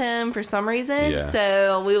obsessed with him for some reason. Yeah.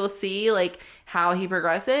 So we will see like how he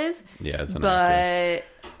progresses. Yeah, as an actor.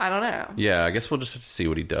 But I don't know. Yeah, I guess we'll just have to see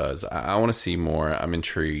what he does. I want to see more. I'm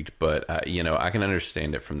intrigued, but I can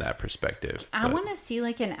understand it from that perspective. I but want to see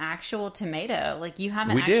like an actual tomato. Like you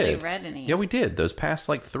haven't we actually did. read any. Yeah, we did. Those past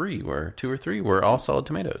like two or three were all solid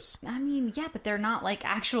tomatoes. I mean, yeah, but they're not like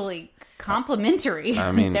actually complimentary.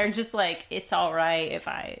 I mean- they're just like, it's all right if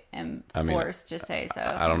I am forced to say so.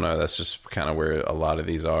 I don't know. That's just kind of where a lot of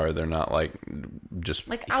these are. They're not like just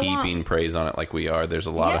Like, heaping praise on it like we are. There's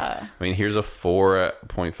a lot Yeah. of. I mean, here's a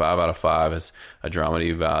 4.5 out of 5 as a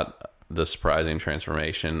dramedy about the surprising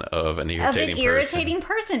transformation of an irritating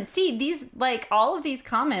person. See, these like all of these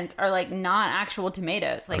comments are like not actual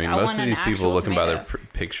tomatoes. Like I mean, I most want of these an people actual looking tomato. by their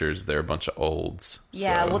pictures, they're a bunch of olds.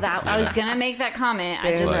 Yeah, So, well, that I was gonna make that comment.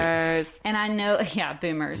 I just Boomers. and I know, yeah,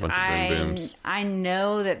 boomers. Bunch of boom booms. I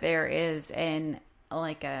know that there is an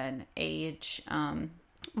age.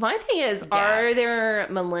 My thing is, are there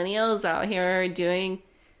millennials out here doing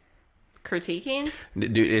critiquing?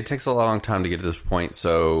 Dude, it takes a long time to get to this point,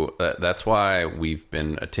 so that's why we've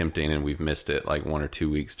been attempting and we've missed it like 1 or 2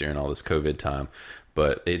 weeks during all this COVID time.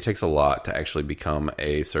 But it takes a lot to actually become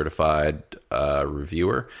a certified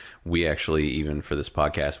reviewer. We actually, even for this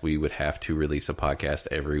podcast, we would have to release a podcast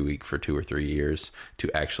every week for 2 or 3 years to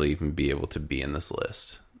actually even be able to be in this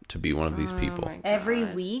list, to be one of these people. Every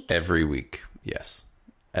week? Every week, yes.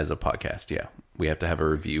 As a podcast, yeah. We have to have a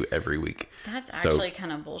review every week. That's actually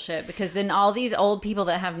kind of bullshit, because then all these old people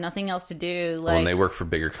that have nothing else to do, like, Well, and they work for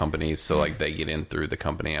bigger companies, so like they get in through the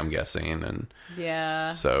company, I'm guessing, and yeah.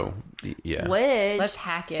 so yeah. Which, Let's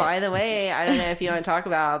hack it. by the way, I don't know if you want to talk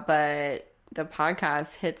about, but the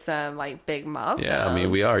podcast hit some like big milestones. Yeah, I mean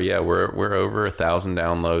we are. Yeah, we're over 1,000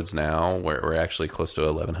 downloads now. We're actually close to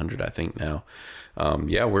 1,100, I think now.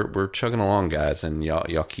 Yeah, we're chugging along, guys, and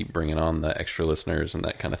y'all keep bringing on the extra listeners and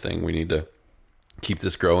that kind of thing. We need to keep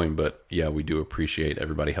this growing, but yeah, we do appreciate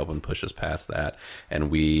everybody helping push us past that. And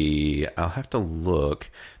I'll have to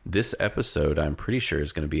look. This episode, I'm pretty sure,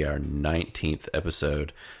 is going to be our 19th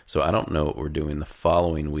episode. So I don't know what we're doing the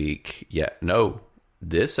following week yet. No,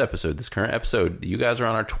 this current episode, you guys are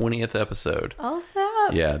on our 20th episode. Oh, snap.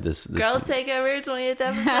 Yeah, this Girl Takeover 20th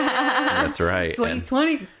episode. That's right.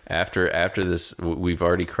 2020. And after this, we've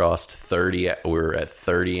already crossed 30. We're at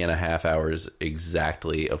 30 and a half hours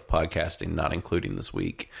exactly of podcasting, not including this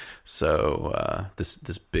week. So this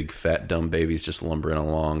big fat dumb baby's just lumbering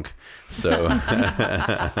along. So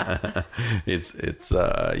it's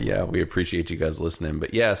yeah, we appreciate you guys listening.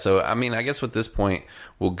 But yeah, so I mean, I guess at this point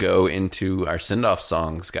we'll go into our send-off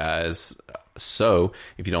songs, guys. So,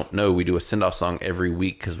 if you don't know, we do a send-off song every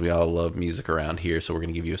week because we all love music around here. So, we're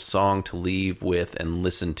going to give you a song to leave with and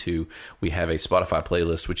listen to. We have a Spotify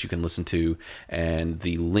playlist which you can listen to, and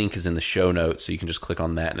the link is in the show notes, so you can just click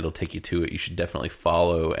on that and it'll take you to it. You should definitely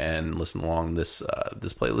follow and listen along. This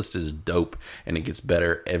playlist is dope, and it gets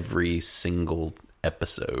better every single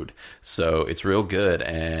episode, so it's real good.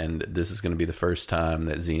 And this is going to be the first time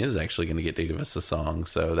that Zena is actually going to get to give us a song,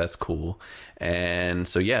 so that's cool. And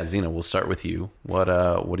so yeah, Zena, we'll start with you. What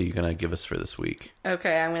are you going to give us for this week?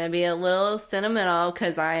 Okay, I'm going to be a little sentimental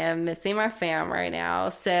because I am missing my fam right now.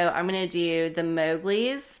 So I'm going to do the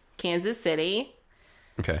Mowgli's, Kansas City.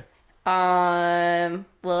 Okay.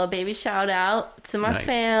 Little baby shout out to my Nice.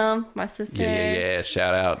 fam, my sister. Yeah.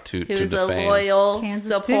 Shout out to Who's the a fam. loyal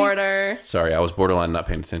Kansas supporter. Sorry, I was borderline not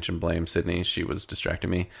paying attention. Blame Sydney. She was distracting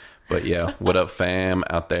me. But yeah, what up, fam?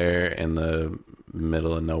 Out there in the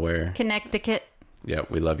middle of nowhere. Connecticut. Yeah,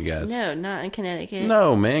 we love you guys. No, not in Connecticut.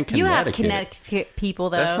 No, man, Connecticut. You have Connecticut people,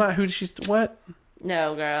 though. That's not who she's. What?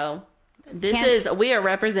 No, girl. We are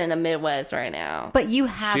representing the Midwest right now. But you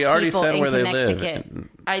have She already people said in where they Connecticut. live.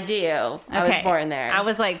 I do. I was born there. I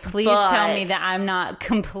was like, please But- tell me that I'm not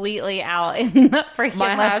completely out in the freaking My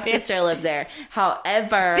half left field. sister lives there.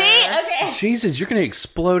 However, See? Okay. Jesus, you're gonna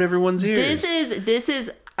explode everyone's ears. this is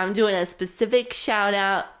I'm doing a specific shout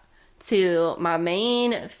out to my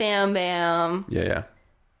main fam bam, Yeah.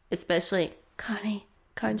 especially Connie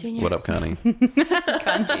Jr. What up, Connie?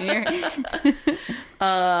 Con Junior.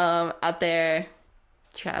 Out there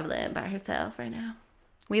traveling by herself right now.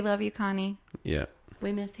 We love you, Connie. Yeah.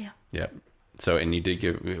 We miss you. Yep. So, and you did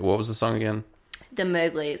give. What was the song again? The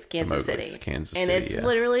Mowgli's, Kansas Mowgli's, City. Kansas and City, it's yeah.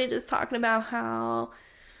 literally just talking about how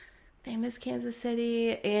they miss Kansas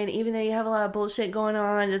City, and even though you have a lot of bullshit going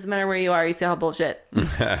on, it doesn't matter where you are, you still have bullshit.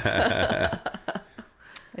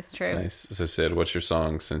 It's true. Nice. So, Sid, what's your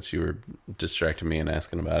song, since you were distracting me and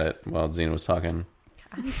asking about it while Xena was talking?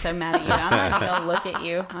 I'm so mad at you. I'm not going to look at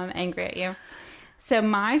you. I'm angry at you. So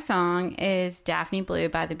my song is Daphne Blue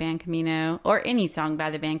by the band Camino, or any song by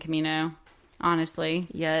the band Camino, honestly.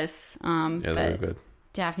 Yes. Yeah, they're But good.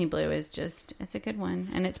 Daphne Blue is just, it's a good one.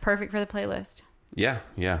 And it's perfect for the playlist. Yeah,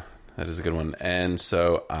 that is a good one. And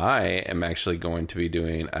so I am actually going to be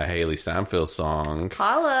doing a Haley Steinfeld song.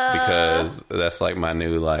 Holla! Because that's like my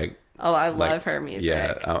new, like... Oh, I love her music.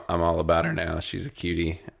 Yeah, I'm all about her now. She's a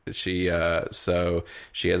cutie. So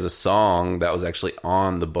she has a song that was actually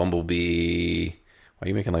on the Bumblebee. Why are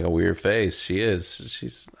you making like a weird face?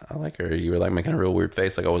 She's. I like her. You were like making a real weird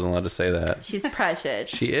face. Like I wasn't allowed to say that. She's precious.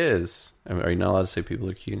 She is. I mean, are you not allowed to say people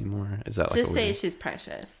are cute anymore? Is that like Just say she's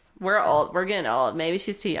precious. We're old. We're getting old. Maybe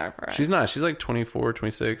she's too young for us. She's not. She's like 24,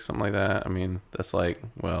 26, something like that. I mean, that's like.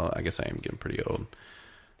 Well, I guess I am getting pretty old.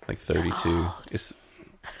 Like 32. It's.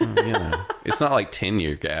 It's not like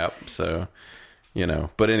 10-year gap, so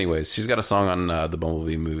but anyways, she's got a song on the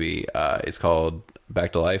Bumblebee movie. It's called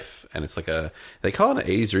Back to Life, and it's like they call it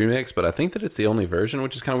an 80s remix, but I think that it's the only version,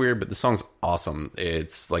 which is kind of weird, but the song's awesome.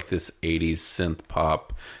 It's like this 80s synth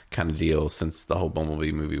pop kind of deal, since the whole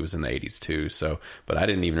Bumblebee movie was in the 80s too. So, but I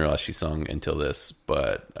didn't even realize she sung until this.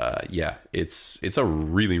 But it's a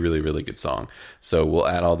really, really, really good song. So we'll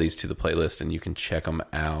add all these to the playlist, and you can check them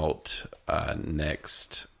out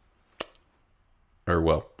next. Or,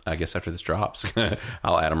 well, I guess after this drops,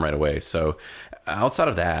 I'll add them right away. So outside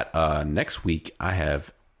of that, next week, I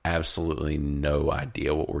have absolutely no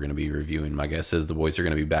idea what we're going to be reviewing. My guess is the boys are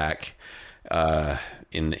going to be back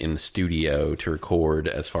in the studio to record,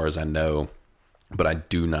 as far as I know. But I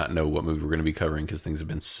do not know what movie we're going to be covering, because things have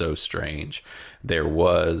been so strange. There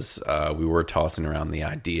was, we were tossing around the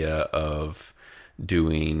idea of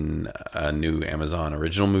doing a new Amazon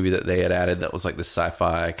original movie that they had added that was like the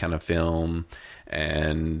sci-fi kind of film.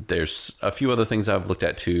 And there's a few other things I've looked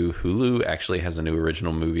at too. Hulu actually has a new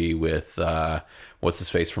original movie with what's his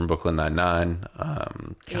face from Brooklyn Nine-Nine,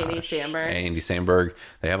 Andy Samberg. Andy Samberg.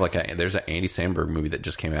 They have there's an Andy Samberg movie that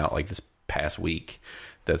just came out like this past week.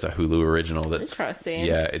 That's a Hulu original. That's interesting.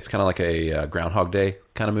 Yeah, it's kind of like a Groundhog Day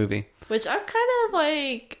kind of movie. Which I've kind of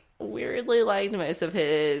like weirdly liked most of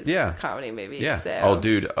his comedy movies. Yeah. So. Oh,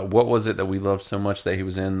 dude, what was it that we loved so much that he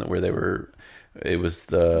was in, where they were? It was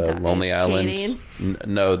the Lonely Island.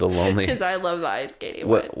 No, the Lonely. Because I love the ice skating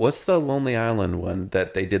one. What's the Lonely Island one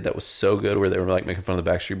that they did that was so good, where they were like making fun of the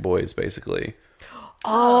Backstreet Boys, basically?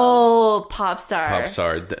 Oh,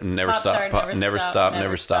 Popstar. Never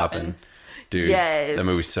stopping. Dude, yes. That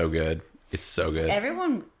movie's so good. It's so good.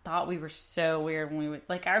 Everyone thought we were so weird when we would,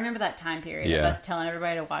 like, I remember that time period of us telling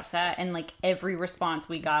everybody to watch that, and like every response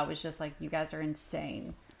we got was just like, you guys are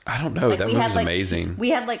insane. I don't know. Like, that movie's amazing. We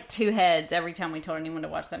had like two heads every time we told anyone to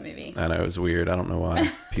watch that movie. I know, it was weird. I don't know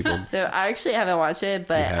why people. So I actually haven't watched it,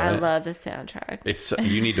 but I love the soundtrack.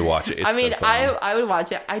 You need to watch it. It's I mean, so fun. I would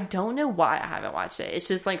watch it. I don't know why I haven't watched it. It's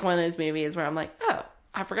just like one of those movies where I'm like, oh,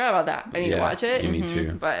 I forgot about that. I need to watch it. You need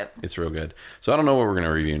to. But it's real good. So I don't know what we're going to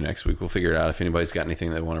review next week. We'll figure it out. If anybody's got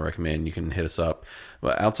anything they want to recommend, you can hit us up.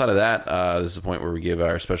 But outside of that, this is the point where we give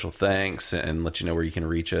our special thanks and let you know where you can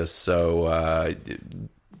reach us. So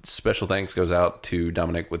special thanks goes out to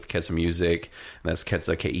Dominic with Ketsa Music, and that's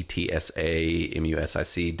Ketsa,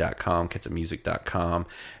 KETSAMUSIC.com, KetsaMusic.com.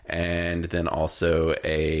 And then also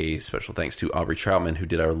a special thanks to Aubrey Troutman, who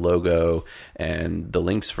did our logo, and the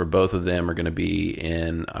links for both of them are going to be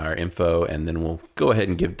in our info. And then we'll go ahead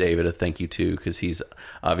and give David a thank you too, because he's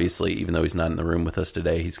obviously, even though he's not in the room with us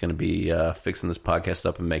today, he's going to be fixing this podcast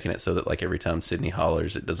up and making it so that like every time Sydney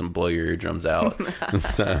hollers, it doesn't blow your eardrums out.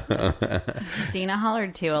 So Xena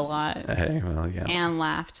hollered too a lot. Hey, well, yeah, and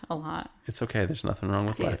laughed a lot. It's okay. There's nothing wrong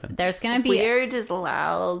with laughing. There's gonna be we're just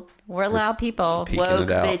loud. We're loud people. Woke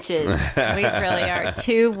bitches. We really are.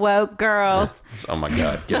 Two woke girls. Oh my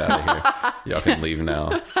god, get out of here. Y'all can leave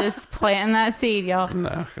now. Just planting that seed, y'all.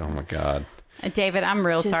 No, oh my god. David, I'm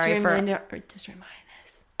real sorry just remind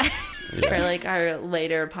us for like our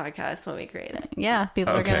later podcast when we create it. Yeah,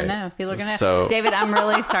 people are gonna know. People are gonna know. David, I'm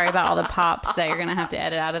really sorry about all the pops that you're gonna have to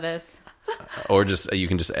edit out of this. Or just you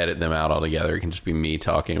can just edit them out altogether. It can just be me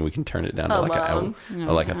talking. We can turn it down to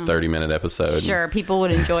like a 30-minute episode. Sure, people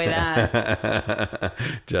would enjoy that.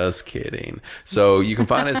 Just kidding. So you can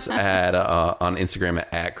find us at on Instagram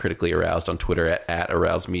at Critically Aroused, on Twitter at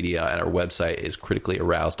Aroused Media, and our website is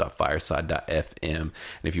criticallyaroused.fireside.fm. And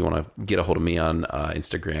if you want to get a hold of me on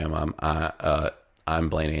Instagram, I'm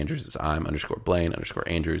Blaine Andrews. It's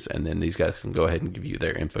I'm_Blaine_Andrews. And then these guys can go ahead and give you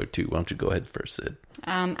their info too. Why don't you go ahead first, Sid?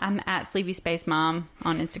 I'm at Sleepy Space Mom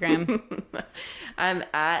on Instagram. I'm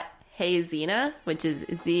at Hey Xena, which is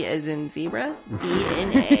Z as in zebra,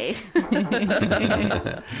 E-N-A.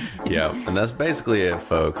 Yeah, and that's basically it,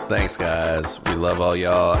 folks. Thanks, guys. We love all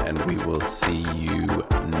y'all, and we will see you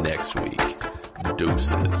next week.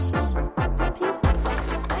 Deuces.